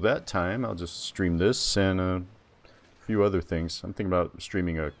 Until that time, I'll just stream this and a few other things. I'm thinking about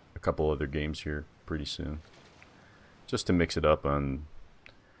streaming a couple other games here pretty soon, just to mix it up and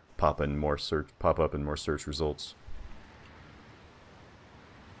pop up in more search results.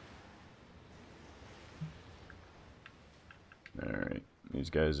 All right, these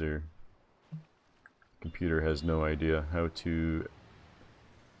guys are. Computer has no idea how to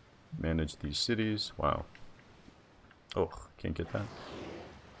manage these cities. Wow. Oh, can't get that.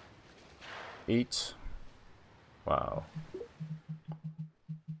 8. Wow.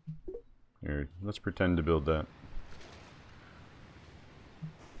 Here, let's pretend to build that.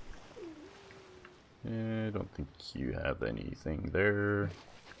 I don't think you have anything there.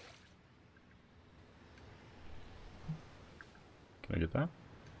 Can I get that?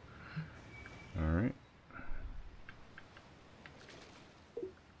 Alright.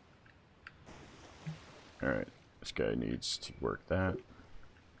 Alright, this guy needs to work that.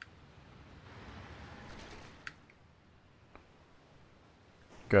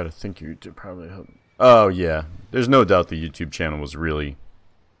 Gotta think you to probably help. Oh yeah, there's no doubt the YouTube channel was really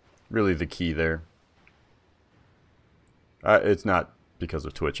the key there. It's not because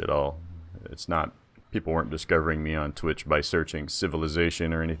of Twitch at all. It's not, people weren't discovering me on Twitch by searching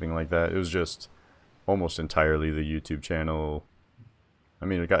Civilization or anything like that. It was just almost entirely the YouTube channel. I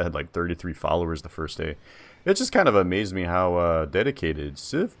mean, I had like 33 followers the first day. It just kind of amazed me how dedicated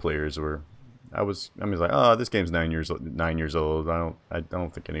Civ players were. I was like, oh, this game's 9 years old. I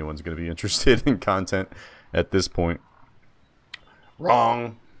don't think anyone's gonna be interested in content at this point.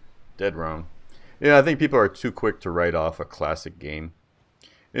 Wrong, dead wrong. Yeah, I think people are too quick to write off a classic game.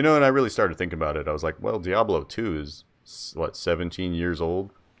 You know, and I really started thinking about it. I was like, well, Diablo 2 is what, 17 years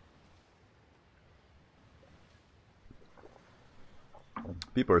old.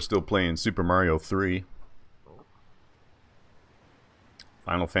 People are still playing Super Mario 3,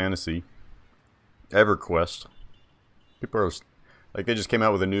 Final Fantasy, EverQuest. People are like, they just came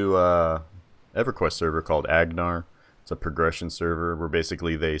out with a new EverQuest server called Agnar. It's a progression server where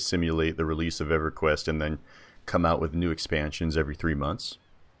basically they simulate the release of EverQuest and then come out with new expansions every 3 months.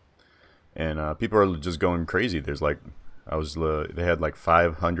 And people are just going crazy. There's like, they had like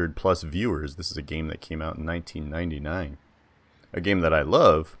 500 plus viewers. This is a game that came out in 1999. A game that I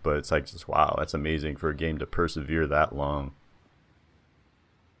love, but it's like, just wow, that's amazing for a game to persevere that long.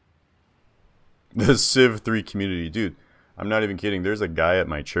 The Civ 3 community, dude, I'm not even kidding. There's a guy at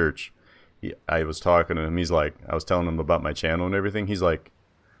my church. I was talking to him. He's like, I was telling him about my channel and everything. He's like,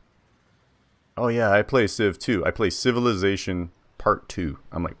 oh yeah, I play Civ 2. I play Civilization Part 2.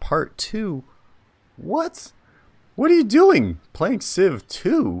 I'm like, Part 2? What? What are you doing? Playing Civ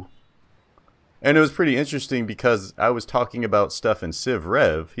 2? And it was pretty interesting because I was talking about stuff in Civ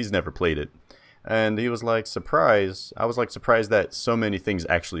Rev. He's never played it. And he was like, surprised. I was like surprised that so many things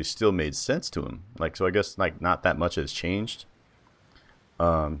actually still made sense to him. Like, so I guess like not that much has changed.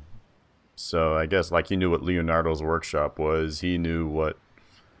 So I guess like he knew what Leonardo's workshop was. He knew what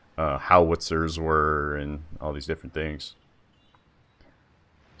howitzers were and all these different things.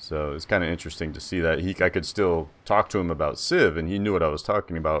 So it's kind of interesting to see that I could still talk to him about Civ, and he knew what I was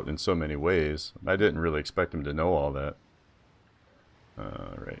talking about in so many ways. I didn't really expect him to know all that.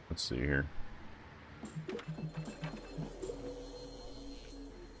 Right, let's see here.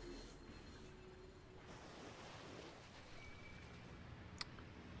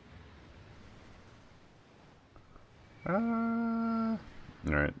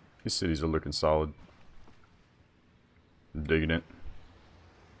 Alright, these cities are looking solid. I'm digging it.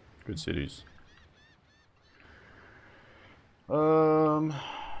 Good cities. How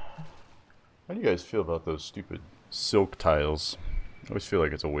do you guys feel about those stupid silk tiles? I always feel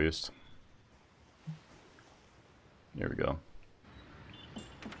like it's a waste. There we go. Go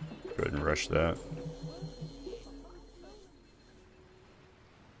ahead and rush that.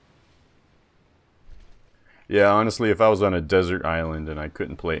 Yeah, honestly, if I was on a desert island and I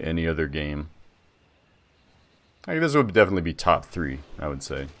couldn't play any other game, I think this would definitely be top 3, I would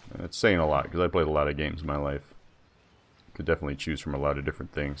say. That's saying a lot, because I played a lot of games in my life. Could definitely choose from a lot of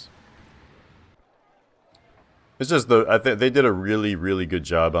different things. It's just I think they did a really, really good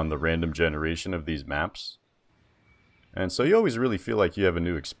job on the random generation of these maps. And so you always really feel like you have a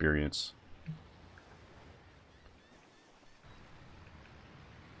new experience.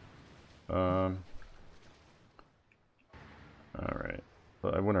 Alright.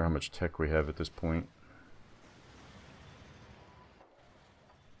 Well, I wonder how much tech we have at this point.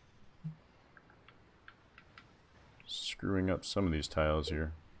 Screwing up some of these tiles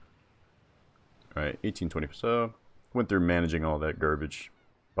here. Alright, 1820. So, went through managing all that garbage.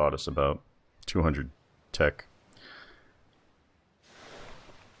 Bought us about 200 tech.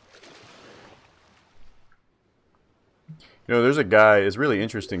 You know, there's a guy, it's really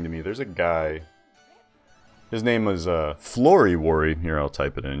interesting to me. There's a guy, his name was Flory Worry. Here, I'll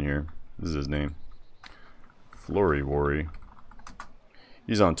type it in here. This is his name. Flory Worry.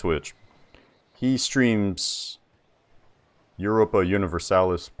 He's on Twitch. He streams Europa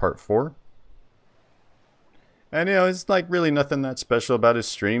Universalis Part 4. And, you know, it's like really nothing that special about his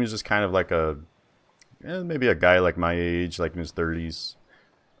stream. He's just kind of like a, maybe a guy like my age, like in his 30s.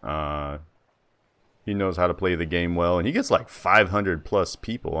 He knows how to play the game well. And he gets like 500 plus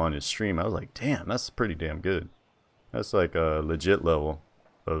people on his stream. I was like, damn, that's pretty damn good. That's like a legit level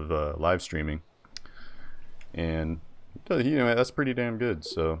of live streaming. And, you know, that's pretty damn good.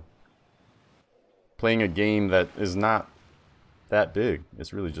 So, playing a game that is not that big.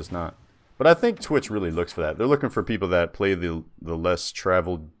 It's really just not. But I think Twitch really looks for that. They're looking for people that play the less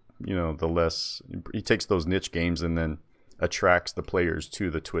traveled, you know, the less... He takes those niche games and then attracts the players to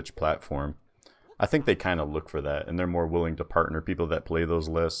the Twitch platform. I think they kind of look for that, and they're more willing to partner people that play those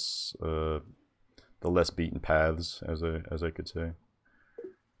less, the less beaten paths, as I could say.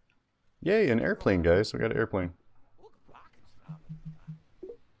 Yay, an airplane, guys! We got an airplane.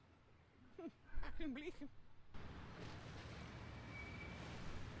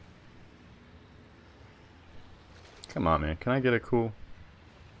 Come on, man. Can I get a cool...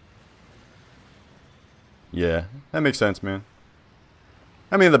 Yeah, that makes sense, man.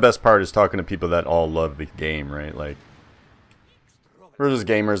 I mean, the best part is talking to people that all love the game, right? Like, we're just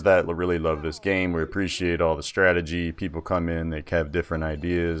gamers that really love this game. We appreciate all the strategy. People come in, they have different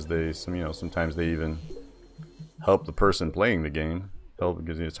ideas. Sometimes they even help the person playing the game.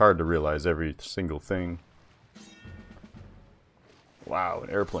 Because it's hard to realize every single thing. Wow, an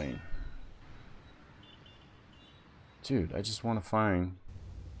airplane. Dude, I just want to find...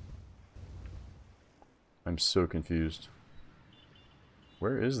 I'm so confused.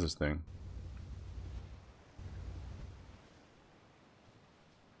 Where is this thing?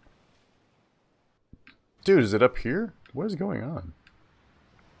 Dude, is it up here? What is going on?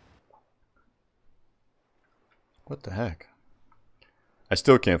 What the heck? I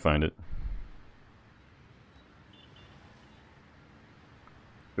still can't find it.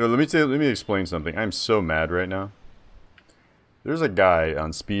 Yo, let me explain something. I'm so mad right now. There's a guy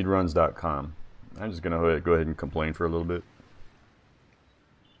on speedruns.com. I'm just gonna go ahead and complain for a little bit.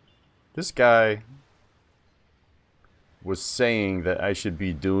 This guy was saying that I should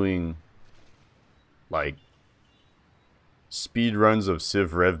be doing like speed runs of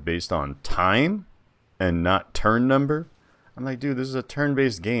Civ Rev based on time and not turn number. I'm like, dude, this is a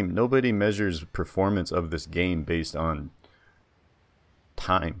turn-based game. Nobody measures performance of this game based on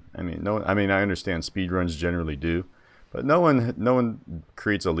time. I mean, I understand speedruns generally do, but no one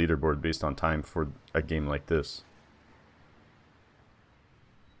creates a leaderboard based on time for a game like this.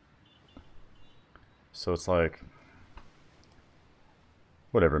 So it's like,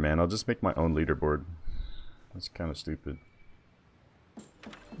 whatever, man. I'll just make my own leaderboard. That's kind of stupid.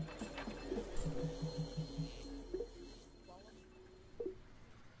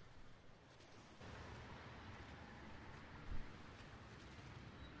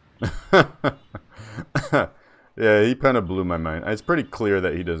 Yeah, he kind of blew my mind. It's pretty clear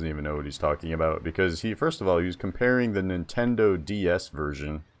that he doesn't even know what he's talking about, because first of all, he was comparing the Nintendo DS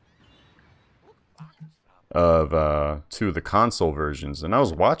version of to the console versions, and I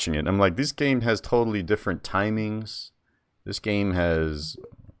was watching it and I'm like, this game has totally different timings. This game has,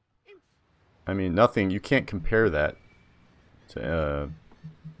 I mean, nothing, you can't compare that to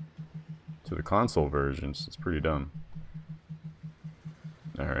the console versions. It's pretty dumb.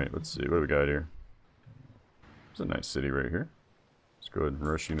 Alright, let's see, what do we got here? It's a nice city right here. Let's go ahead and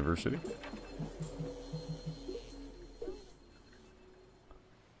rush University.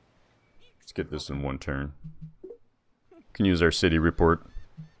 Let's get this in one turn. Can use our city report.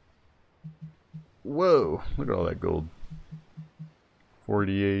 Whoa, look at all that gold.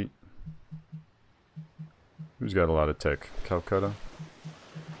 48. Who's got a lot of tech? Calcutta.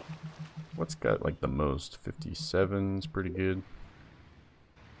 What's got like the most? 57 is pretty good.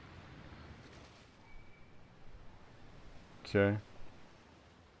 Okay.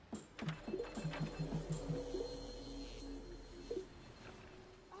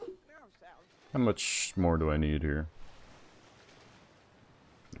 How much more do I need here?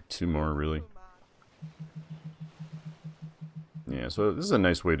 2 more, really. Yeah, so this is a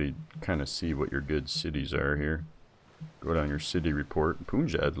nice way to kind of see what your good cities are here. Go down your city report.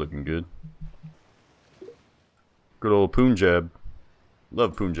 Punjab's looking good. Good old Punjab.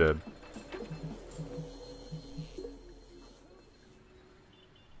 Love Punjab.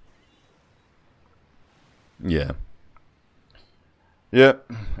 Yeah. Yeah,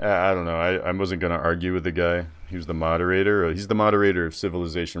 I don't know. I wasn't going to argue with the guy. He was the moderator. He's the moderator of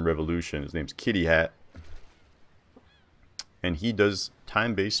Civilization Revolution. His name's Kitty Hat. And he does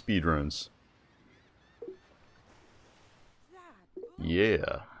time-based speedruns.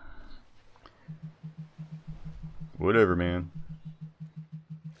 Yeah. Whatever, man.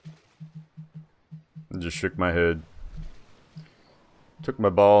 I just shook my head. Took my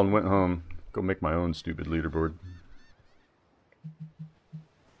ball and went home. Go make my own stupid leaderboard.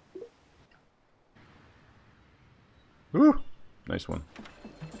 Woo! Nice one.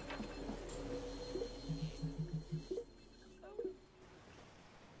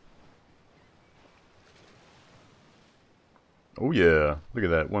 Oh yeah, look at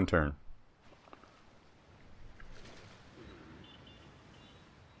that, one turn.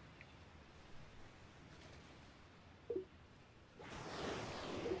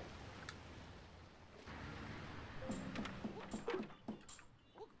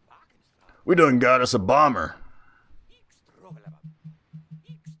 We done got us a bomber.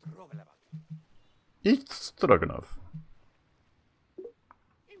 It's strong enough.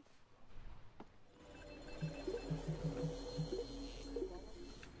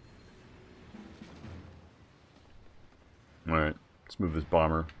 Alright, let's move this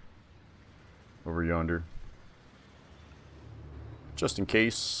bomber over yonder. Just in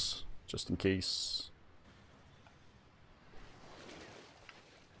case. Just in case.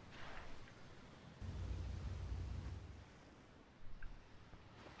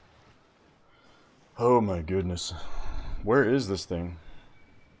 Oh my goodness. Where is this thing?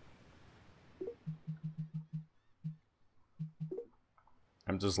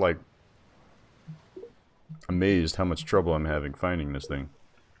 I'm just like amazed how much trouble I'm having finding this thing.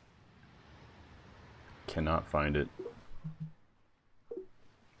 Cannot find it.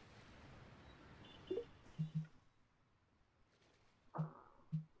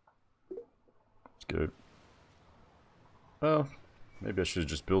 It's good. Well, maybe I should have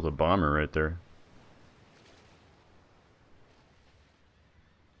just built a bomber right there.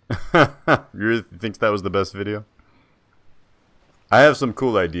 You really think that was the best video? I have some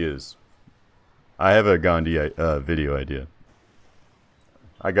cool ideas. I have a Gandhi video idea.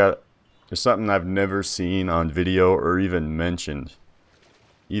 There's something I've never seen on video or even mentioned.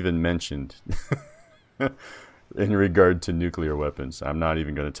 In regard to nuclear weapons. I'm not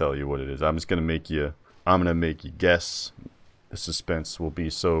even going to tell you what it is. I'm going to make you guess. The suspense will be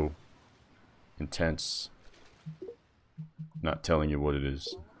so intense. Not telling you what it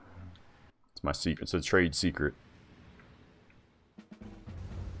is. It's my secret. It's a trade secret.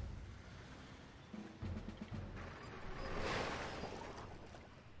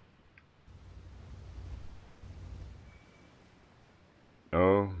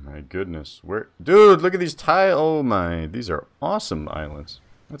 Oh my goodness. Where, dude, look at these oh my, these are awesome islands.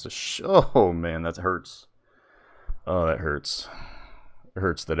 That's oh man, that hurts. Oh, that hurts. It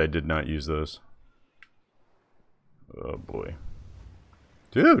hurts that I did not use those. Oh boy.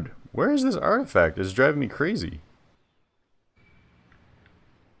 Dude, where is this artifact? It's driving me crazy.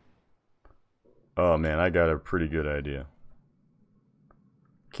 Oh man, I got a pretty good idea.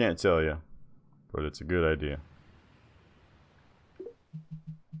 Can't tell you, but it's a good idea.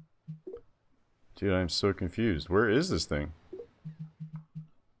 Dude, I'm so confused. Where is this thing?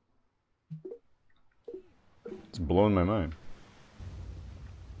 It's blowing my mind.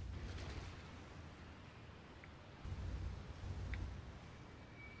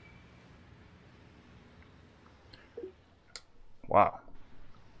 Wow.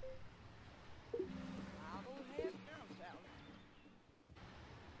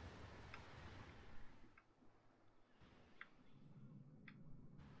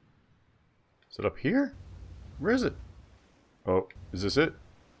 Is it up here? Where is it? Oh, is this it?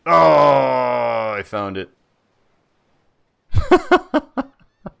 Oh, I found it.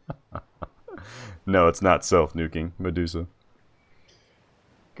 No, it's not self-nuking, Medusa.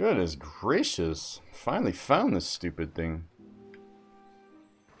 Goodness gracious. Finally found this stupid thing.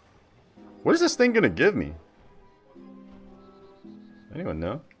 What is this thing gonna give me? Anyone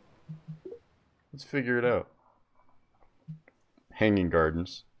know? Let's figure it out. Hanging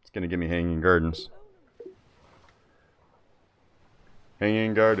gardens. It's gonna give me hanging gardens.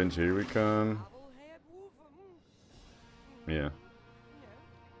 Hanging gardens, here we come. Yeah.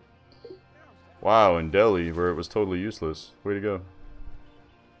 Wow, in Delhi, where it was totally useless. Way to go.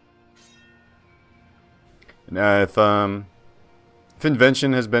 Now, if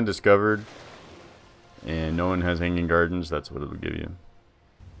invention has been discovered and no one has hanging gardens, that's what it'll give you.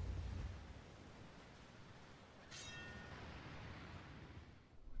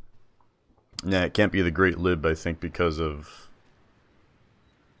 Nah, it can't be the Great Lib, I think, because of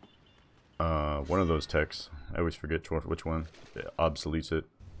one of those techs. I always forget which one. It obsoletes it.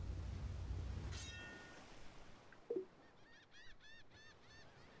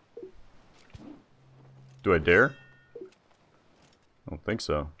 Do I dare? I don't think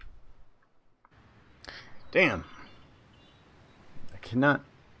so. Damn. I cannot.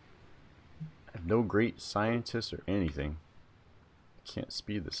 I have no great scientist or anything. I can't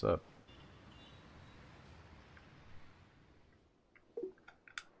speed this up.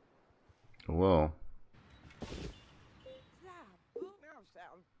 Well.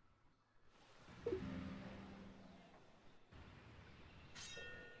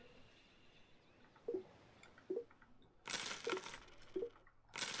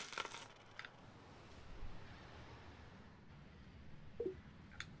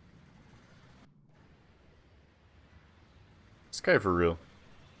 This guy for real.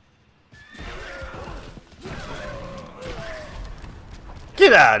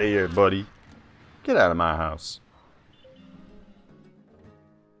 Get out of here, buddy. Get out of my house.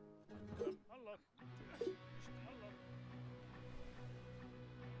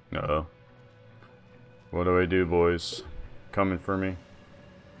 Uh-oh. What do I do, boys? Coming for me?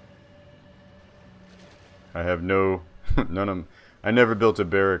 I have no... none of... I never built a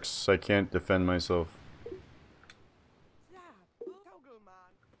barracks. I can't defend myself.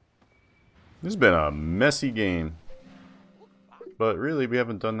 This has been a messy game. But really, we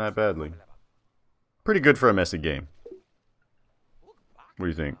haven't done that badly. Pretty good for a messy game. What do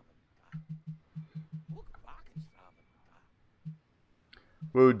you think?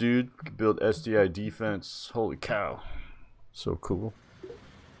 Whoa, dude. We can build SDI defense. Holy cow. So cool.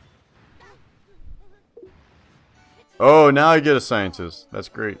 Oh, now I get a scientist. That's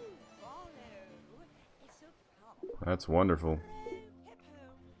great. That's wonderful.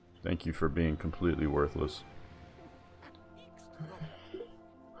 Thank you for being completely worthless.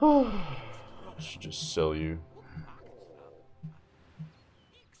 I should just sell you.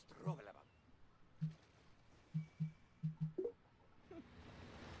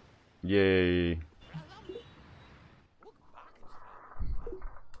 Yay.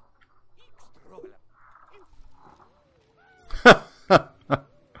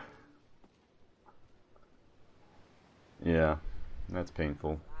 Yeah, that's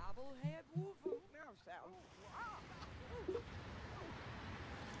painful.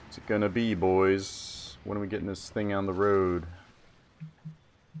 What's it gonna be, boys? When are we getting this thing on the road?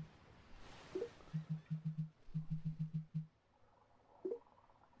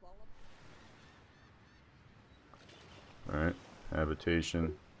 Alright,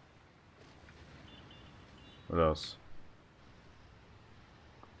 habitation. What else?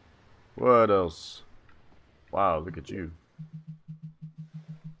 What else? Wow, look at you.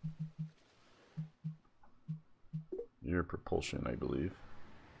 Your propulsion, I believe.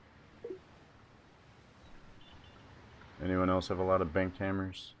 Anyone else have a lot of banked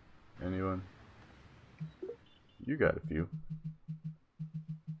hammers? Anyone? You got a few.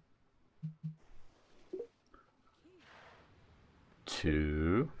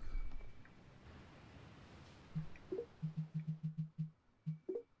 Two.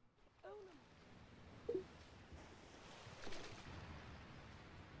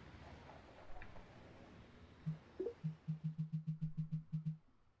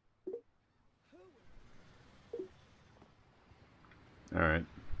 Alright.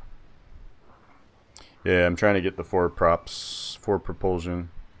 Yeah, I'm trying to get the 4 props, 4 propulsion.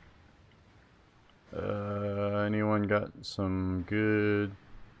 Anyone got some good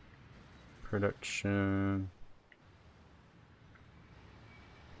production?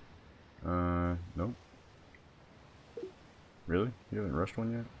 Nope. Really? You haven't rushed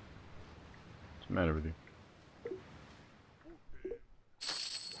one yet? What's the matter with you?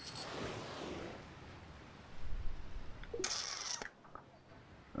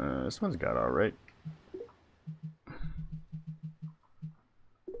 This one's got alright.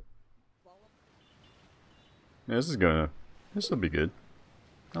 Yeah, this'll be good.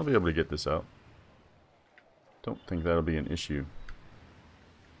 I'll be able to get this out. Don't think that'll be an issue.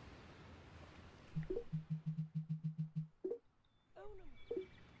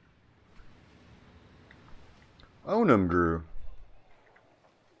 Onum grew.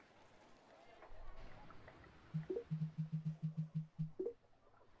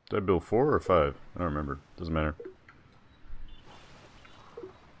 Did I build 4 or 5? I don't remember. Doesn't matter.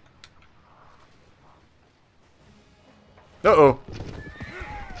 Uh-oh.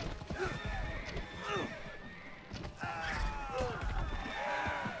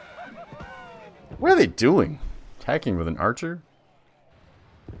 What are they doing? Attacking with an archer?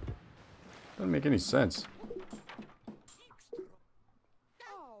 Doesn't make any sense.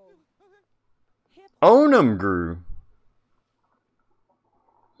 Onum grew.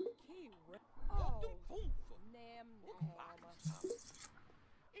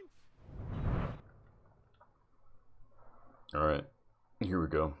 Alright, here we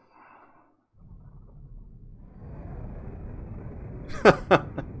go.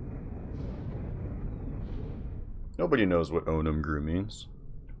 Nobody knows what Onum grew means.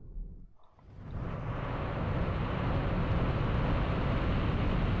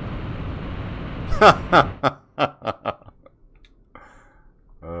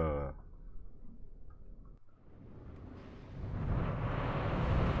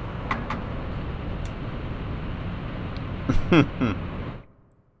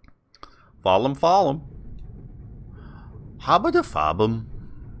 Fall 'em. Habba da fob 'em.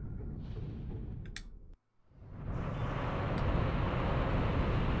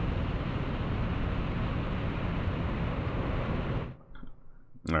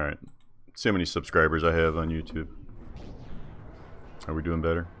 Alright. See how many subscribers I have on YouTube. Are we doing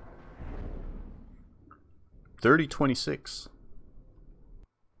better? 3026.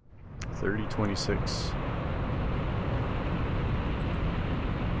 3026.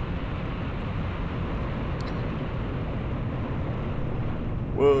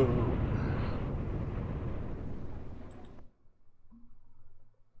 Whoa.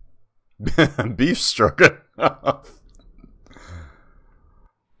 Beef stroganoff.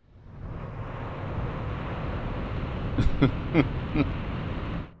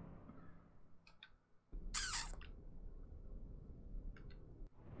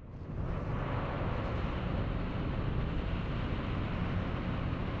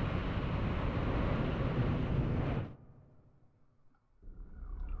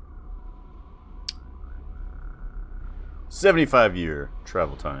 75-year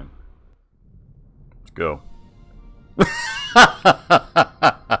travel time. Let's go.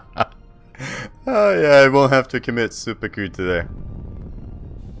 Oh yeah, I won't have to commit seppuku today.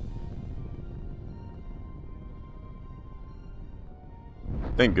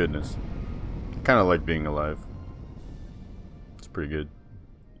 Thank goodness. I kind of like being alive. It's pretty good.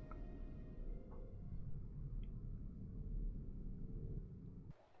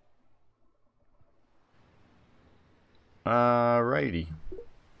 Alrighty.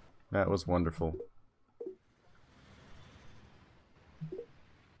 That was wonderful.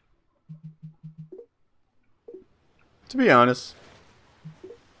 To be honest,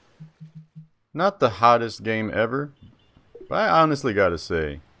 not the hottest game ever, but I honestly gotta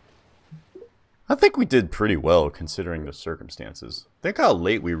say, I think we did pretty well considering the circumstances. Think how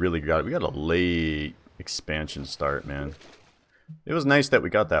late we really got it. We got a late expansion start, man. It was nice that we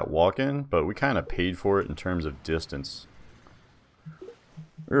got that walk-in, but we kind of paid for it in terms of distance.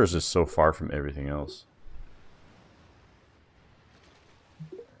 We were just so far from everything else.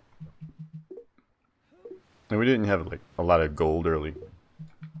 And we didn't have like a lot of gold early.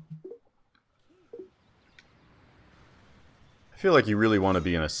 I feel like you really want to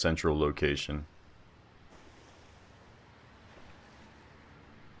be in a central location.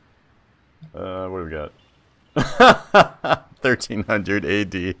 What do we got? 1300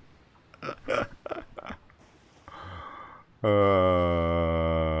 AD.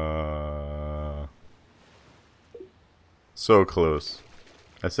 So close.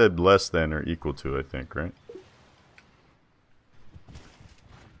 I said less than or equal to, I think, right?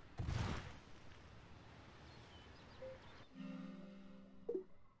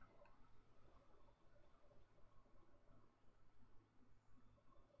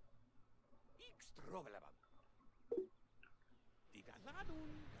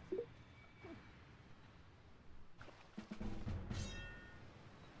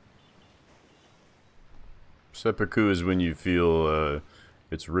 Seppuku is when you feel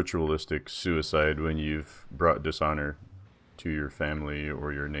it's ritualistic suicide when you've brought dishonor to your family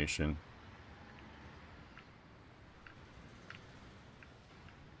or your nation.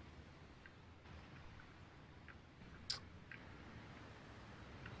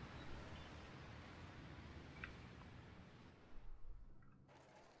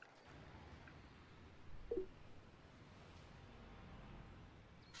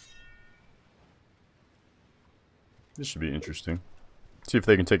 This should be interesting. See if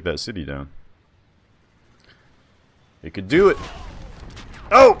they can take that city down. They could do it.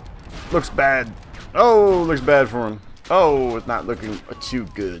 Oh! Looks bad. Oh, looks bad for him. Oh, it's not looking too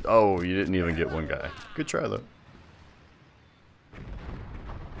good. Oh, you didn't even get one guy. Good try, though.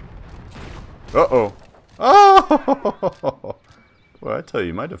 Uh-oh. Oh! Well, I tell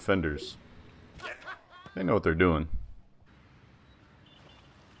you, my defenders, they know what they're doing.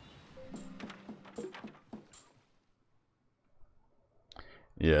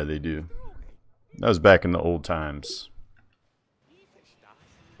 Yeah, they do. That was back in the old times.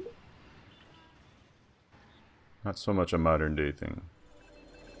 Not so much a modern day thing.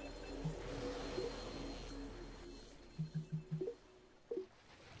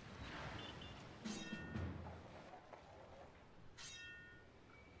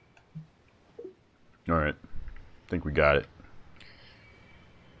 Alright. I think we got it.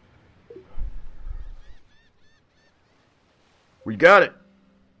 We got it!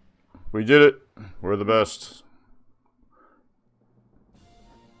 We did it. We're the best.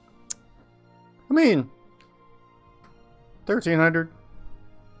 I mean, 1300.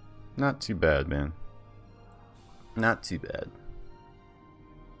 Not too bad, man. Not too bad.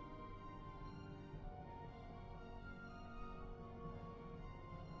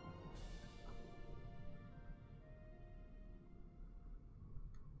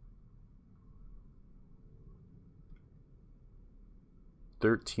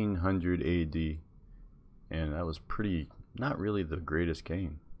 (1300 AD), and that was pretty, not really the greatest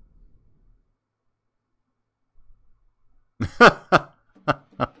game.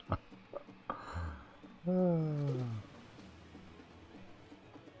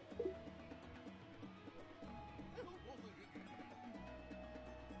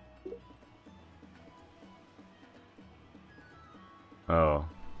 Oh,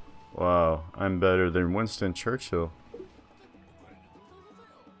 wow, I'm better than Winston Churchill.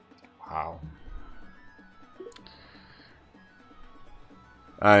 Wow.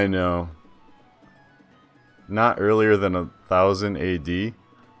 I know. Not earlier than 1000 AD?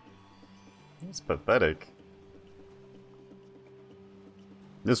 That's pathetic.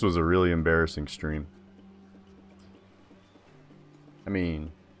 This was a really embarrassing stream. I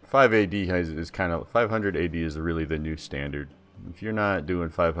mean, 5 AD is kind of 500 AD is really the new standard. If you're not doing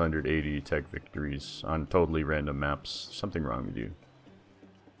 580 tech victories on totally random maps, something wrong with you.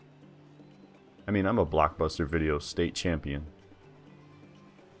 I mean, I'm a blockbuster video state champion.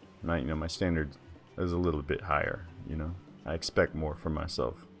 My standard is a little bit higher, you know. I expect more from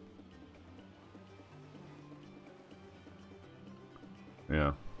myself.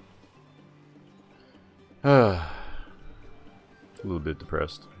 Yeah. A little bit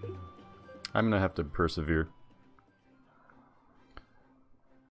depressed. I'm gonna have to persevere.